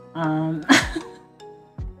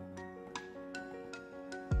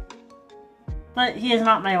 But he is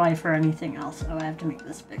not my wife or anything else. Oh, I have to make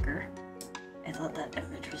this bigger. I thought that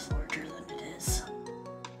image was larger than it is.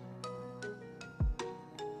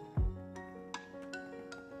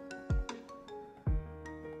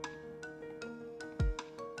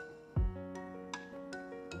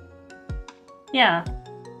 Yeah,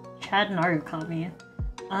 Chad Narukami.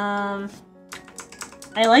 I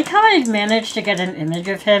like how I've managed to get an image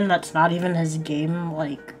of him that's not even his game,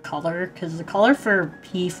 like, color, because the color for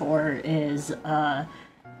P4 is,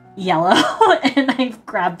 yellow, and I've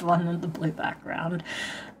grabbed one with the blue background.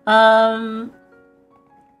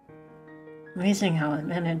 Amazing how I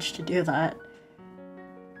managed to do that.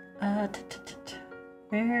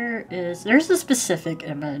 There's a specific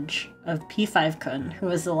image of P5kun, who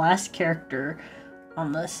is the last character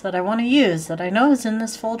on this that I want to use, that I know is in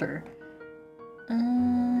this folder.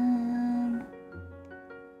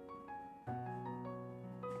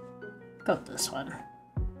 Go with this one.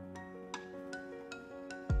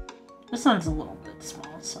 This one's a little bit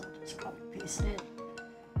small, so I'll just copy paste it.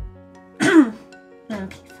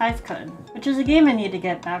 And P5kun, which is a game I need to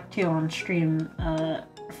get back to on stream,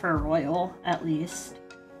 for Royal, at least.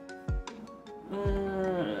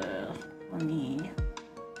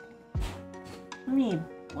 Let me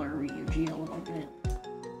blur Ryuji a little bit.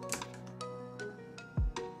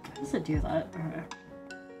 Does it do that? Okay.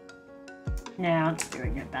 Nah, it's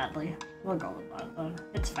doing it badly. We'll go with that though.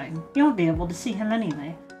 It's fine. You won't be able to see him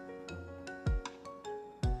anyway.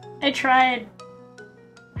 I tried.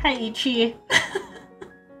 Hi, Ichi.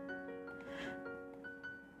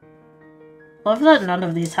 Love that none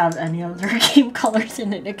of these have any of their game colors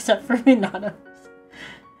in it except for Minato's.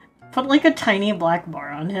 Put like a tiny black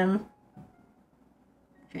bar on him.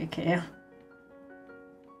 JK.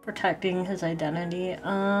 Protecting his identity.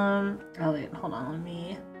 Oh wait, hold on, let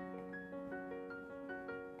me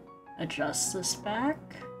adjust this back.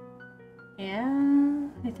 Yeah,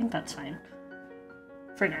 I think that's fine.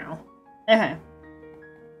 For now. Okay.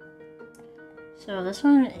 So this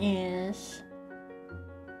one is...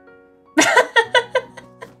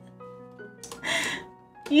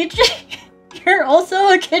 You're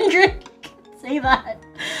also a kindred. Say that.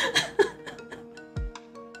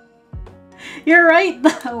 You're right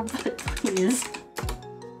though, but please.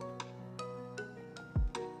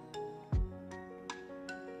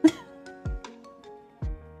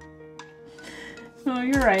 No,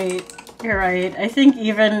 you're right. You're right. I think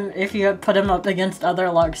even if you put him up against other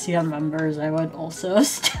Luxia members, I would also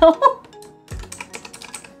still.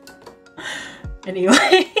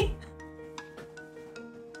 Anyway.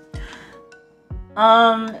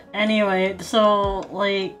 Anyway, so,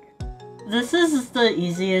 like, this is the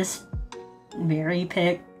easiest Mary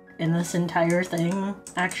pick in this entire thing,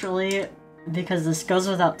 actually, because this goes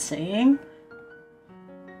without saying.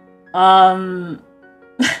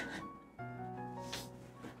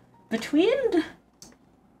 Between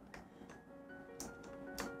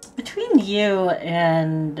you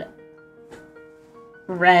and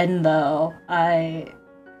Ren, though, I'm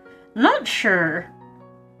not sure.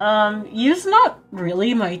 Yu's not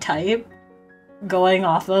really my type, going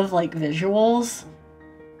off of, like, visuals,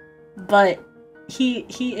 but he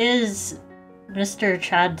is Mr.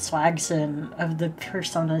 Chad Swagson of the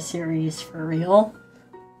Persona series for real.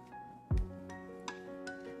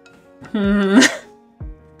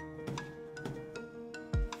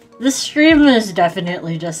 This stream is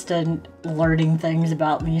definitely just a learning things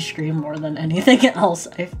about me stream more than anything else,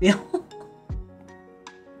 I feel.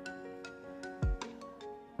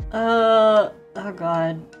 Oh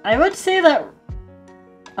god. I would say that,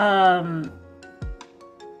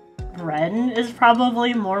 Ren is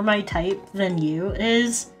probably more my type than you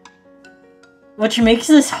is. Which makes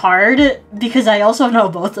this hard, because I also know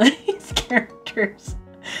both of these characters.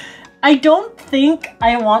 I don't think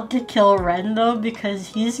I want to kill Ren though, because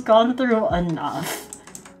he's gone through enough.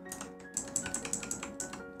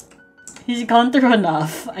 He's gone through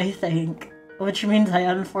enough, I think. Which means I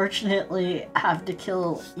unfortunately have to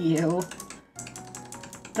kill you.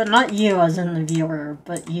 But not you as in the viewer,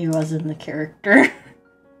 but you as in the character.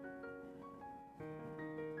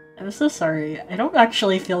 I'm so sorry. I don't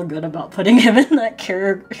actually feel good about putting him in that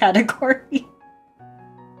category.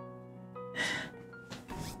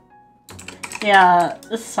 Yeah,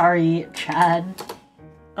 sorry, Chad.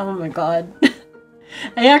 Oh my god.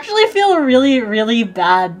 I actually feel really, really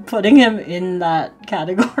bad putting him in that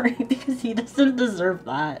category because he doesn't deserve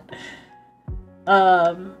that.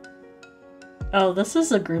 Oh, this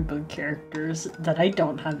is a group of characters that I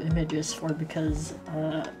don't have images for because,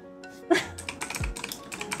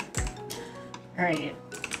 Alright.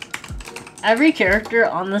 Every character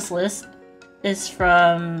on this list is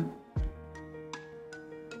from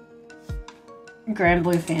Grand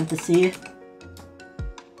Blue Fantasy.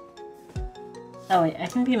 Oh wait, I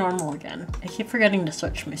can be normal again. I keep forgetting to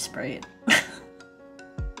switch my sprite.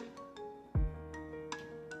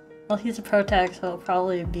 Well, he's a protag, so he'll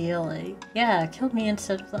probably be like, yeah, kill me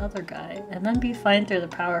instead of the other guy, and then be fine through the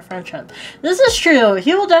power of friendship. This is true!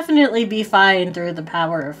 He will definitely be fine through the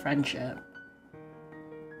power of friendship.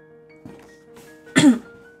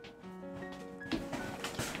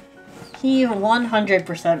 He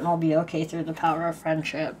 100% will be okay through the power of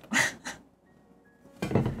friendship.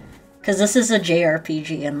 Because this is a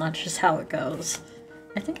JRPG and that's just how it goes.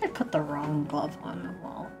 I think I put the wrong glove on the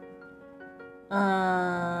wall.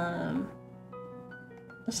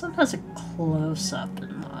 This one has a close-up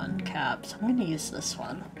and on cap, so I'm gonna use this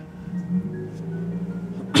one.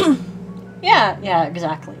 Yeah,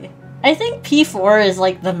 exactly. I think P4 is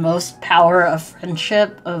like the most power of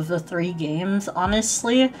friendship of the 3 games,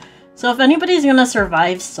 honestly. So if anybody's gonna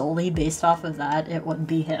survive solely based off of that, it would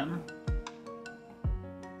be him.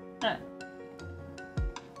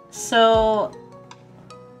 So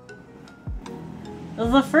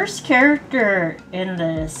the first character in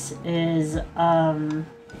this is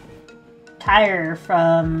Tyre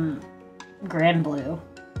from Grand Blue,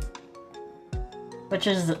 which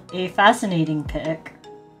is a fascinating pick.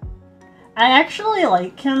 I actually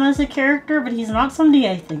like him as a character, but he's not somebody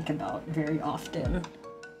I think about very often.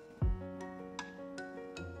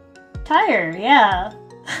 Tyre, yeah.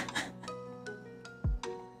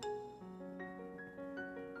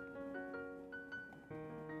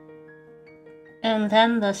 And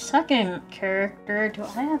then the second character, do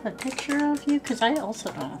I have a picture of you? Because I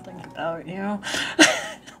also don't think about you.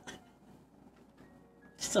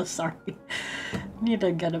 So sorry. I need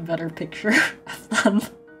to get a better picture of them.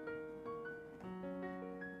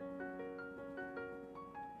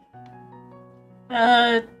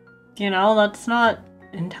 You know, that's not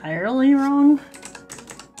entirely wrong.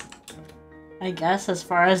 I guess as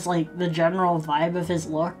far as like the general vibe of his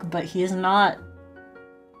look, but he's not.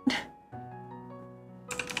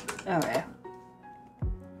 Okay.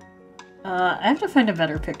 I have to find a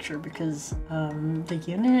better picture because the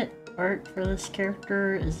unit art for this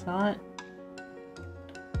character is not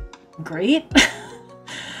great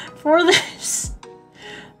for this.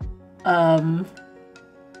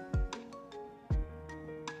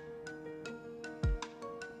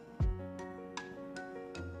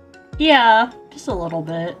 Yeah, just a little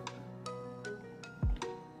bit.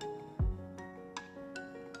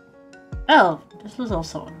 Oh, this was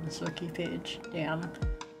also on this wiki page. Damn.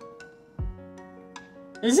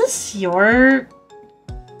 Is this your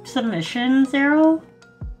submission, Zero?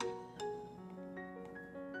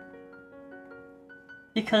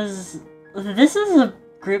 Because this is a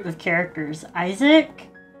group of characters. Isaac?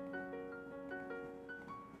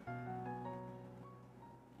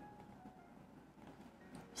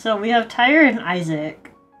 So we have Tyre and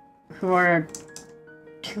Isaac, who are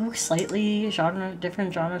two slightly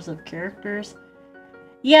different genres of characters.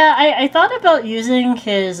 Yeah, I thought about using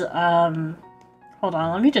his, hold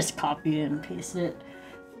on, let me just copy and paste it.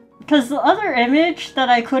 Because the other image that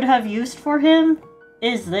I could have used for him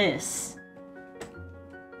is this.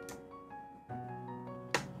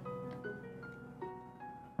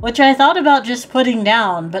 which I thought about just putting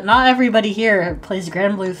down, but not everybody here plays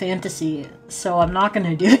Grand Blue Fantasy, so I'm not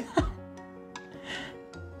gonna do that.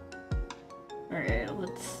 Alright,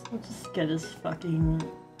 let's just get his fucking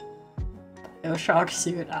Bioshock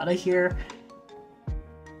suit out of here.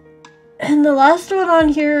 And the last one on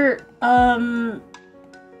here,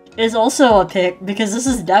 is also a pick, because this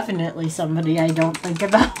is definitely somebody I don't think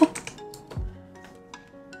about.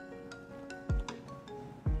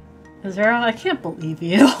 Zero, I can't believe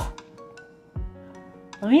you.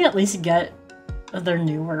 Let me at least get their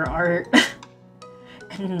newer art.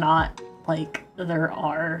 And not, like, their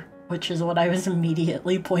R, which is what I was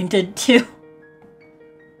immediately pointed to.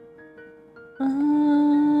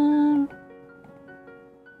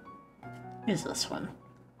 Who's this one?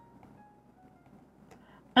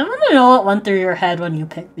 I want to know what went through your head when you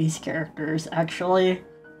picked these characters, actually.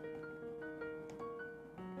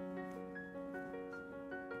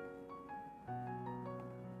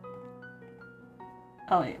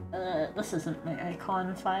 Oh wait, this isn't my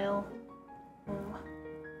icon file. Oh.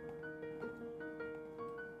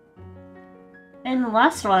 And the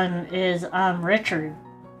last one is, Richard.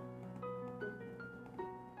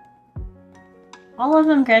 All of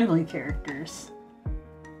them Grand Blue characters.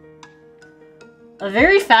 A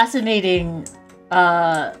very fascinating,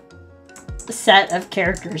 set of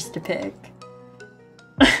characters to pick.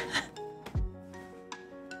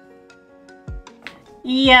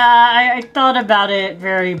 Yeah, I thought about it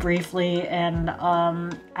very briefly, and,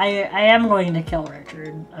 I am going to kill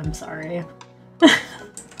Richard. I'm sorry.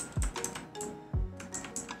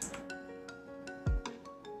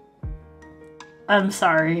 I'm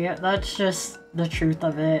sorry, that's just the truth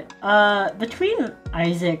of it. Between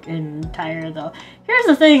Isaac and Tyre, though, here's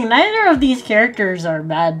the thing, neither of these characters are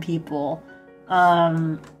bad people.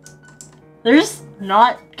 There's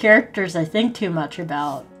not characters I think too much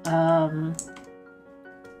about.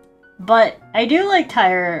 But I do like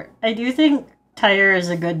Tyre. I do think Tyre is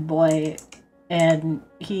a good boy, and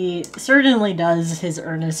he certainly does his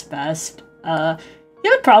earnest best. He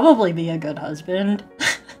would probably be a good husband.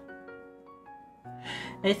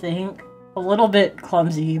 I think. A little bit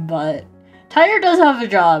clumsy, but Tyre does have a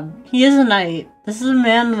job. He is a knight. This is a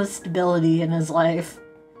man with stability in his life.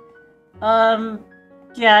 Yeah,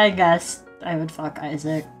 I guess I would fuck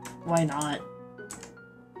Isaac. Why not?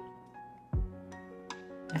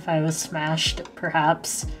 If I was smashed,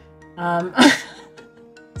 perhaps.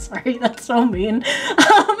 Sorry, that's so mean.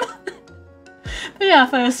 But yeah,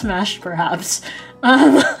 if I was smashed, perhaps.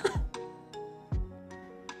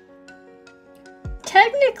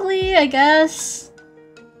 Technically, I guess.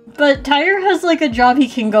 But Tyre has, like, a job he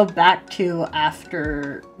can go back to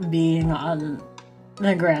after being on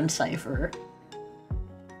the Grand Cypher.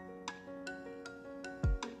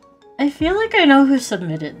 I feel like I know who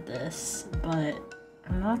submitted this, but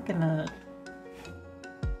I'm not gonna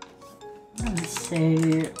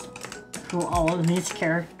say who all of these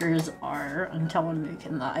characters are until I'm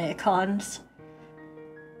making the icons.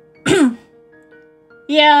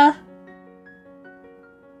 Yeah.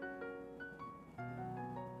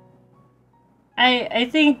 I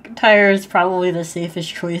think Tyre is probably the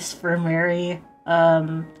safest choice for Mary.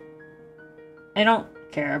 I don't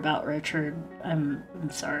care about Richard. I'm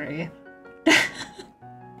sorry.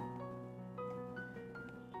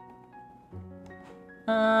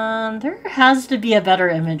 There has to be a better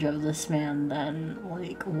image of this man than,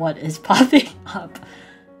 like, what is popping up.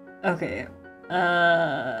 Okay.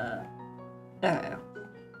 Okay.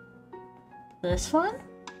 This one?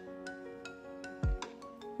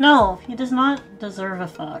 No, he does not deserve a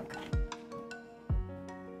fuck.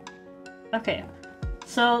 Okay.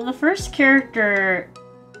 So, the first character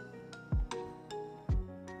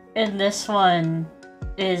in this one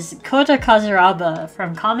is Kota Kazuraba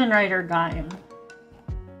from Kamen Rider Gaim.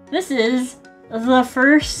 This is the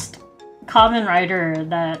first Kamen Rider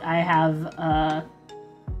that I have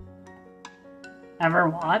ever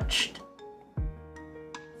watched,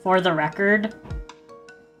 for the record.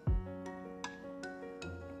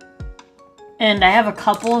 And I have a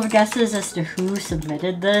couple of guesses as to who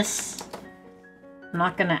submitted this. I'm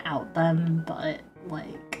not gonna out them, but,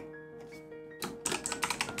 like,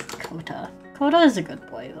 Kota. Kota is a good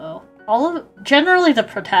boy, though. Generally the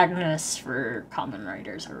protagonists for Kamen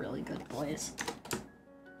Riders are really good boys.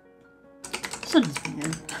 This one's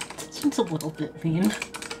weird. This one's a little bit mean.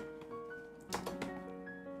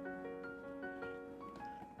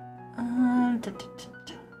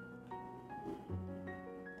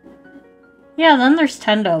 Yeah, then there's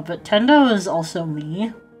Tendo, but Tendo is also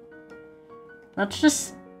me. That's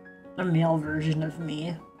just a male version of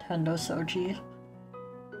me, Tendo Soji.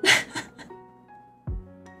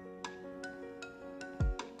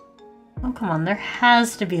 Oh, come on, there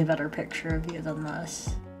has to be a better picture of you than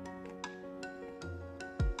this.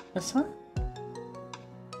 This one?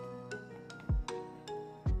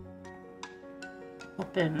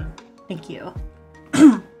 Open. Thank you.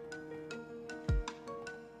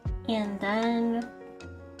 And then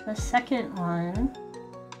the second one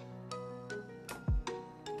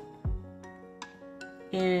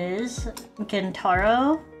is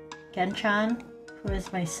Gentaro, Genchan, who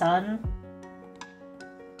is my son.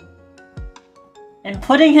 And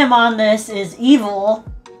putting him on this is evil,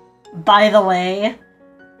 by the way.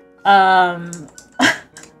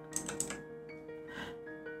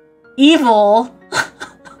 Evil.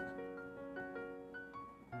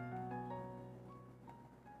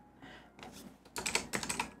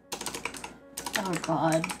 Oh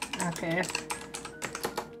god. Okay.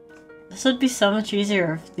 This would be so much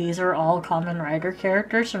easier if these are all Kamen Rider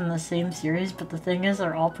characters from the same series, but the thing is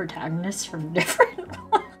they're all protagonists from different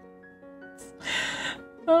ones.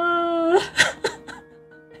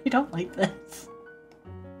 I don't like this.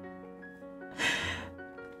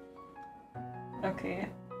 Okay.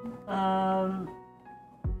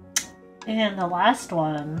 And the last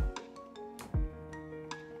one.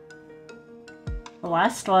 The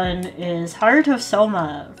last one is Haruto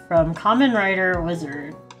Soma from Kamen Rider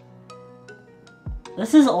Wizard.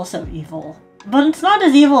 This is also evil. But it's not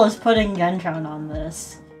as evil as putting Genchan on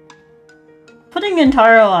this. Putting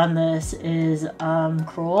Gentaro on this is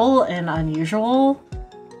cruel and unusual.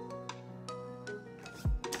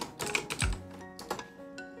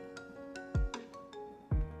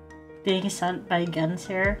 Being sent by Gen's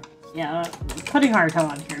here. Yeah, putting Haruto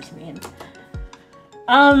on here is mean.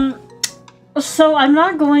 So I'm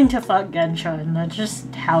not going to fuck Genshin, that's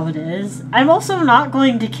just how it is. I'm also not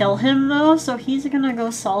going to kill him though, so he's gonna go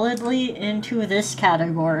solidly into this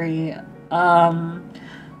category.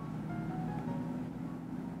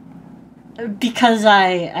 Because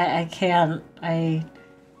I can't, I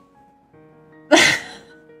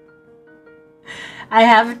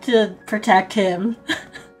have to protect him.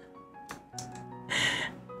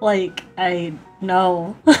 Like, I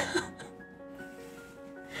know.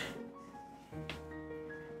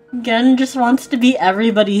 Gen just wants to be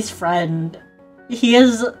everybody's friend. He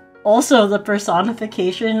is also the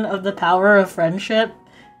personification of the power of friendship.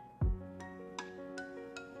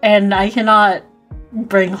 And I cannot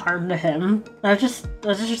bring harm to him. That's just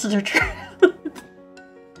the truth.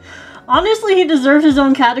 Honestly, he deserves his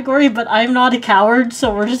own category, but I'm not a coward,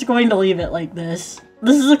 so we're just going to leave it like this.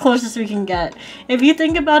 This is the closest we can get. If you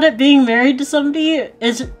think about it, being married to somebody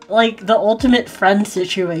is like the ultimate friend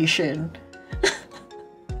situation.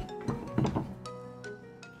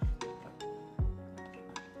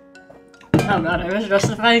 Oh god, I was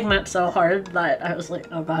justifying that so hard that I was like,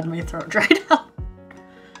 oh god, my throat dried out.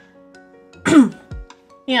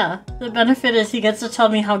 Yeah, the benefit is he gets to tell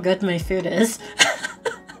me how good my food is.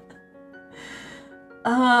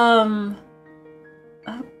 Oh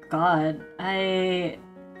god,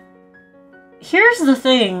 here's the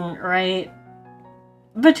thing, right?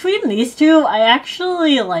 Between these two, I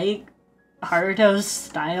actually like Haruto's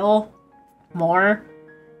style more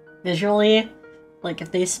visually. Like,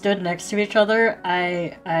 if they stood next to each other,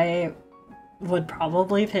 I would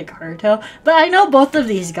probably pick Haruto. But I know both of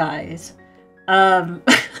these guys.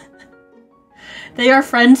 They are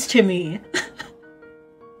friends to me.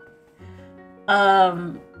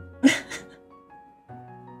 I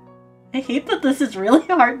hate that this is really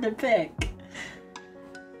hard to pick.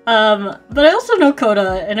 But I also know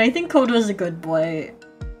Koda, and I think Koda is a good boy.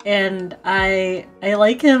 And I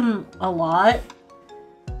like him a lot.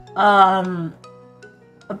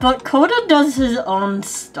 But Koda does his own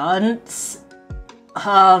stunts.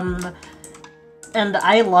 And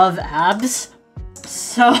I love abs.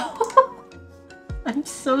 So I'm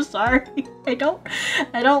so sorry. I don't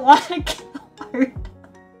want to kill Haruto.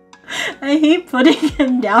 I hate putting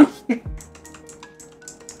him down here.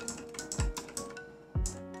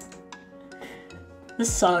 This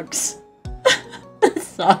sucks. This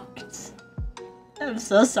sucks. I'm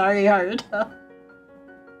so sorry, Haruto.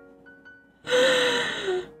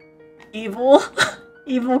 Evil?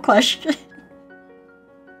 Evil question.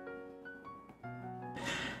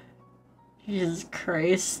 Jesus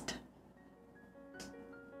Christ.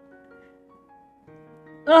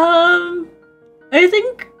 I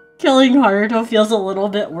think killing Haruto feels a little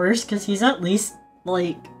bit worse because he's at least,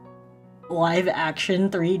 like, live action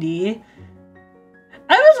 3D.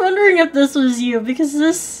 I was wondering if this was you, because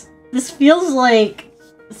this feels like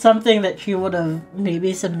something that she would have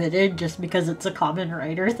maybe submitted just because it's a Kamen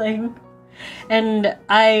Rider thing. And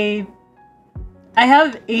I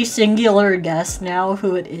have a singular guess now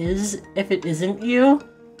who it is, if it isn't you.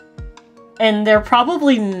 And they're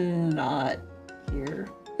probably not here.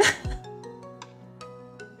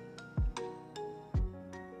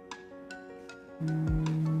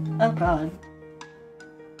 Oh god.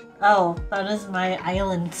 Oh, that is my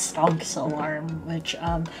island stonks alarm, which,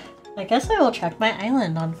 I guess I will check my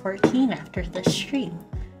island on 14 after this stream.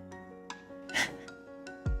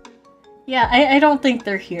 Yeah, I don't think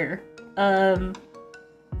they're here.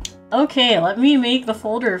 Okay, let me make the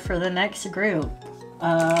folder for the next group.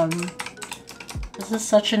 This is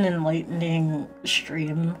such an enlightening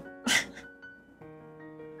stream.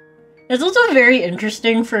 It's also very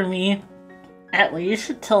interesting for me, at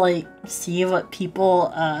least, to, like, see what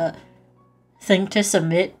people, think to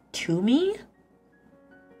submit to me.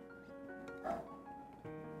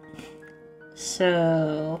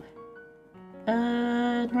 So, do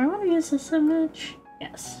I want to use this image?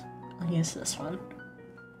 Yes, I'll use this one.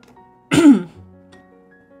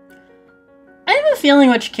 I have a feeling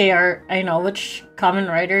which KR, I know which common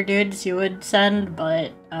writer dudes you would send,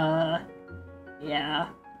 but, yeah.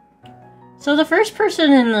 So the first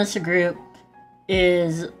person in this group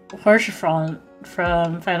is Horsefront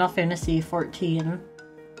from Final Fantasy XIV.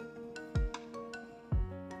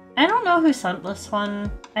 I don't know who sent this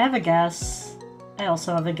one. I have a guess. I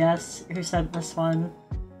also have a guess who sent this one.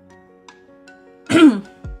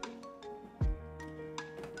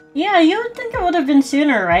 Yeah, you would think it would have been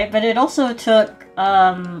sooner, right? But it also took,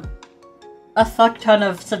 a fuck ton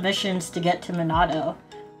of submissions to get to Minato.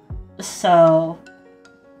 So,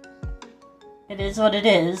 it is what it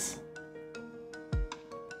is.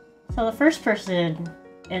 So the first person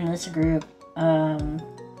in this group,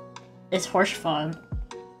 is Horsefont.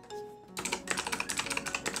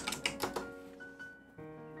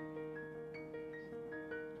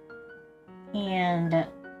 And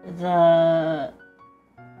the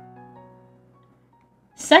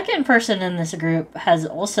second person in this group has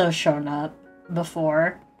also shown up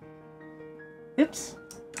before. Oops.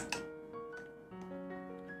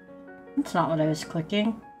 That's not what I was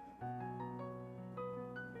clicking.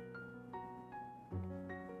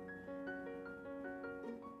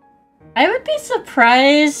 I would be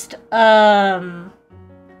surprised,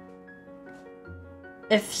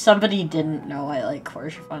 if somebody didn't know I like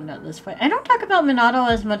Horsefront at this point. I don't talk about Minato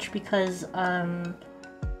as much because,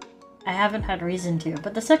 I haven't had reason to,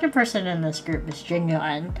 but the second person in this group is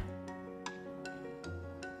Jingyuan.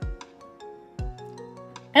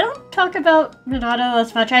 I don't talk about Minato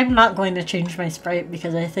as much. I'm not going to change my sprite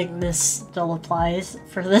because I think this still applies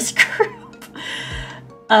for this group.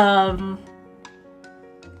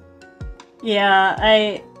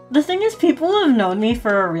 Yeah, the thing is, people who have known me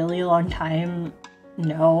for a really long time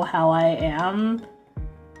know how I am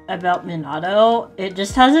about Minato. It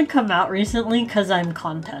just hasn't come out recently because I'm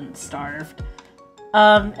content starved.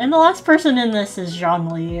 And the last person in this is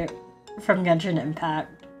Zhongli from Genshin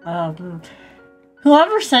Impact.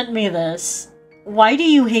 Whoever sent me this, why do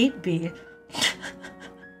you hate me?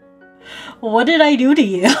 What did I do to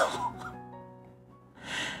you?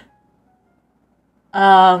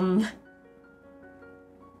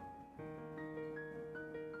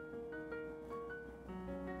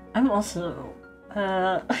 I'm also,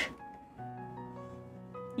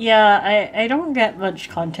 yeah, I don't get much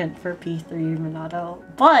content for P3 Minato,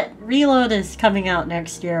 but Reload is coming out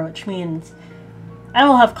next year, which means I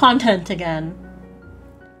will have content again.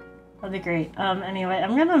 That'd be great. Anyway,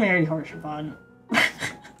 I'm gonna marry Horsefront.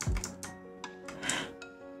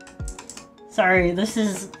 Sorry, this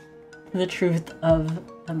is the truth of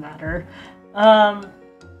the matter.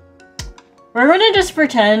 We're gonna just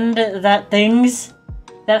pretend that things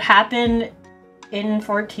that happen in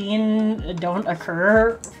 14 don't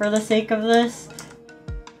occur for the sake of this.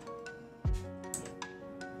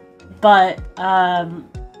 But,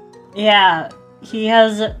 yeah, he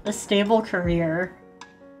has a stable career.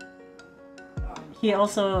 He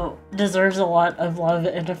also deserves a lot of love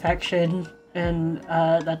and affection, and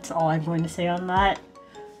that's all I'm going to say on that.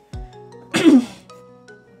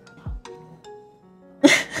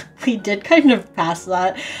 We did kind of pass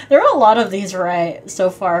that. There are a lot of these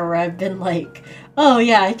so far where I've been like, oh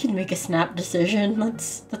yeah, I can make a snap decision.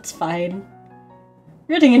 That's fine.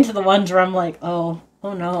 Getting into the ones where I'm like, oh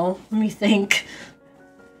no, let me think.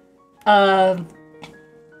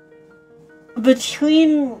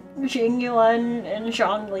 Between Jingyuan and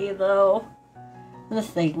Zhongli though, I'm gonna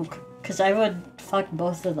think, because I would fuck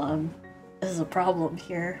both of them. This is a problem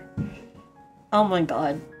here. Oh my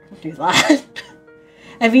god, don't do that.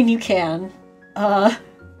 I mean, you can.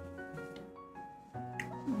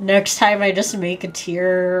 Next time I just make a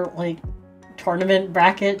tier, like, tournament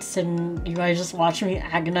brackets and you guys just watch me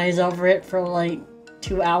agonize over it for, like,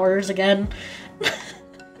 2 hours again.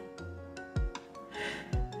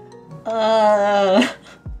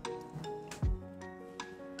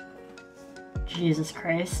 Jesus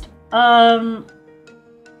Christ. I'm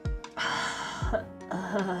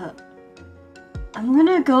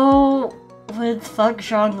gonna go with fuck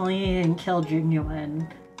Zhongli and kill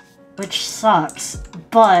Junyuan, which sucks,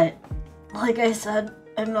 but like I said,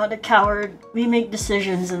 I'm not a coward. We make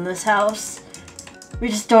decisions in this house. We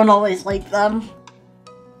just don't always like them.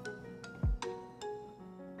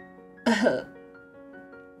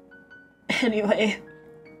 Anyway,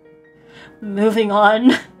 moving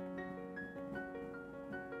on.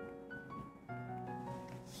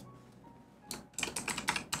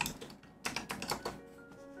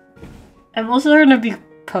 I'm also gonna be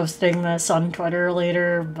posting this on Twitter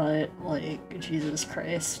later, but like, Jesus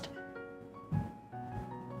Christ.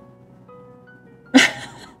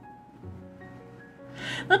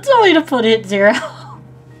 That's a way to put it, Zero.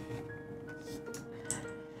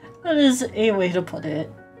 That is a way to put it.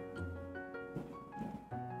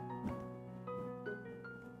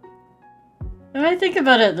 If I think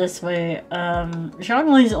about it this way,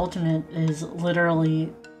 Zhongli's ultimate is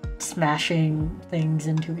literally smashing things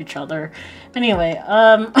into each other. Anyway,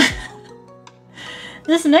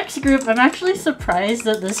 this next group, I'm actually surprised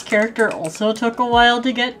that this character also took a while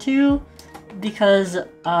to get to, because,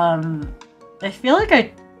 I feel like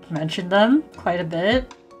I mentioned them quite a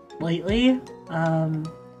bit lately.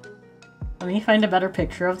 Let me find a better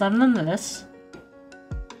picture of them than this.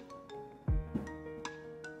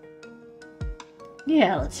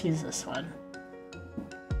 Yeah, let's use this one.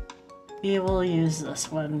 We will use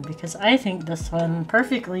this one because I think this one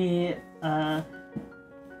perfectly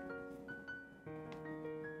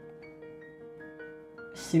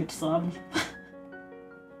suits them.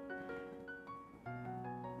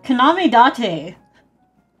 Kaname Date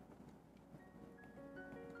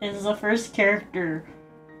is the first character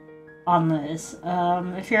on this.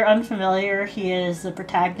 If you're unfamiliar, he is the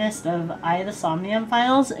protagonist of I, the Somnium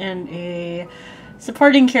Files and a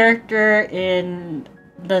supporting character in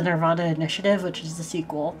the Nirvana Initiative, which is the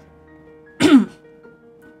sequel.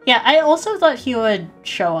 Yeah, I also thought he would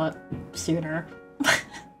show up sooner.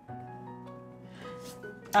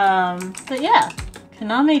 But yeah,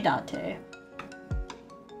 Kaname Date.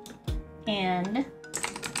 And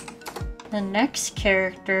the next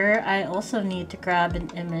character I also need to grab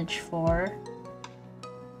an image for.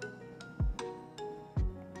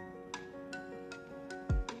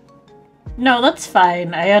 No, that's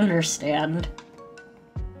fine. I understand.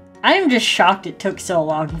 I'm just shocked it took so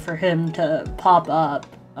long for him to pop up.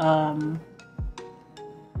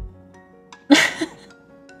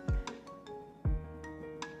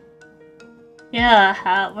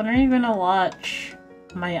 Yeah, when are you gonna watch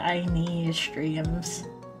my I streams?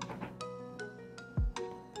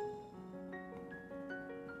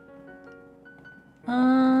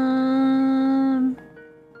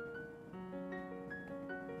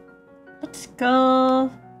 Let's go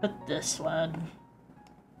with this one.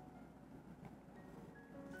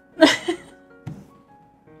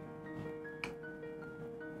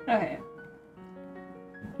 Okay.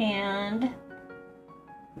 And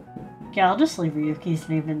yeah, I'll just leave Ryuki's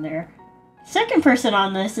name in there. Second person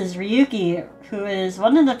on this is Ryuki, who is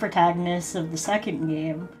one of the protagonists of the second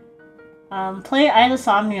game. Play I, the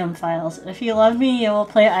Somnium Files. If you love me, you will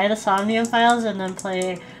play I, the Somnium Files and then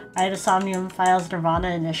play I, the Somnium Files Nirvana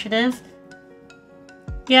Initiative.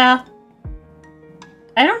 Yeah.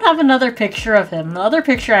 I don't have another picture of him. The other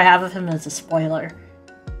picture I have of him is a spoiler.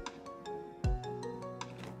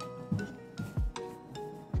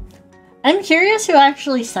 I'm curious who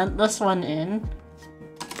actually sent this one in.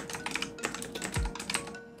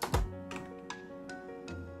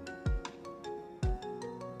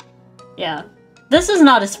 Yeah, this is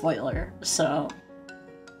not a spoiler, so...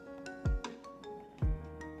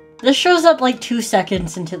 This shows up like 2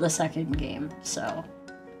 seconds into the second game, so...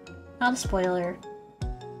 Not a spoiler.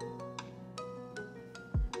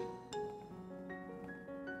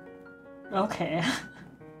 Okay.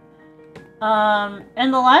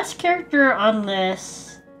 And the last character on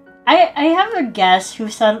this... I have a guess who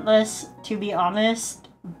sent this, to be honest,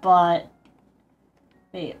 but...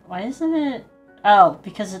 Wait, why isn't it... Oh,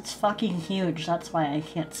 because it's fucking huge, that's why I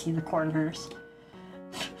can't see the corners.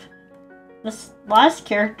 This last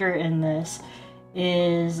character in this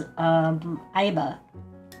is, Aiba.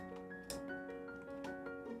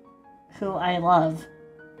 Who I love.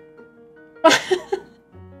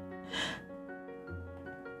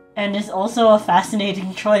 And is also a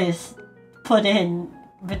fascinating choice put in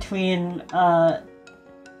between,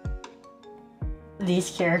 these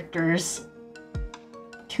characters,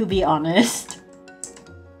 to be honest.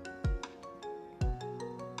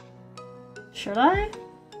 Should I?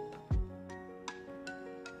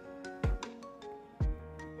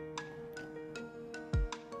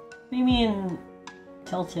 you mean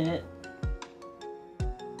tilt it?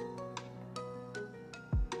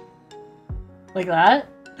 Like that?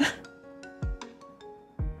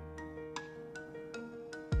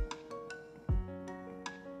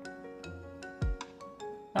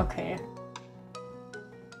 Okay.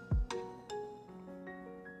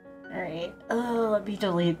 Alright, let me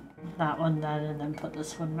delete that one then and then put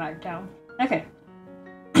this one back down. Okay.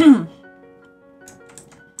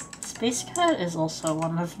 Space Cat is also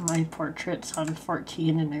one of my portraits on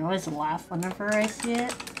 14 and I always laugh whenever I see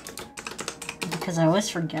it. Because I always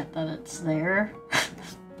forget that it's there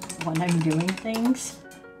when I'm doing things.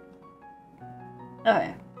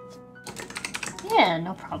 Okay. Yeah,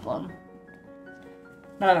 no problem.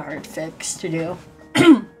 Not a hard fix to do.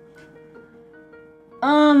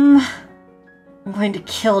 I'm going to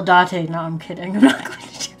kill Date. No, I'm kidding. I'm not going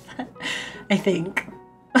to do that. I think.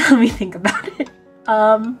 Let me think about it.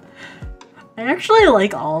 I actually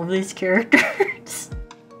like all of these characters.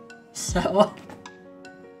 So.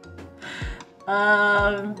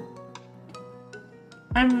 I'm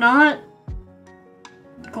not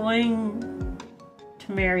going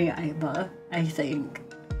to marry Aiba, I think.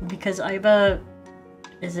 Because Aiba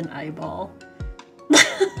is an eyeball.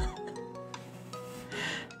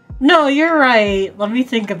 No, you're right. Let me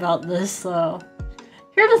think about this, though.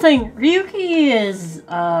 Here's the thing. Ryuki is,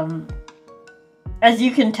 as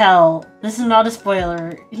you can tell, this is not a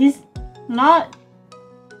spoiler. He's not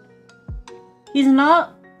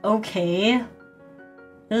okay.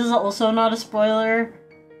 This is also not a spoiler,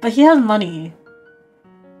 but he has money.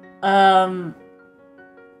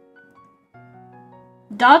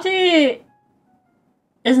 Date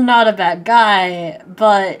is not a bad guy,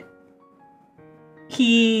 but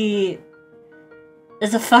he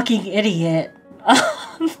is a fucking idiot.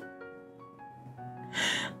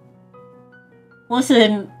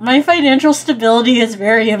 Listen, my financial stability is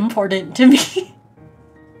very important to me.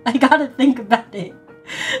 I gotta think about it.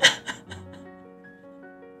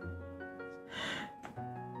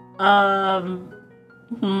 But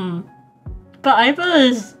Aiba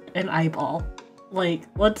is an eyeball. Like,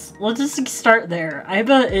 let's just start there.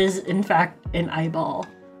 Aiba is, in fact, an eyeball.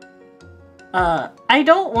 I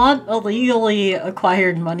don't want illegally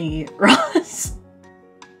acquired money, Ross.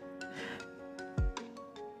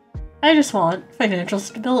 I just want financial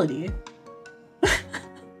stability.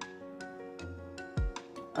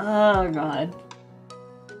 Oh, God.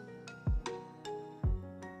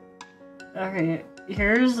 Okay,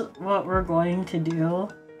 here's what we're going to do.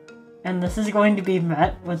 And this is going to be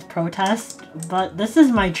met with protest, but this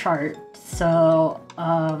is my chart, so,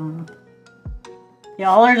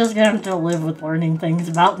 y'all are just gonna have to live with learning things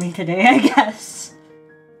about me today, I guess.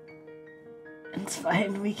 It's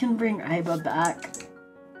fine, we can bring Aiba back.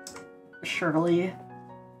 Surely.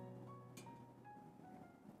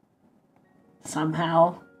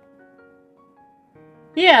 Somehow.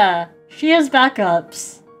 Yeah, she has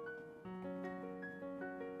backups.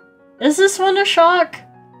 Is this one a shock?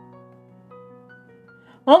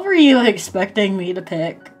 What were you expecting me to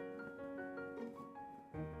pick?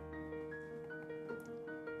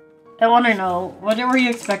 I want to know, what were you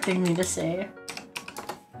expecting me to say?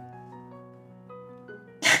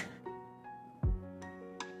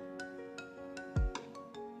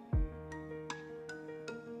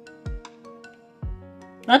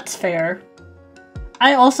 That's fair.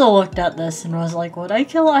 I also looked at this and was like, would I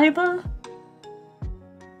kill Aiba?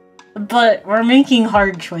 But we're making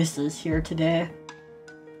hard choices here today.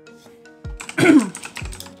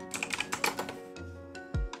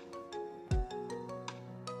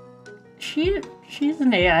 She's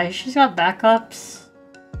an AI. She's got backups.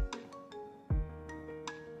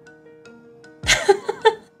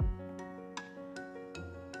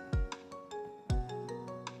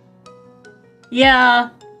 Yeah.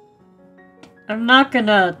 I'm not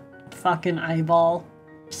gonna fucking eyeball.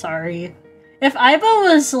 Sorry. If Aiba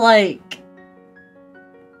was like...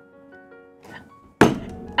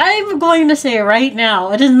 I'm going to say right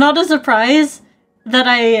now, it is not a surprise that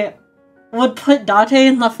I would put Date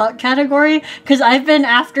in the fuck category, because I've been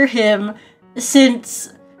after him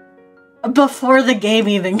since before the game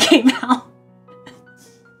even came out.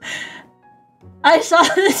 I saw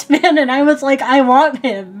this man and I was like, I want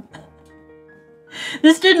him.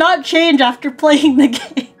 This did not change after playing the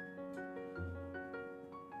game.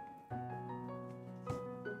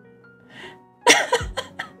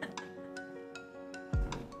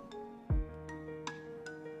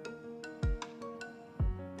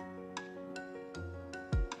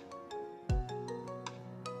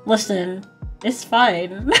 Listen, it's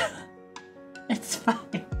fine. It's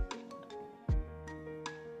fine.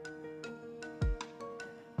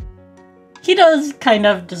 he does kind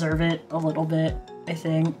of deserve it a little bit, I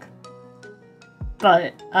think.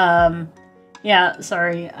 But, yeah,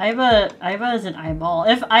 sorry. Aiba is an eyeball.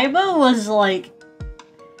 If Aiba was, like,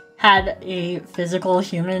 had a physical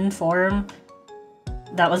human form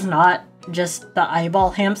that was not just the eyeball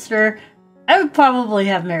hamster, I would probably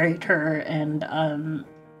have married her and,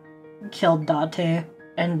 killed Date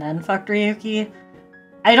and then fucked Ryuki.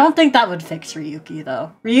 I don't think that would fix Ryuki,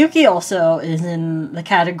 though. Ryuki also is in the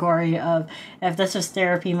category of, if this was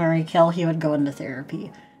therapy, marry, kill, he would go into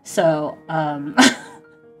therapy. So,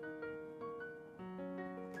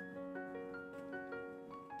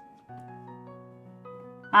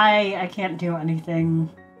 I can't do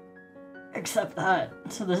anything except that.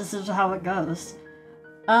 So this is how it goes.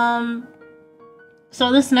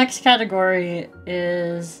 So this next category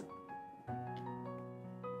is...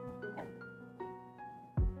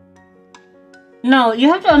 No,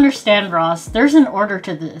 you have to understand, Ross. There's an order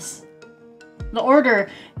to this. The order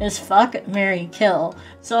is fuck, marry, kill.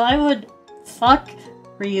 So I would fuck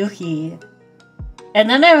Ryuki, and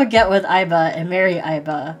then I would get with Aiba and marry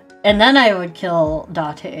Aiba, and then I would kill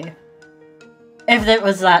Date. If it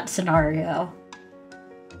was that scenario.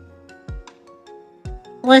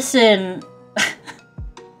 Listen.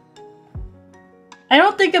 I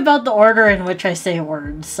don't think about the order in which I say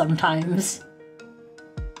words sometimes.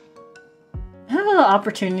 I have the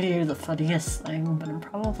opportunity to do the funniest thing, but I'm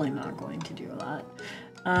probably not going to do that.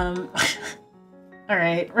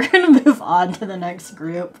 Alright, we're gonna move on to the next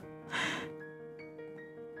group.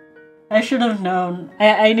 I should have known.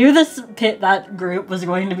 I knew that group was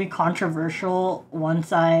going to be controversial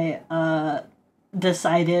once I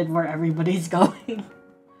decided where everybody's going.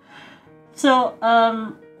 So,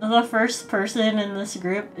 the first person in this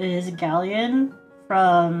group is Galleon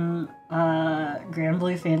from Grand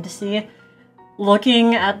Blue Fantasy.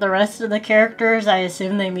 Looking at the rest of the characters, I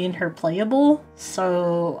assume they mean her playable,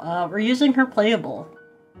 so we're using her playable.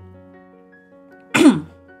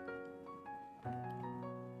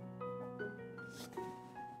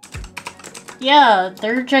 Yeah,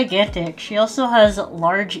 they're gigantic. She also has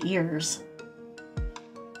large ears.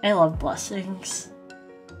 I love blessings.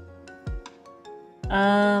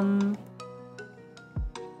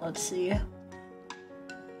 Let's see.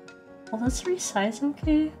 Will this resize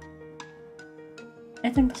okay? I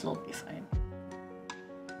think this will be fine.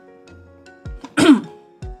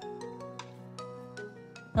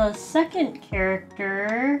 The second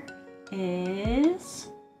character is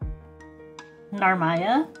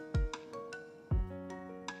Narmaya,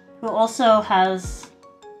 who also has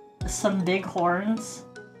some big horns.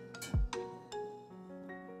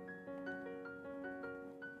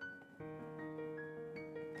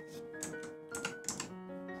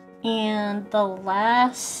 And the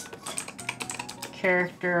last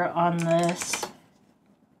character on this,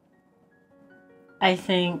 I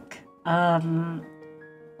think,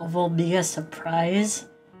 will be a surprise,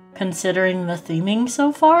 considering the theming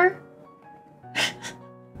so far.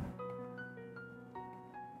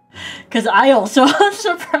 Because I also was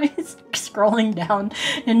surprised scrolling down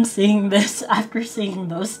and seeing this after seeing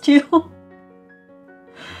those two.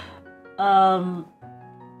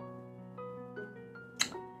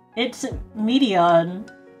 It's Medion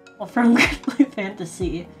from Grand Blue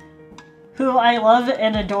Fantasy, who I love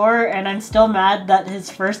and adore, and I'm still mad that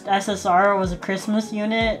his first SSR was a Christmas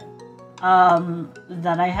unit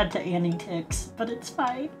that I had to anti-tix, but it's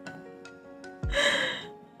fine.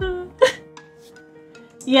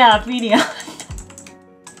 Yeah, Medion.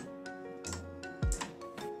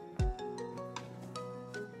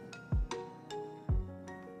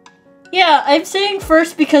 Yeah, I'm saying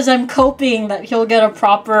first because I'm coping that he'll get a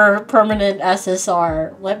proper permanent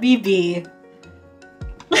SSR. Let me be.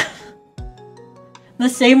 The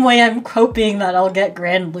same way I'm coping that I'll get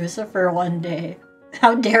Grand Lucifer one day.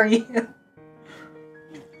 How dare you?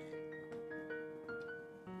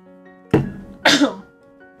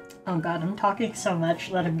 Oh god, I'm talking so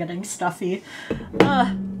much that I'm getting stuffy.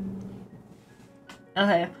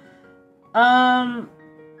 Okay.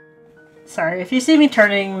 Sorry, if you see me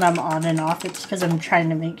turning them on and off, it's because I'm trying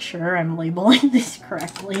to make sure I'm labeling these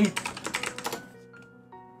correctly.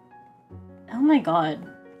 Oh my god.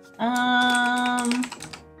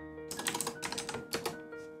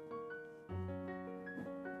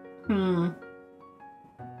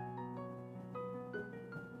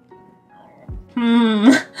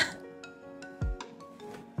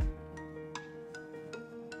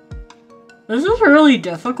 This is really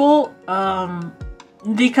difficult,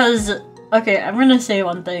 because, okay, I'm gonna say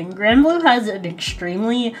one thing. Grand Blue has an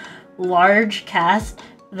extremely large cast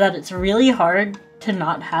that it's really hard to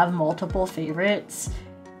not have multiple favorites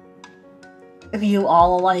if you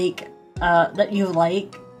all like that you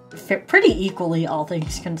like fit pretty equally, all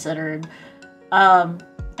things considered.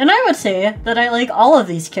 And I would say that I like all of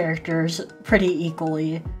these characters pretty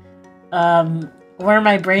equally. Where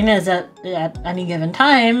my brain is at any given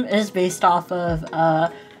time is based off of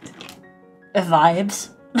vibes,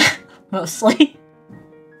 mostly.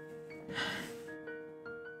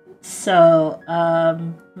 So,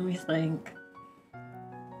 let me think.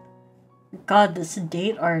 God, this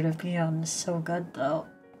date art of Neon is so good, though.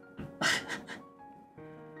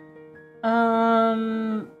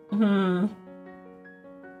 Well,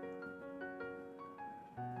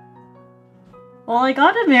 I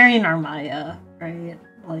gotta marry Narmaya, right?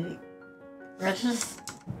 Like, that's just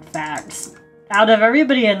facts. Out of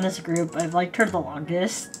everybody in this group, I've liked her the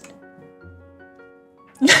longest.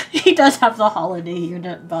 He does have the holiday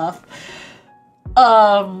unit buff.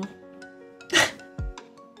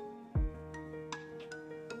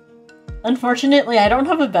 Unfortunately, I don't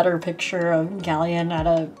have a better picture of Galleon at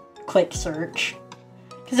a quick search.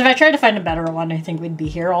 Because if I tried to find a better one, I think we'd be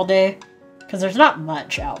here all day. Because there's not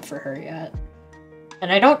much out for her yet.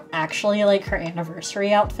 And I don't actually like her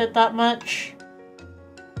anniversary outfit that much.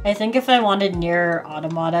 I think if I wanted Nier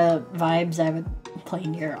Automata vibes, I would play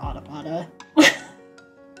Nier Automata.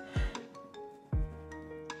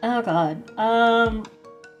 Oh god. I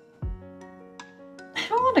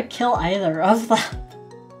don't want to kill either of them.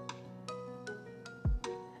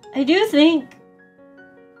 I do think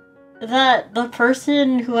that the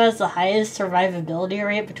person who has the highest survivability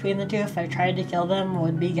rate between the two, if I tried to kill them,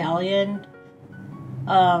 would be Galleon.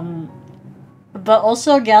 But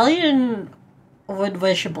also Galleon would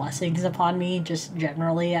wish blessings upon me, just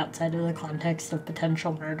generally, outside of the context of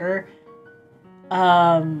potential murder.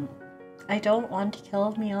 I don't want to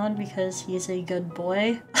kill Mion because he's a good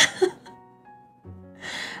boy.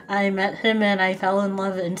 I met him and I fell in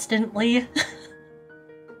love instantly.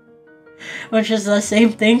 Which is the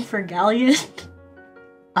same thing for Galleon.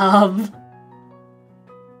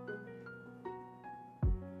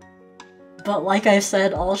 But like I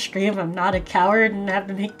said all stream, I'm not a coward and have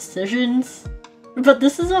to make decisions. But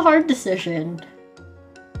this is a hard decision.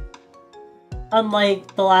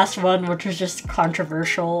 Unlike the last one, which was just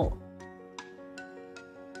controversial.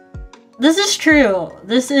 This is true.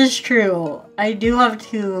 This is true. I do have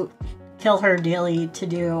to kill her daily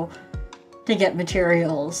to get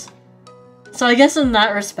materials. So I guess in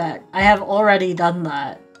that respect, I have already done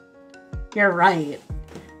that. You're right.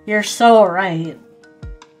 You're so right.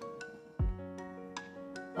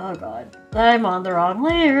 Oh god. I'm on the wrong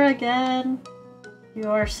layer again. You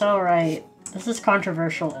are so right. This is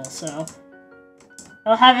controversial also.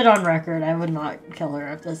 I'll have it on record. I would not kill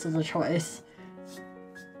her if this is a choice.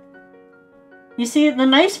 You see, the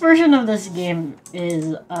nice version of this game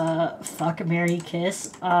is, fuck, marry,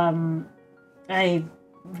 kiss. I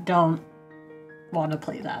don't want to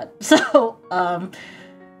play that. So,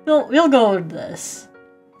 we'll go with this.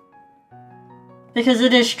 Because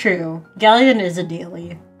it is true. Galleon is a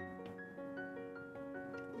daily.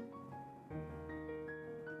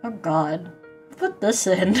 Oh god. Put this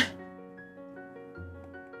in.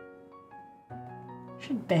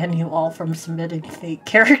 Should ban you all from submitting fake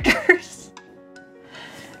characters.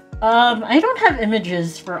 I don't have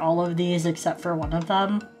images for all of these except for one of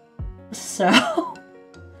them. So...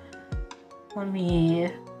 let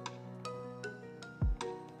me...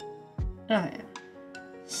 okay.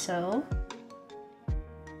 So...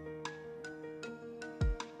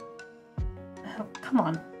 oh, come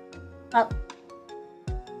on. Up.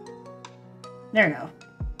 There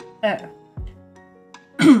we go.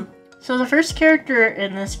 Oh. So the first character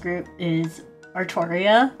in this group is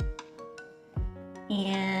Artoria.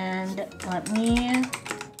 And let me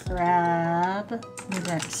grab the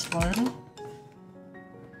next one.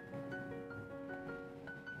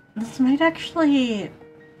 This might actually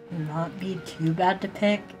not be too bad to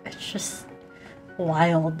pick. It's just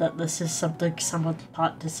wild that this is something someone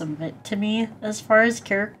thought to submit to me as far as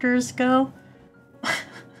characters go.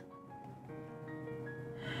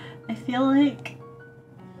 I feel like,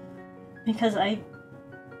 because I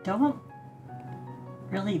don't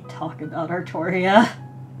really talk about Artoria.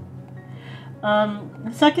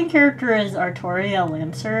 The second character is Artoria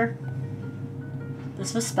Lancer.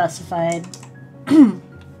 This was specified.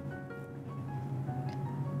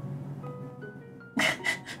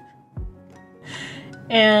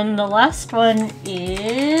 And the last one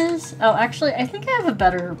is... oh, actually, I think I have a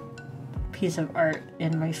better piece of art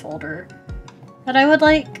in my folder that I would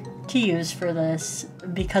like to use for this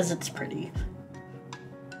because it's pretty.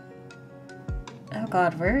 Oh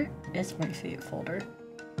god, where is my fate folder?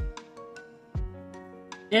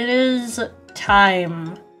 It is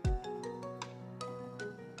time.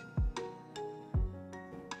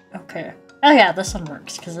 Okay. Oh yeah, this one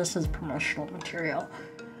works, because this is promotional material.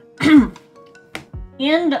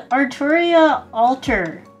 And Arturia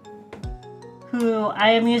Alter, who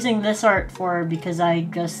I am using this art for because I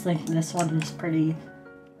just think this one is pretty.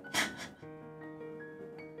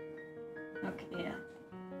 Okay.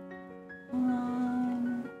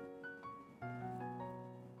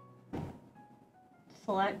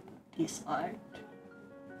 Select, deselect.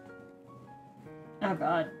 Oh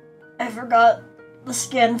god. I forgot the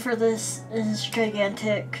skin for this is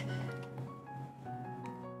gigantic.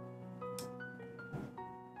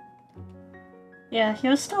 Yeah, he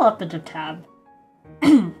was still up in the tab.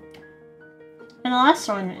 And the last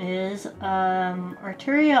one is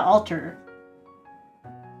Arteria Alter.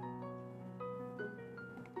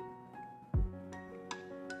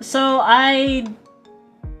 So I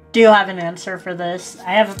do have an answer for this.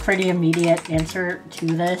 I have a pretty immediate answer to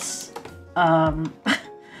this.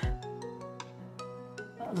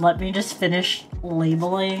 Let me just finish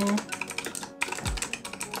labeling.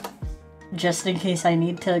 Just in case I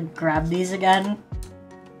need to grab these again.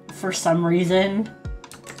 For some reason.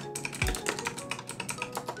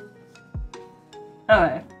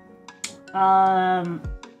 Okay.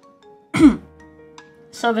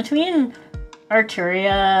 So between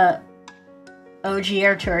Arturia, OG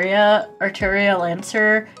Arturia, Arturia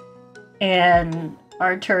Lancer, and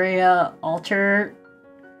Arturia Alter,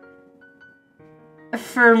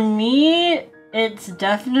 for me, it's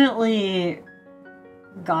definitely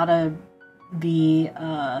gotta be,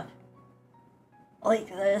 like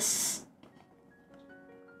this.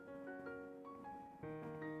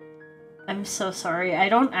 I'm so sorry. I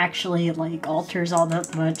don't actually like alters all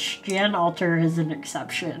that much. Jan Alter is an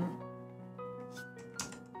exception.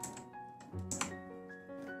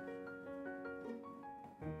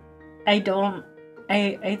 I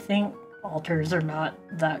think alters are not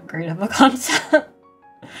that great of a concept.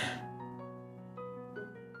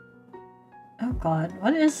 Oh god,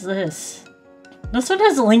 what is this? This one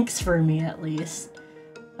has links for me, at least.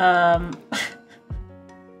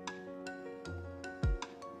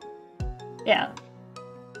 Yeah.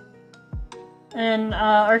 And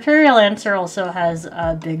Arterial Lancer also has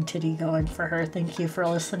a big titty going for her. Thank you for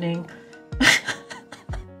listening.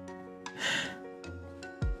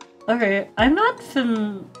 Okay, I'm not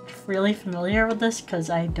really familiar with this because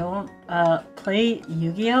I don't play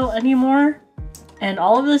Yu-Gi-Oh anymore. And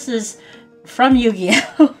all of this is from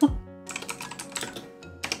Yu-Gi-Oh!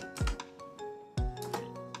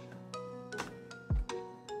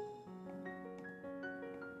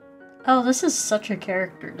 Oh, this is such a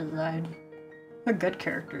character design. A good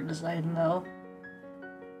character design, though.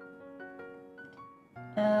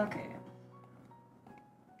 Okay.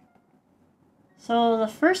 So the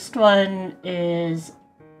first one is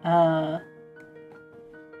Long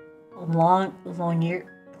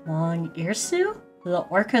Irsu, the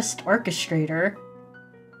orchestrator.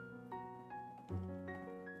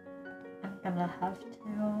 I'm gonna have to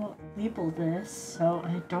label this so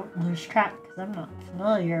I don't lose track because I'm not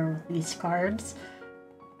familiar with these cards.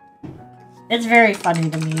 It's very funny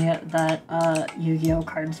to me that Yu-Gi-Oh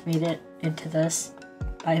cards made it into this,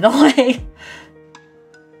 by the way.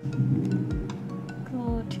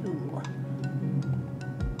 Go to...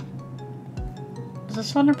 Is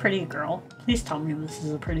this one a pretty girl? Please tell me this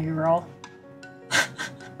is a pretty girl.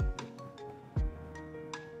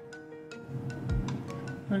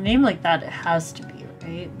 A name like that, it has to be,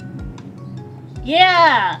 right?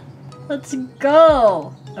 Yeah! Let's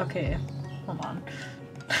go! Okay, hold on.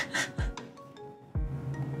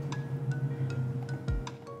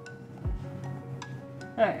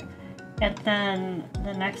 Alright, and then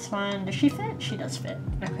the next one, does she fit? She does fit,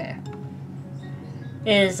 okay.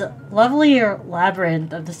 Is Lovely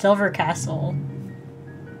Labyrinth of the Silver Castle.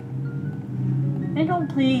 I don't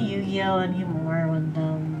play Yu-Gi-Oh anymore with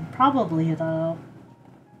them. Probably, though.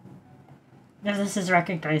 If this is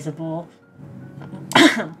recognizable.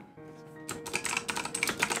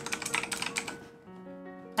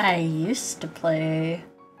 I used to play,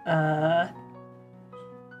 I'm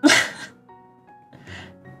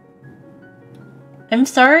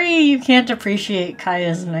sorry you can't appreciate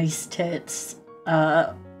Kaya's nice tits,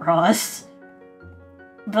 Ross.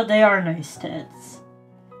 But they are nice tits.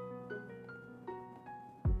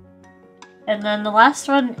 And then the last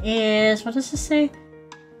one is, what does this say?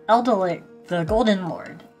 Eldelic, the Golden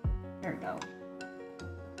Lord. There we go.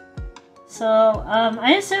 So,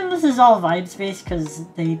 I assume this is all vibes-based because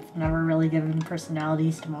they've never really given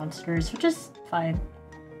personalities to monsters, which is fine.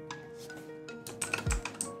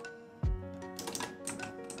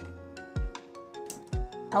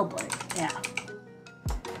 Eldelic, yeah.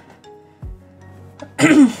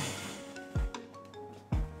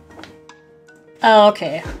 Oh,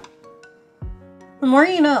 okay. The more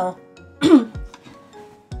you know.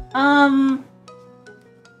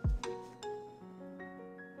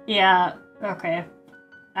 Yeah, okay.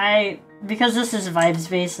 Because this is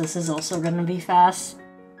vibes-based, this is also gonna be fast.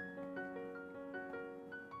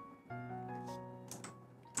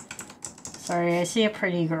 Sorry, I see a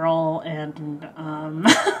pretty girl and,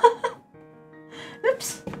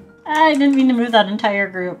 oops! I didn't mean to move that entire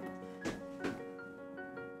group.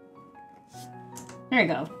 There you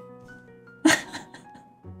go.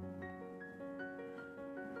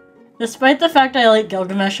 Despite the fact I like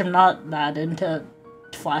Gilgamesh, I'm not that into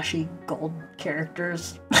flashy gold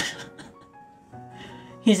characters.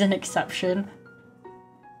 He's an exception.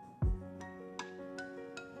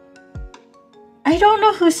 I don't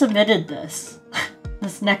know who submitted this.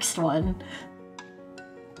 This next one.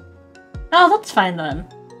 Oh, that's fine then.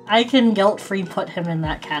 I can guilt-free put him in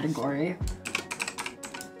that category.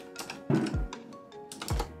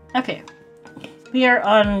 Okay. We are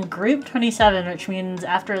on group 27, which means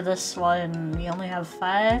after this one, we only have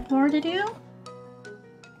 5 more to do?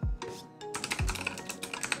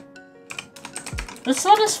 This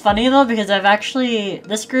one is funny though, because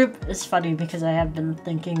this group is funny because I have been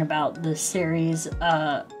thinking about this series,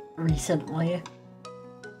 recently.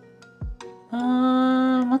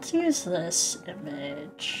 Let's use this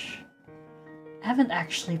image. I haven't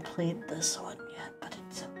actually played this one yet, but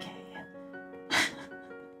it's okay.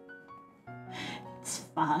 It's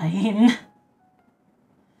fine.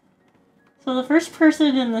 So the first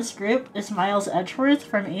person in this group is Miles Edgeworth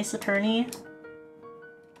from Ace Attorney.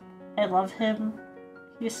 I love him.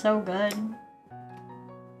 He's so good.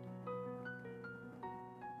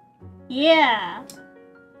 Yeah!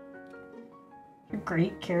 A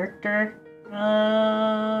great character.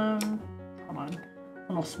 Hold on. A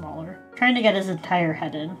little smaller. Trying to get his entire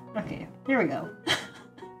head in. Okay, here we go.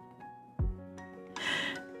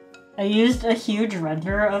 I used a huge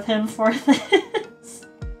render of him for this.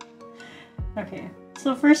 Okay,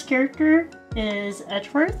 so first character is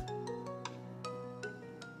Edgeworth.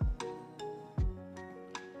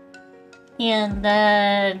 And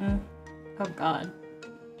then... oh god.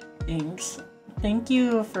 Thanks. Thank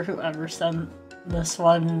you for whoever sent this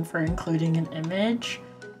one for including an image.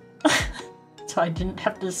 So I didn't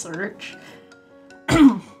have to search.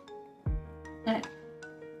 Okay.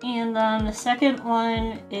 And then the second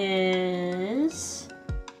one is...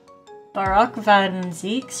 Barak van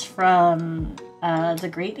Zieks from The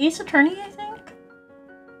Great Ace Attorney, I think?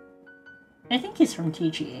 I think he's from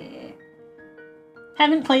TGA.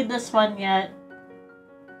 Haven't played this one yet.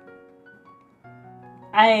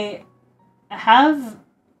 I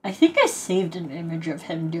think I saved an image of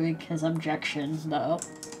him doing his objections, though.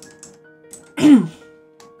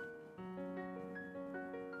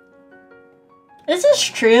 This is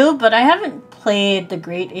true, but I haven't played The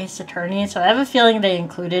Great Ace Attorney, so I have a feeling they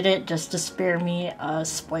included it just to spare me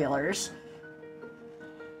spoilers.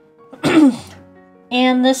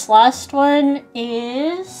 And this last one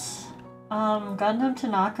is Gundam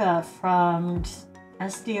Tanaka from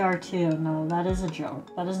SDR2. No, that is a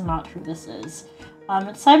joke. That is not who this is.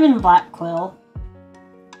 It's Simon Blackquill.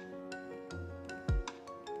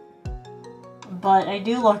 But I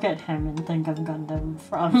do look at him and think of Gundam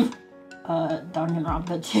from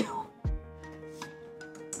Danganronpa 2.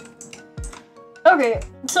 Okay,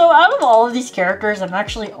 so out of all of these characters, I'm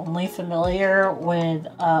actually only familiar with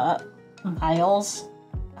Miles.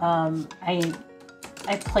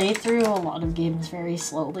 I play through a lot of games very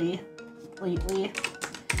slowly lately.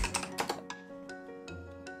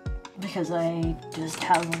 Because I just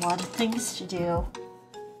have a lot of things to do.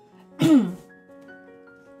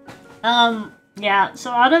 Yeah,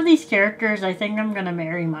 so out of these characters, I think I'm gonna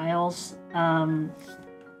marry Miles. We're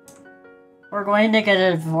going to get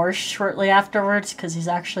a divorce shortly afterwards because he's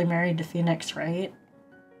actually married to Phoenix, right?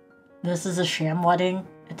 This is a sham wedding.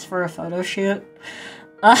 It's for a photo shoot.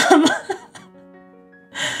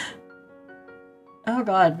 Oh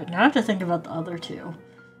god, but now I have to think about the other two.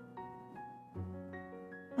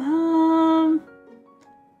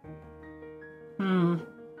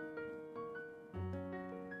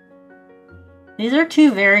 These are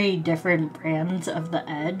two very different brands of the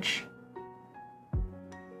Edge.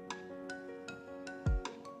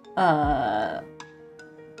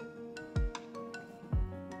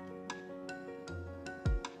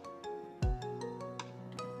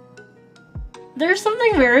 There's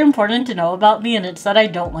something very important to know about me, and it's that I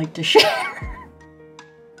don't like to share.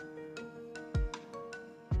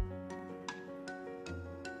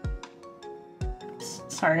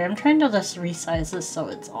 Sorry, I'm trying to just resize this so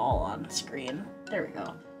it's all on screen. There we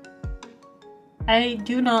go. I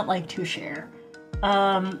do not like to share.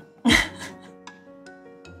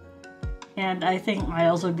 And I think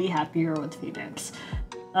Miles would be happier with Phoenix.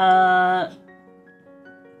 So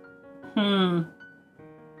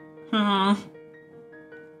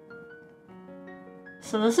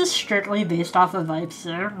this is strictly based off of vibes,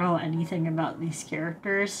 so I don't know anything about these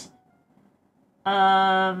characters.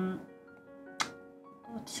 Let's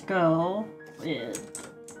go with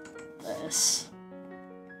this.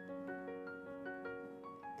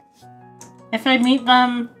 If I meet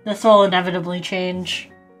them, this will inevitably change.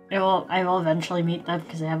 I will eventually meet them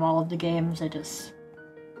because I have all of the games. I just...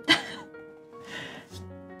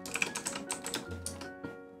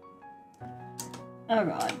 Oh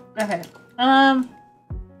god. Okay.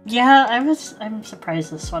 Yeah, I'm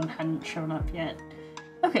surprised this one hadn't shown up yet.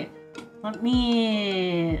 Okay. Let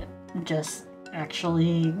me just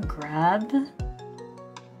actually grab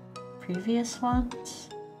previous ones.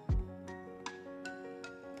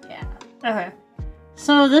 Yeah. Okay.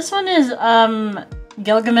 So this one is,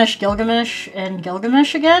 Gilgamesh, Gilgamesh, and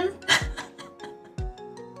Gilgamesh again?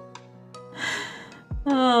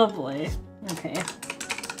 Oh boy. Okay.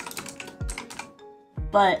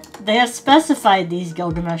 But they have specified these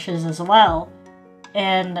Gilgameshes as well.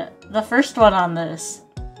 And the first one on this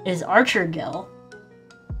is Archer Gil.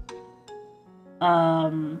 Hold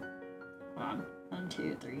on. 1,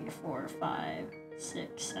 2, 3, 4, 5,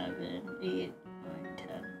 6, 7, 8, 9, 10,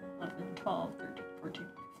 11, 12, 13, 14,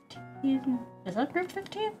 15. Is that group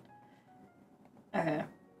 15? Okay.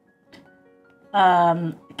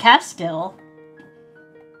 Castill.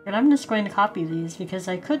 And I'm just going to copy these because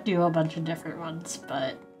I could do a bunch of different ones,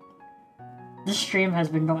 but this stream has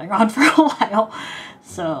been going on for a while.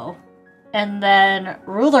 So, and then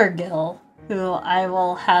Ruler Gil, who I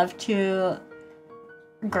will have to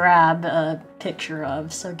grab a picture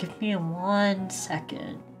of, so give me 1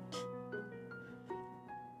 second.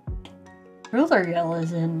 Ruler Gil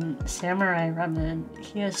is in Samurai Remnant.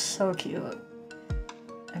 He is so cute.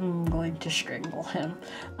 I'm going to strangle him.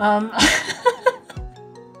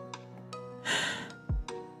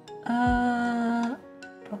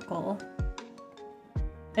 Buckle.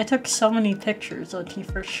 I took so many pictures when he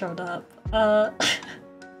first showed up.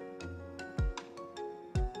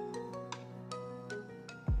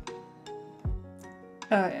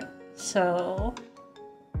 Okay, so...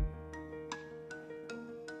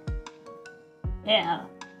 Yeah.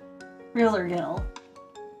 Ruler Gil.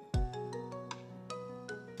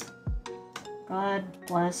 God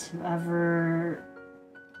bless whoever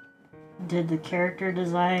did the character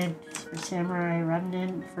design for Samurai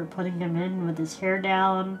Remnant for putting him in with his hair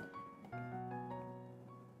down.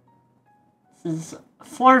 This is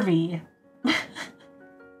for me.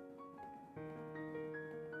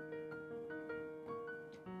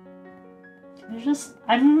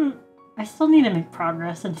 I still need to make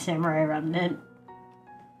progress in Samurai Remnant.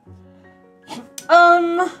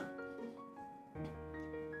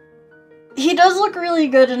 He does look really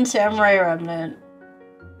good in Samurai Remnant.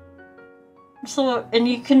 So, and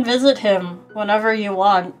you can visit him whenever you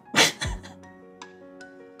want.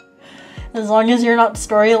 As long as you're not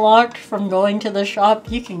story locked from going to the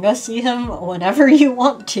shop, you can go see him whenever you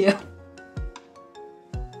want to.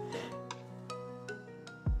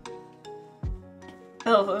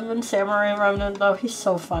 Oh, him in Samurai Remnant though, he's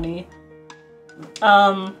so funny.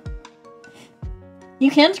 You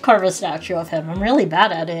can carve a statue of him. I'm really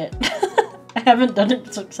bad at it. I haven't done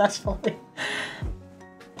it successfully.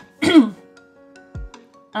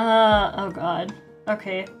 Oh god.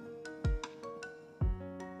 Okay.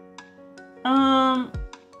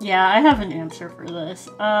 Yeah, I have an answer for this.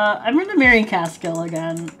 I'm gonna marry Caskill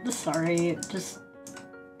again. Sorry, just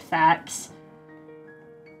facts.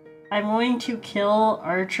 I'm going to kill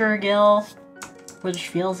Archer Gil, which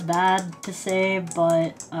feels bad to say,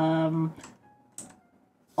 but,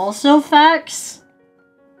 also facts.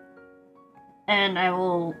 And I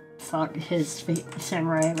will fuck his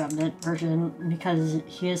Samurai Remnant version because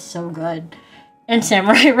he is so good in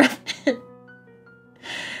Samurai Remnant.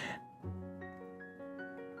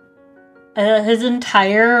 His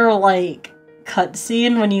entire, like,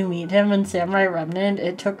 cutscene when you meet him in Samurai Remnant,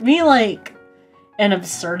 it took me, like, an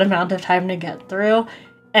absurd amount of time to get through.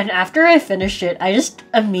 And after I finished it, I just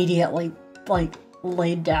immediately, like,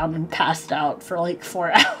 laid down and passed out for, like,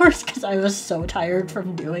 4 hours because I was so tired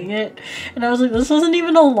from doing it. And I was like, this wasn't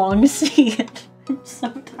even a long scene. I'm so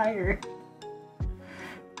tired.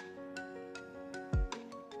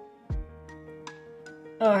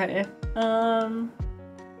 Okay,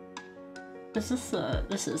 this is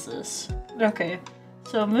this. Okay,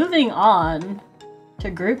 so moving on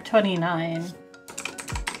to group 29.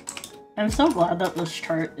 I'm so glad that this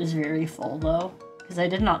chart is very full though, because I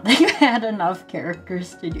did not think I had enough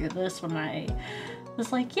characters to do this when I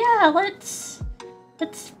was like, yeah, let's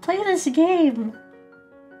play this game.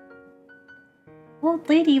 Old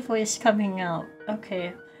lady voice coming out.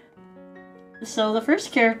 Okay. So the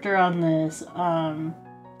first character on this,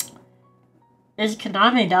 is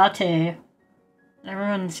Kaname Date.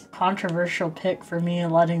 Everyone's controversial pick for me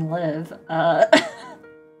letting live.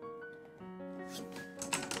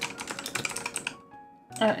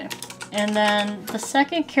 Okay. And then the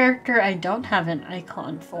second character I don't have an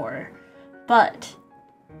icon for, but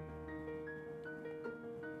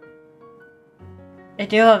I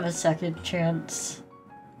do have a second chance.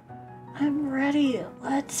 I'm ready.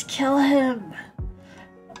 Let's kill him.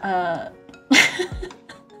 And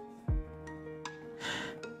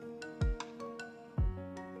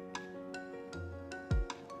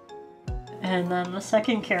then the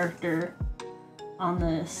second character on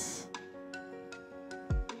this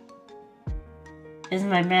is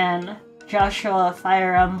my man, Joshua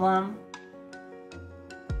Fire Emblem.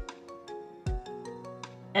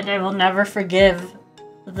 And I will never forgive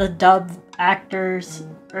the dub actors,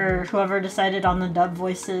 or whoever decided on the dub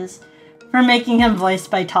voices, for making him voiced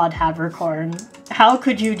by Todd Haberkorn. How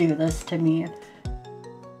could you do this to me?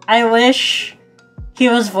 I wish he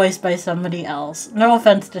was voiced by somebody else. No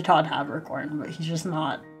offense to Todd Haberkorn, but he's just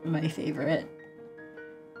not my favorite.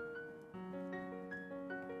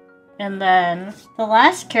 And then the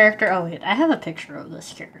last character... Oh wait, I have a picture of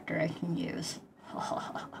this character I can use.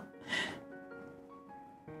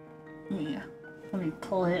 Yeah, let me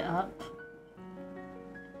pull it up.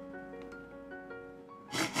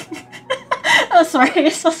 Oh, sorry, I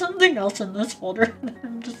saw something else in this folder and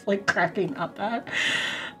I'm just like cracking up at.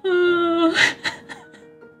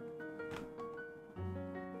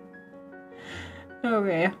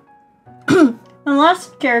 Okay. The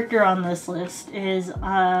last character on this list is,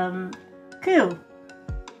 Ku.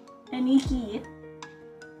 Aniki.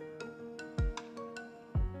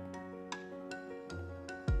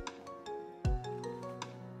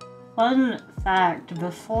 Fun fact,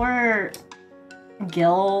 before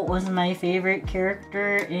Gil was my favorite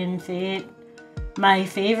character in Fate, my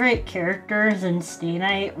favorite characters in Stay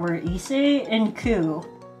Night were Issei and Ku,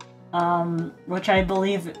 which I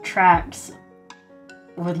believe tracks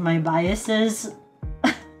with my biases.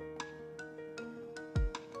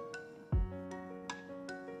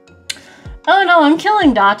 Oh no, I'm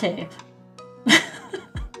killing Date.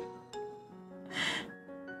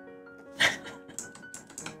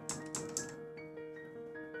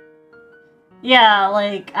 Yeah,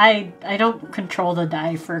 like, I don't control the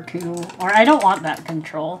die for Ku, or I don't want that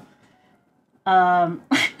control.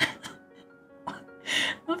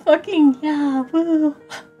 Fucking, yeah, woo.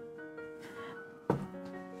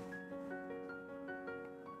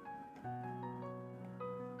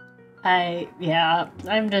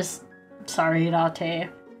 I'm just sorry, Date.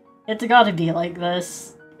 It's gotta be like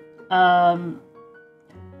this. Gonna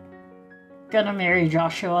marry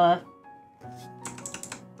Joshua.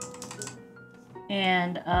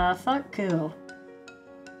 And, fuck Ku.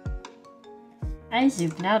 I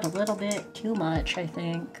zoomed out a little bit too much, I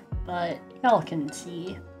think, but y'all can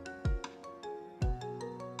see.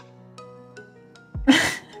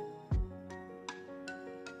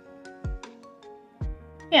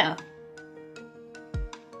 Yeah.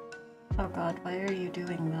 Oh god, why are you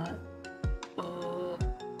doing that?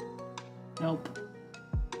 Nope.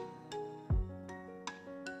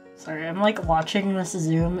 Sorry, I'm like watching this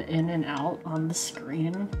zoom in and out on the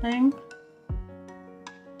screen thing.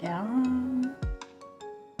 Down.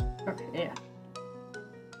 Okay.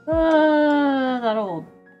 That'll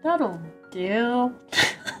do.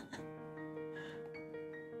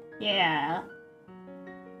 Yeah.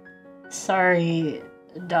 Sorry,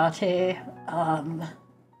 Date.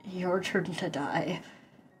 Your turn to die.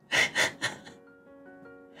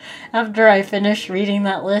 After I finished reading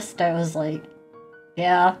that list, I was like,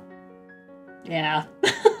 yeah. Yeah.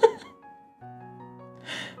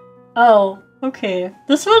 Oh, okay.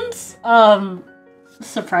 This one's,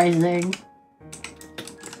 surprising.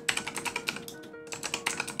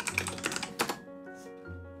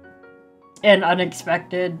 And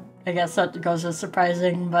unexpected. I guess that goes as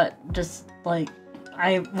surprising, but just, like,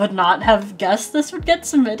 I would not have guessed this would get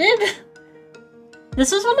submitted.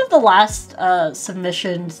 This was one of the last,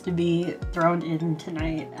 submissions to be thrown in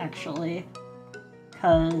tonight, actually.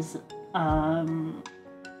 Because,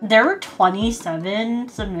 there were 27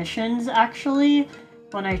 submissions, actually,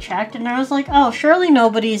 when I checked, and I was like, oh, surely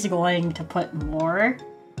nobody's going to put more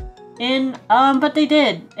in, but they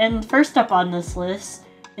did. And first up on this list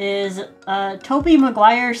is, Tobey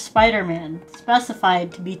Maguire's Spider-Man,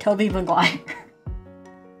 specified to be Tobey Maguire.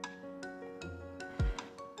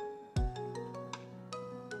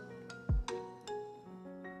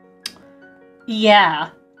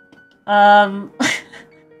 Yeah.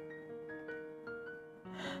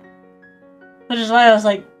 Which is why I was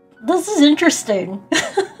like, this is interesting.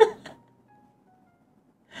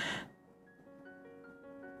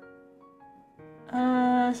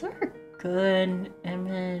 Is there a good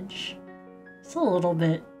image? It's a little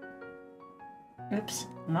bit... Oops,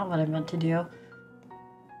 not what I meant to do.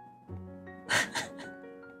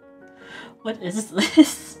 What is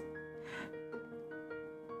this?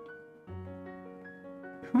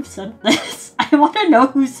 Who sent this? I want to know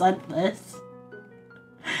who sent this.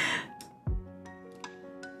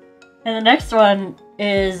 And the next one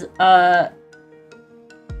is,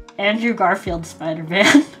 Andrew Garfield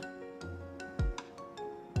Spider-Man.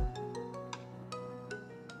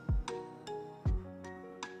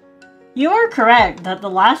 You are correct that the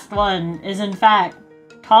last one is in fact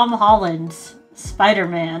Tom Holland's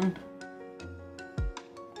Spider-Man.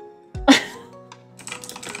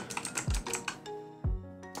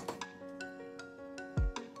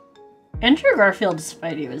 Andrew Garfield's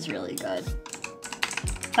Spidey was really good.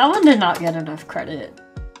 That one did not get enough credit.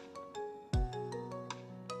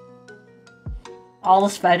 All the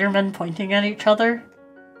Spider-Men pointing at each other.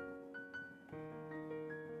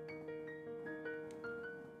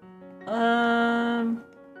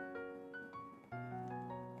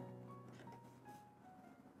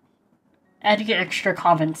 Adding extra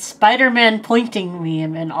comments. Spider-Man pointing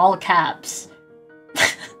meme in all caps.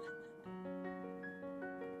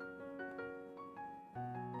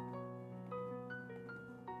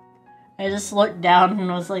 I just looked down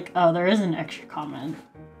and was like, oh, there is an extra comment.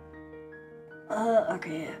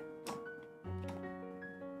 Okay.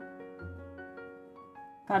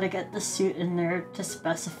 Gotta get the suit in there to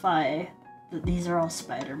specify that these are all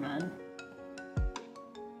Spider-Men.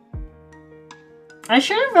 I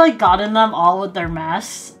should have really gotten them all with their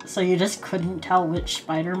masks, so you just couldn't tell which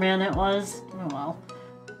Spider-Man it was. Oh well.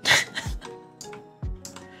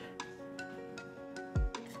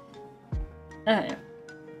 Okay.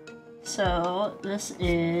 So, this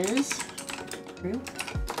is group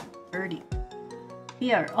 30.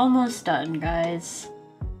 We are almost done, guys.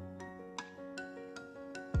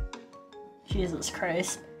 Jesus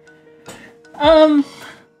Christ. I'm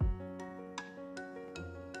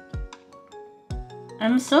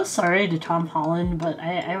so sorry to Tom Holland, but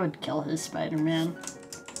I would kill his Spider-Man.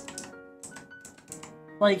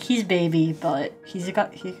 Like, he's baby, but he's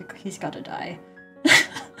gotta die.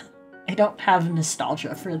 I don't have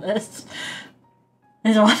nostalgia for this,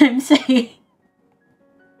 is what I'm saying.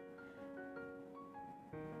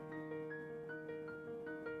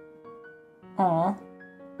 Aw,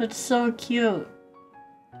 it's so cute.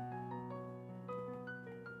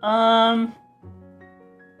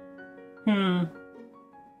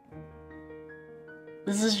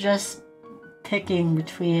 This is just picking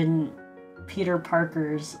between Peter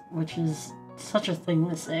Parkers, which is such a thing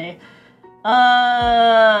to say.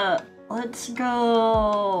 Let's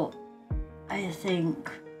go, I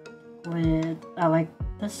think, with, oh, like,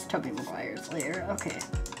 this is Tobey Maguire's layer, okay.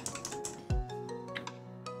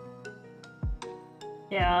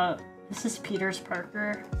 Yeah, this is Peter's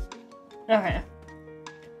Parker. Okay.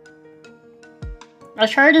 The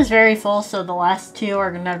chart is very full, so the last two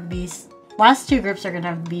are gonna be, last two groups are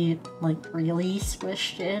gonna be, like, really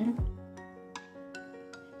squished in.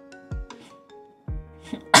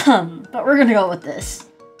 But we're gonna go with this.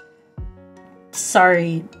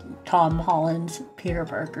 Sorry, Tom Holland's Peter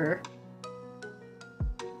Parker.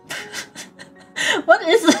 What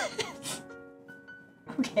is this?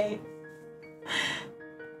 Okay.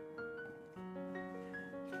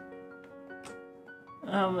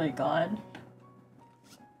 Oh my god.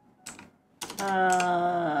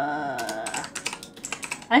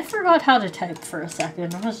 I forgot how to type for a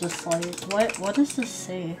second. I was just like, what does this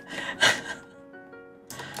say?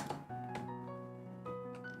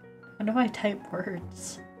 How do I type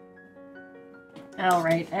words? Oh,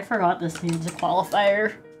 right. I forgot this needs a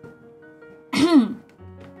qualifier.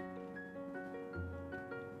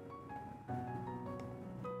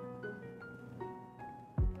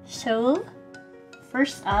 So,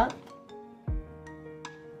 first up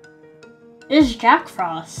is Jack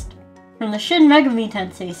Frost from the Shin Megami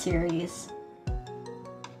Tensei series.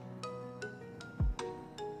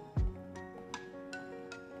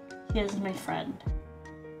 He is my friend.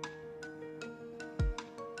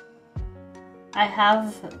 I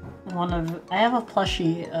have a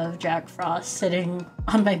plushie of Jack Frost sitting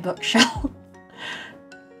on my bookshelf.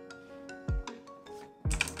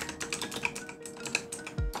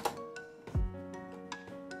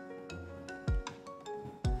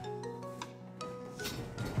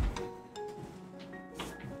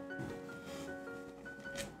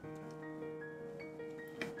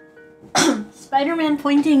 Spider-Man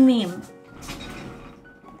pointing meme.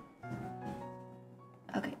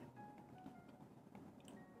 Okay.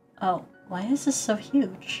 Oh, why is this so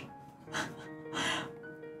huge?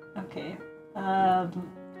 Okay.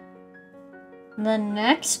 The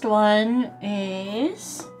next one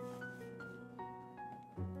is...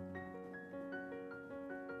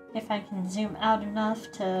 if I can zoom out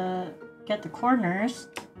enough to get the corners.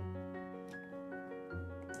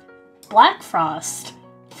 Black Frost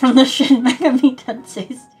from the Shin Megami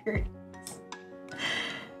Tensei series.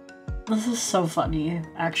 This is so funny,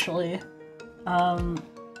 actually.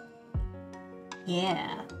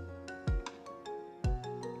 Yeah.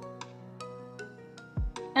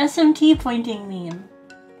 SMT pointing meme.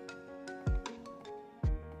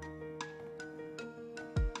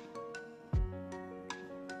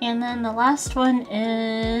 And then the last one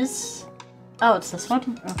is... oh, it's this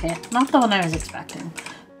one? Okay, not the one I was expecting.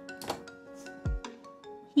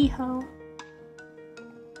 Hee-ho.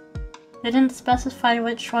 They didn't specify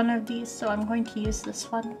which one of these, so I'm going to use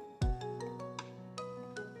this one.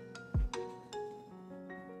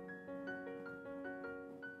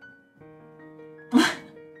 I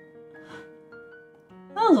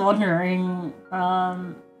was wondering,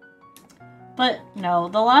 but no,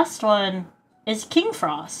 the last one is King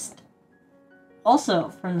Frost. Also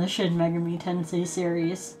from the Shin Megami Tensei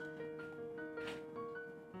series.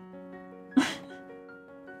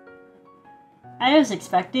 I was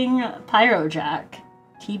expecting Pyrojack,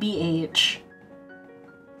 TBH.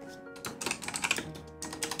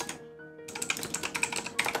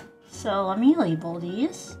 So let me label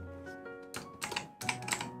these.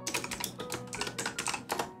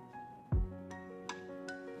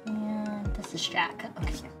 And this is Jack.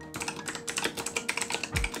 Okay.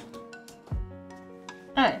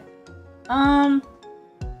 Alright.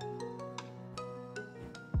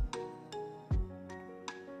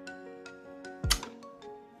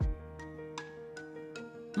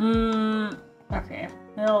 Okay.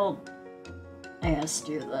 Well, I guess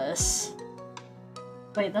do this.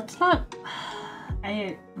 Wait, that's not...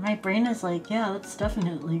 my brain is like, yeah, that's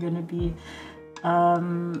definitely gonna be,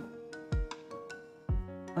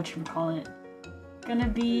 whatchamacallit? Gonna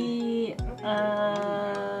be,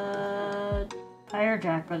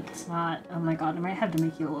 Firejack, but it's not. Oh my god, I might have to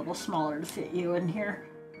make you a little smaller to fit you in here.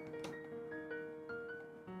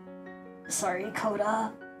 Sorry,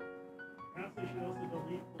 Coda.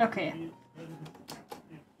 Okay.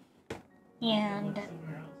 And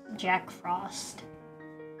Jack Frost.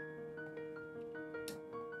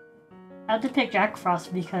 I had to pick Jack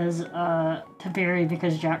Frost because, to bury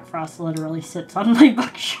because Jack Frost literally sits on my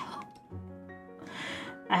bookshelf.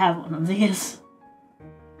 I have one of these.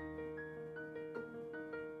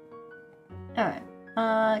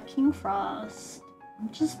 Alright, King Frost. I'll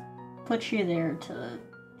just put you there to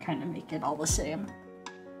kind of make it all the same.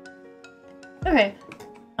 Okay,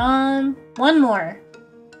 one more.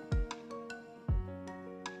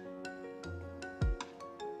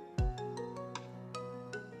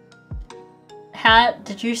 Hat,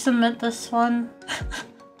 did you submit this one?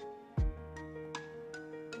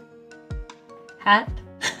 Hat?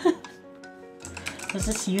 Was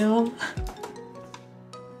this you?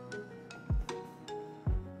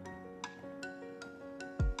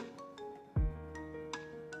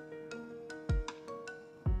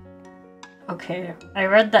 Okay, I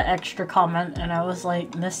read the extra comment and I was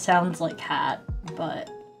like, this sounds like Hat, but...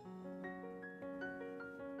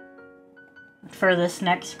 for this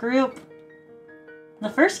next group, the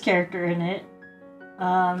first character in it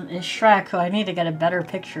is Shrek, who I need to get a better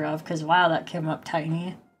picture of, because wow, that came up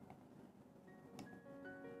tiny.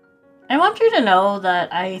 I want you to know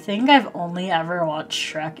that I think I've only ever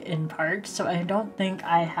watched Shrek in part, so I don't think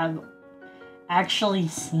I have actually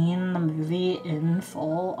seen the movie in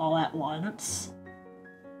full all at once.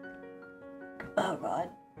 Oh god.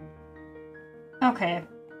 Okay.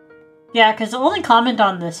 Yeah, because the only comment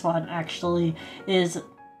on this one, actually, is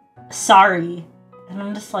sorry. And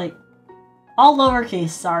I'm just like, all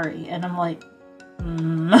lowercase sorry. And I'm like,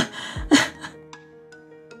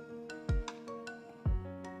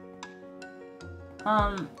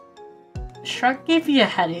 Shrek gave me a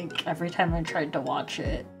headache every time I tried to watch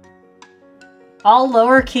it. All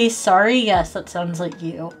lowercase sorry? Yes, that sounds like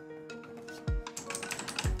you.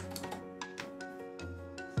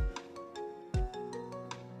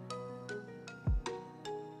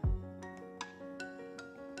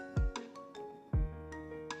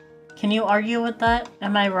 Can you argue with that?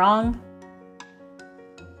 Am I wrong?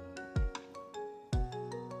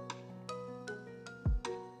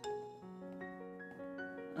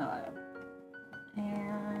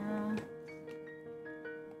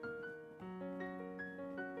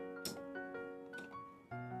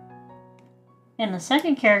 And the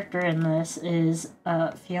second character in this is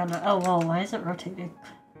Fiona. Oh, whoa, why is it rotating?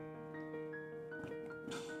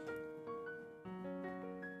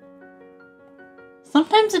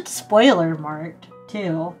 Sometimes it's spoiler marked,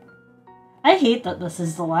 too. I hate that this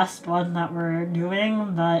is the last one that we're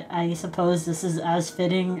doing, but I suppose this is as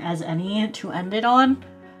fitting as any to end it on.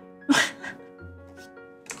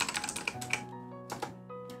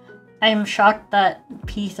 I'm shocked that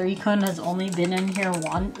P3kun has only been in here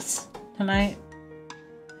once tonight.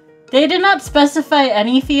 They did not specify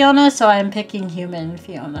any Fiona, so I'm picking human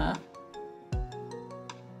Fiona.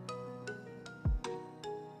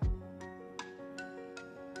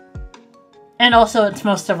 And also, it's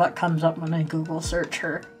most of what comes up when I Google search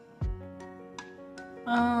her.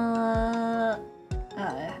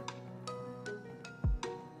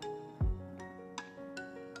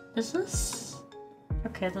 Is this...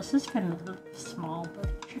 Okay, this is kind of small, but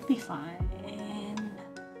it should be fine.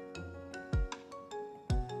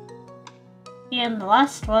 And the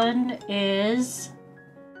last one is...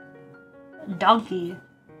 Donkey.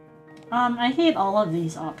 I hate all of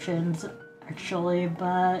these options, actually,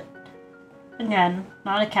 but... Again,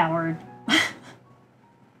 not a coward.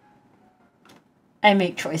 I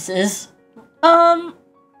make choices. So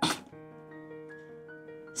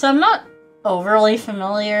I'm not overly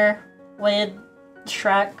familiar with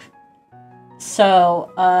Shrek.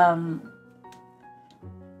 So,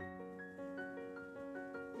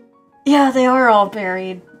 yeah, they are all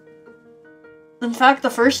married. In fact,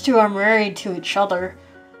 the first two are married to each other,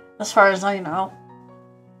 as far as I know.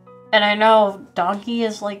 And I know Donkey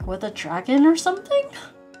is like with a dragon or something?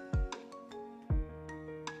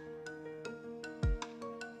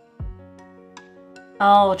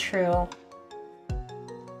 Oh, true.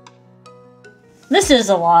 This is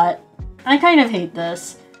a lot. I kind of hate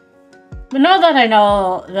this. But now that I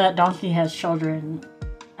know that Donkey has children,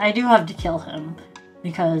 I do have to kill him.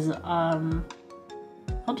 Because, I'll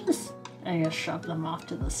just, I guess, shove them off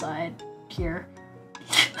to the side here.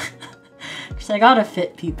 Because I gotta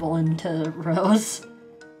fit people into rows.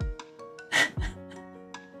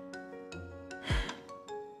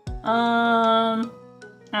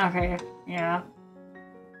 Okay, yeah.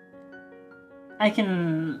 I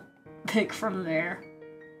can pick from there.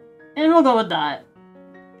 And we'll go with that.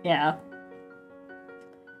 Yeah.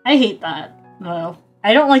 I hate that, though.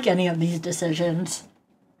 I don't like any of these decisions.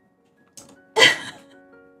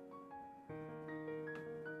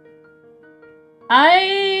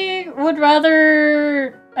 I would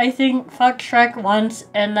rather, I think, fuck Shrek once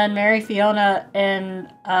and then marry Fiona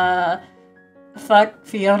and, fuck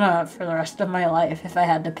Fiona for the rest of my life if I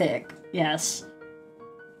had to pick. Yes.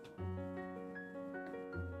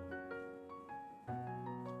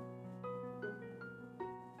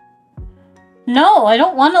 No, I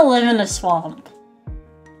don't want to live in a swamp.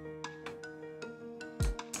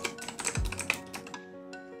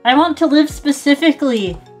 I want to live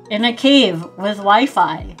specifically in a cave with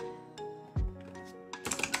Wi-Fi.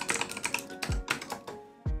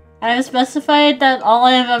 I have specified that all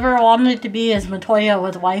I have ever wanted to be is Matoya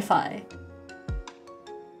with Wi-Fi.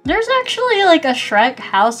 There's actually like a Shrek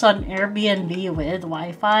house on Airbnb with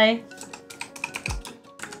Wi-Fi.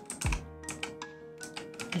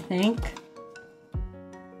 I think.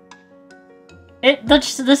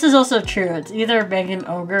 This is also true. It's either being an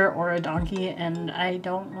ogre or a donkey, and I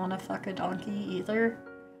don't want to fuck a donkey either.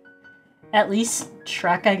 At least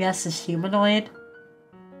Shrek, I guess, is humanoid.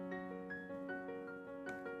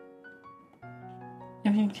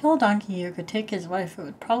 If you kill a donkey, you could take his wife, who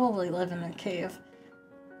would probably live in a cave.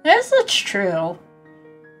 I guess that's true.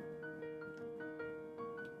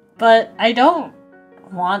 But I don't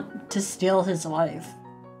want to steal his wife.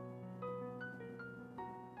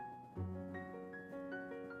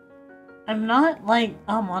 I'm not, like,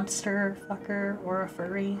 a monster fucker or a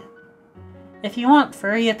furry. If you want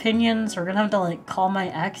furry opinions, we're gonna have to, like, call my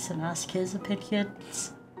ex and ask his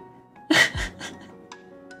opinions.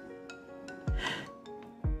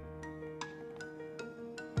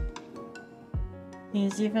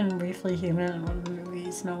 He's even briefly human in one of the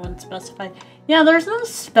movies, no one specified. Yeah, there's no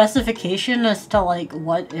specification as to, like,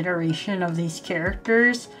 what iteration of these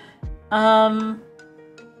characters. Hold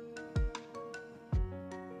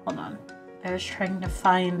on. I was trying to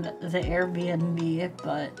find the Airbnb,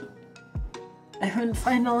 but I couldn't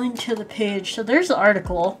find a link to the page. So there's the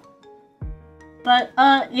article. But,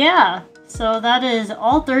 yeah. So that is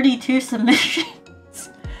all 32 submissions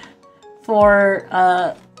for,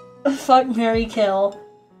 Fuck, Marry, Kill.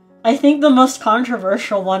 I think the most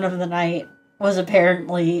controversial one of the night was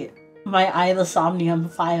apparently my I, the Somnium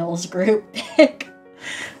Files group pick.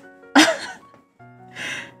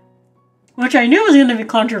 which I knew was going to be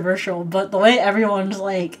controversial, but the way everyone's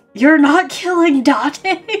like, "You're not killing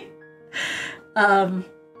Date."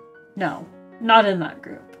 No, not in that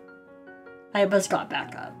group. Aiba's got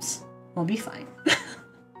backups. We'll be fine.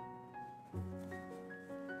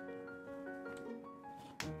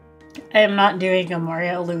 I am not doing a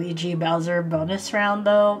Mario, Luigi, Bowser bonus round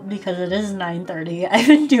though, because it is 9:30. I've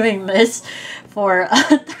been doing this for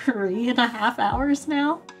 3.5 hours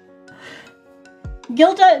now.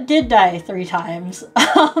 Gil did die 3 times.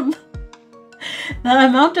 The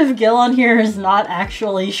amount of Gil on here is not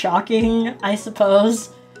actually shocking, I suppose.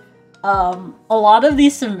 A lot of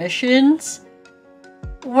these submissions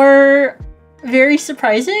were very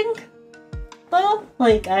surprising, though.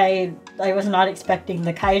 Like, I was not expecting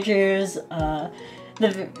the kaijus.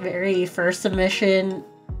 The very first submission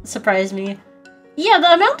surprised me. Yeah,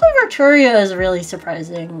 the amount of Arturia is really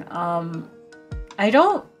surprising. I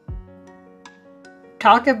don't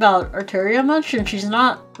talk about Arturia much, and she's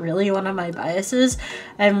not really one of my biases.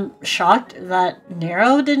 I'm shocked that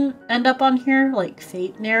Nero didn't end up on here, like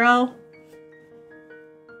Fate Nero.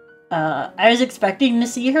 I was expecting to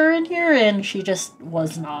see her in here, and she just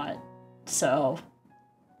was not. So,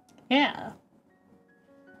 yeah.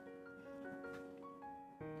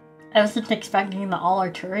 I wasn't expecting the all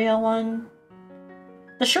Arturia one.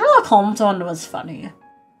 The Sherlock Holmes one was funny.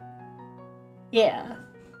 Yeah.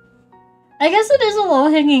 I guess it is a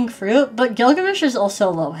low-hanging fruit, but Gilgamesh is also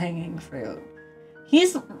low-hanging fruit.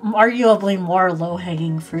 He's arguably more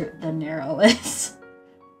low-hanging fruit than Nero is.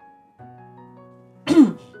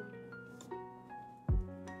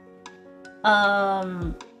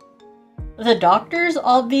 The doctors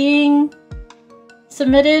all being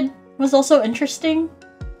submitted was also interesting.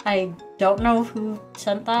 I don't know who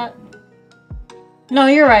sent that. No,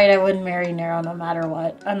 you're right, I wouldn't marry Nero no matter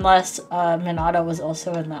what, unless Minato was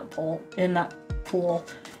also in that pool,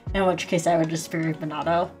 in which case I would just marry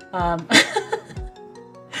Minato.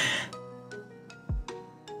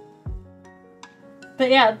 But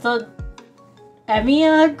yeah, the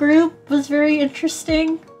Emiya group was very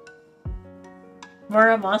interesting.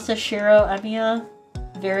 Muramasa, Shiro, Emiya,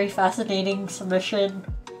 very fascinating submission.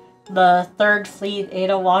 The Third Fleet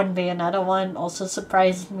Ada one, Bayonetta one also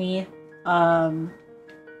surprised me.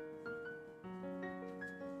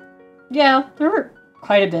 Yeah, there were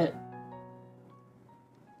quite a bit.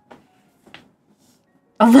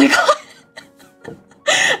 Oh my god!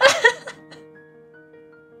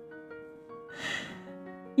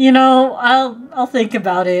 You know, I'll think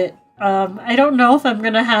about it. I don't know if I'm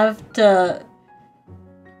gonna have to...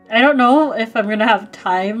 I don't know if I'm gonna have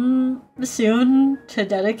time soon to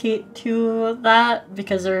dedicate to that,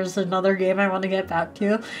 because there's another game I want to get back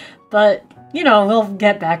to. But, you know, we'll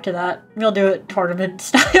get back to that. We'll do it tournament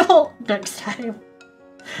style next time.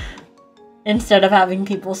 Instead of having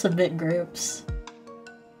people submit groups.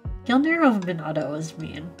 Gilnero Minato was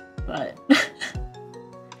mean, but...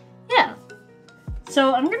 yeah.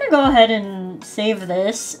 So I'm gonna go ahead and save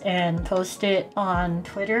this and post it on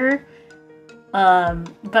Twitter.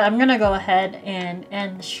 But I'm gonna go ahead and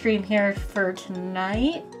end the stream here for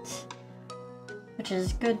tonight, which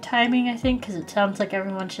is good timing, I think, because it sounds like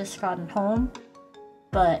everyone's just gotten home.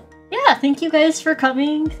 But yeah, thank you guys for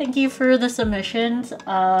coming. Thank you for the submissions.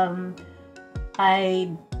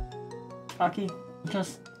 I fucking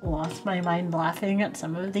just lost my mind laughing at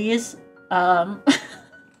some of these. Yeah,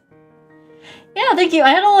 thank you.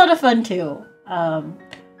 I had a lot of fun too. I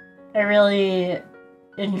really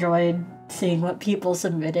enjoyed seeing what people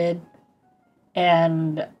submitted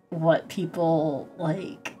and what people,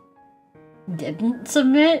 like, didn't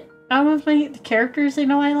submit out of the characters I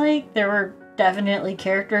know I like. There were definitely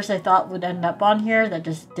characters I thought would end up on here that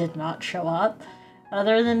just did not show up,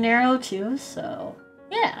 other than Nero too, so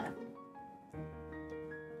yeah.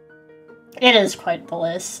 It is quite the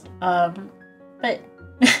list, but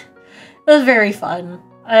it was very fun.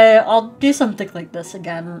 I'll do something like this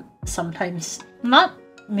again sometimes.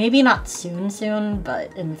 Maybe not soon,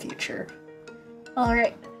 but in the future.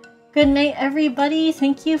 Alright. Good night, everybody.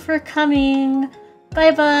 Thank you for coming.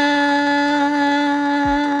 Bye-bye.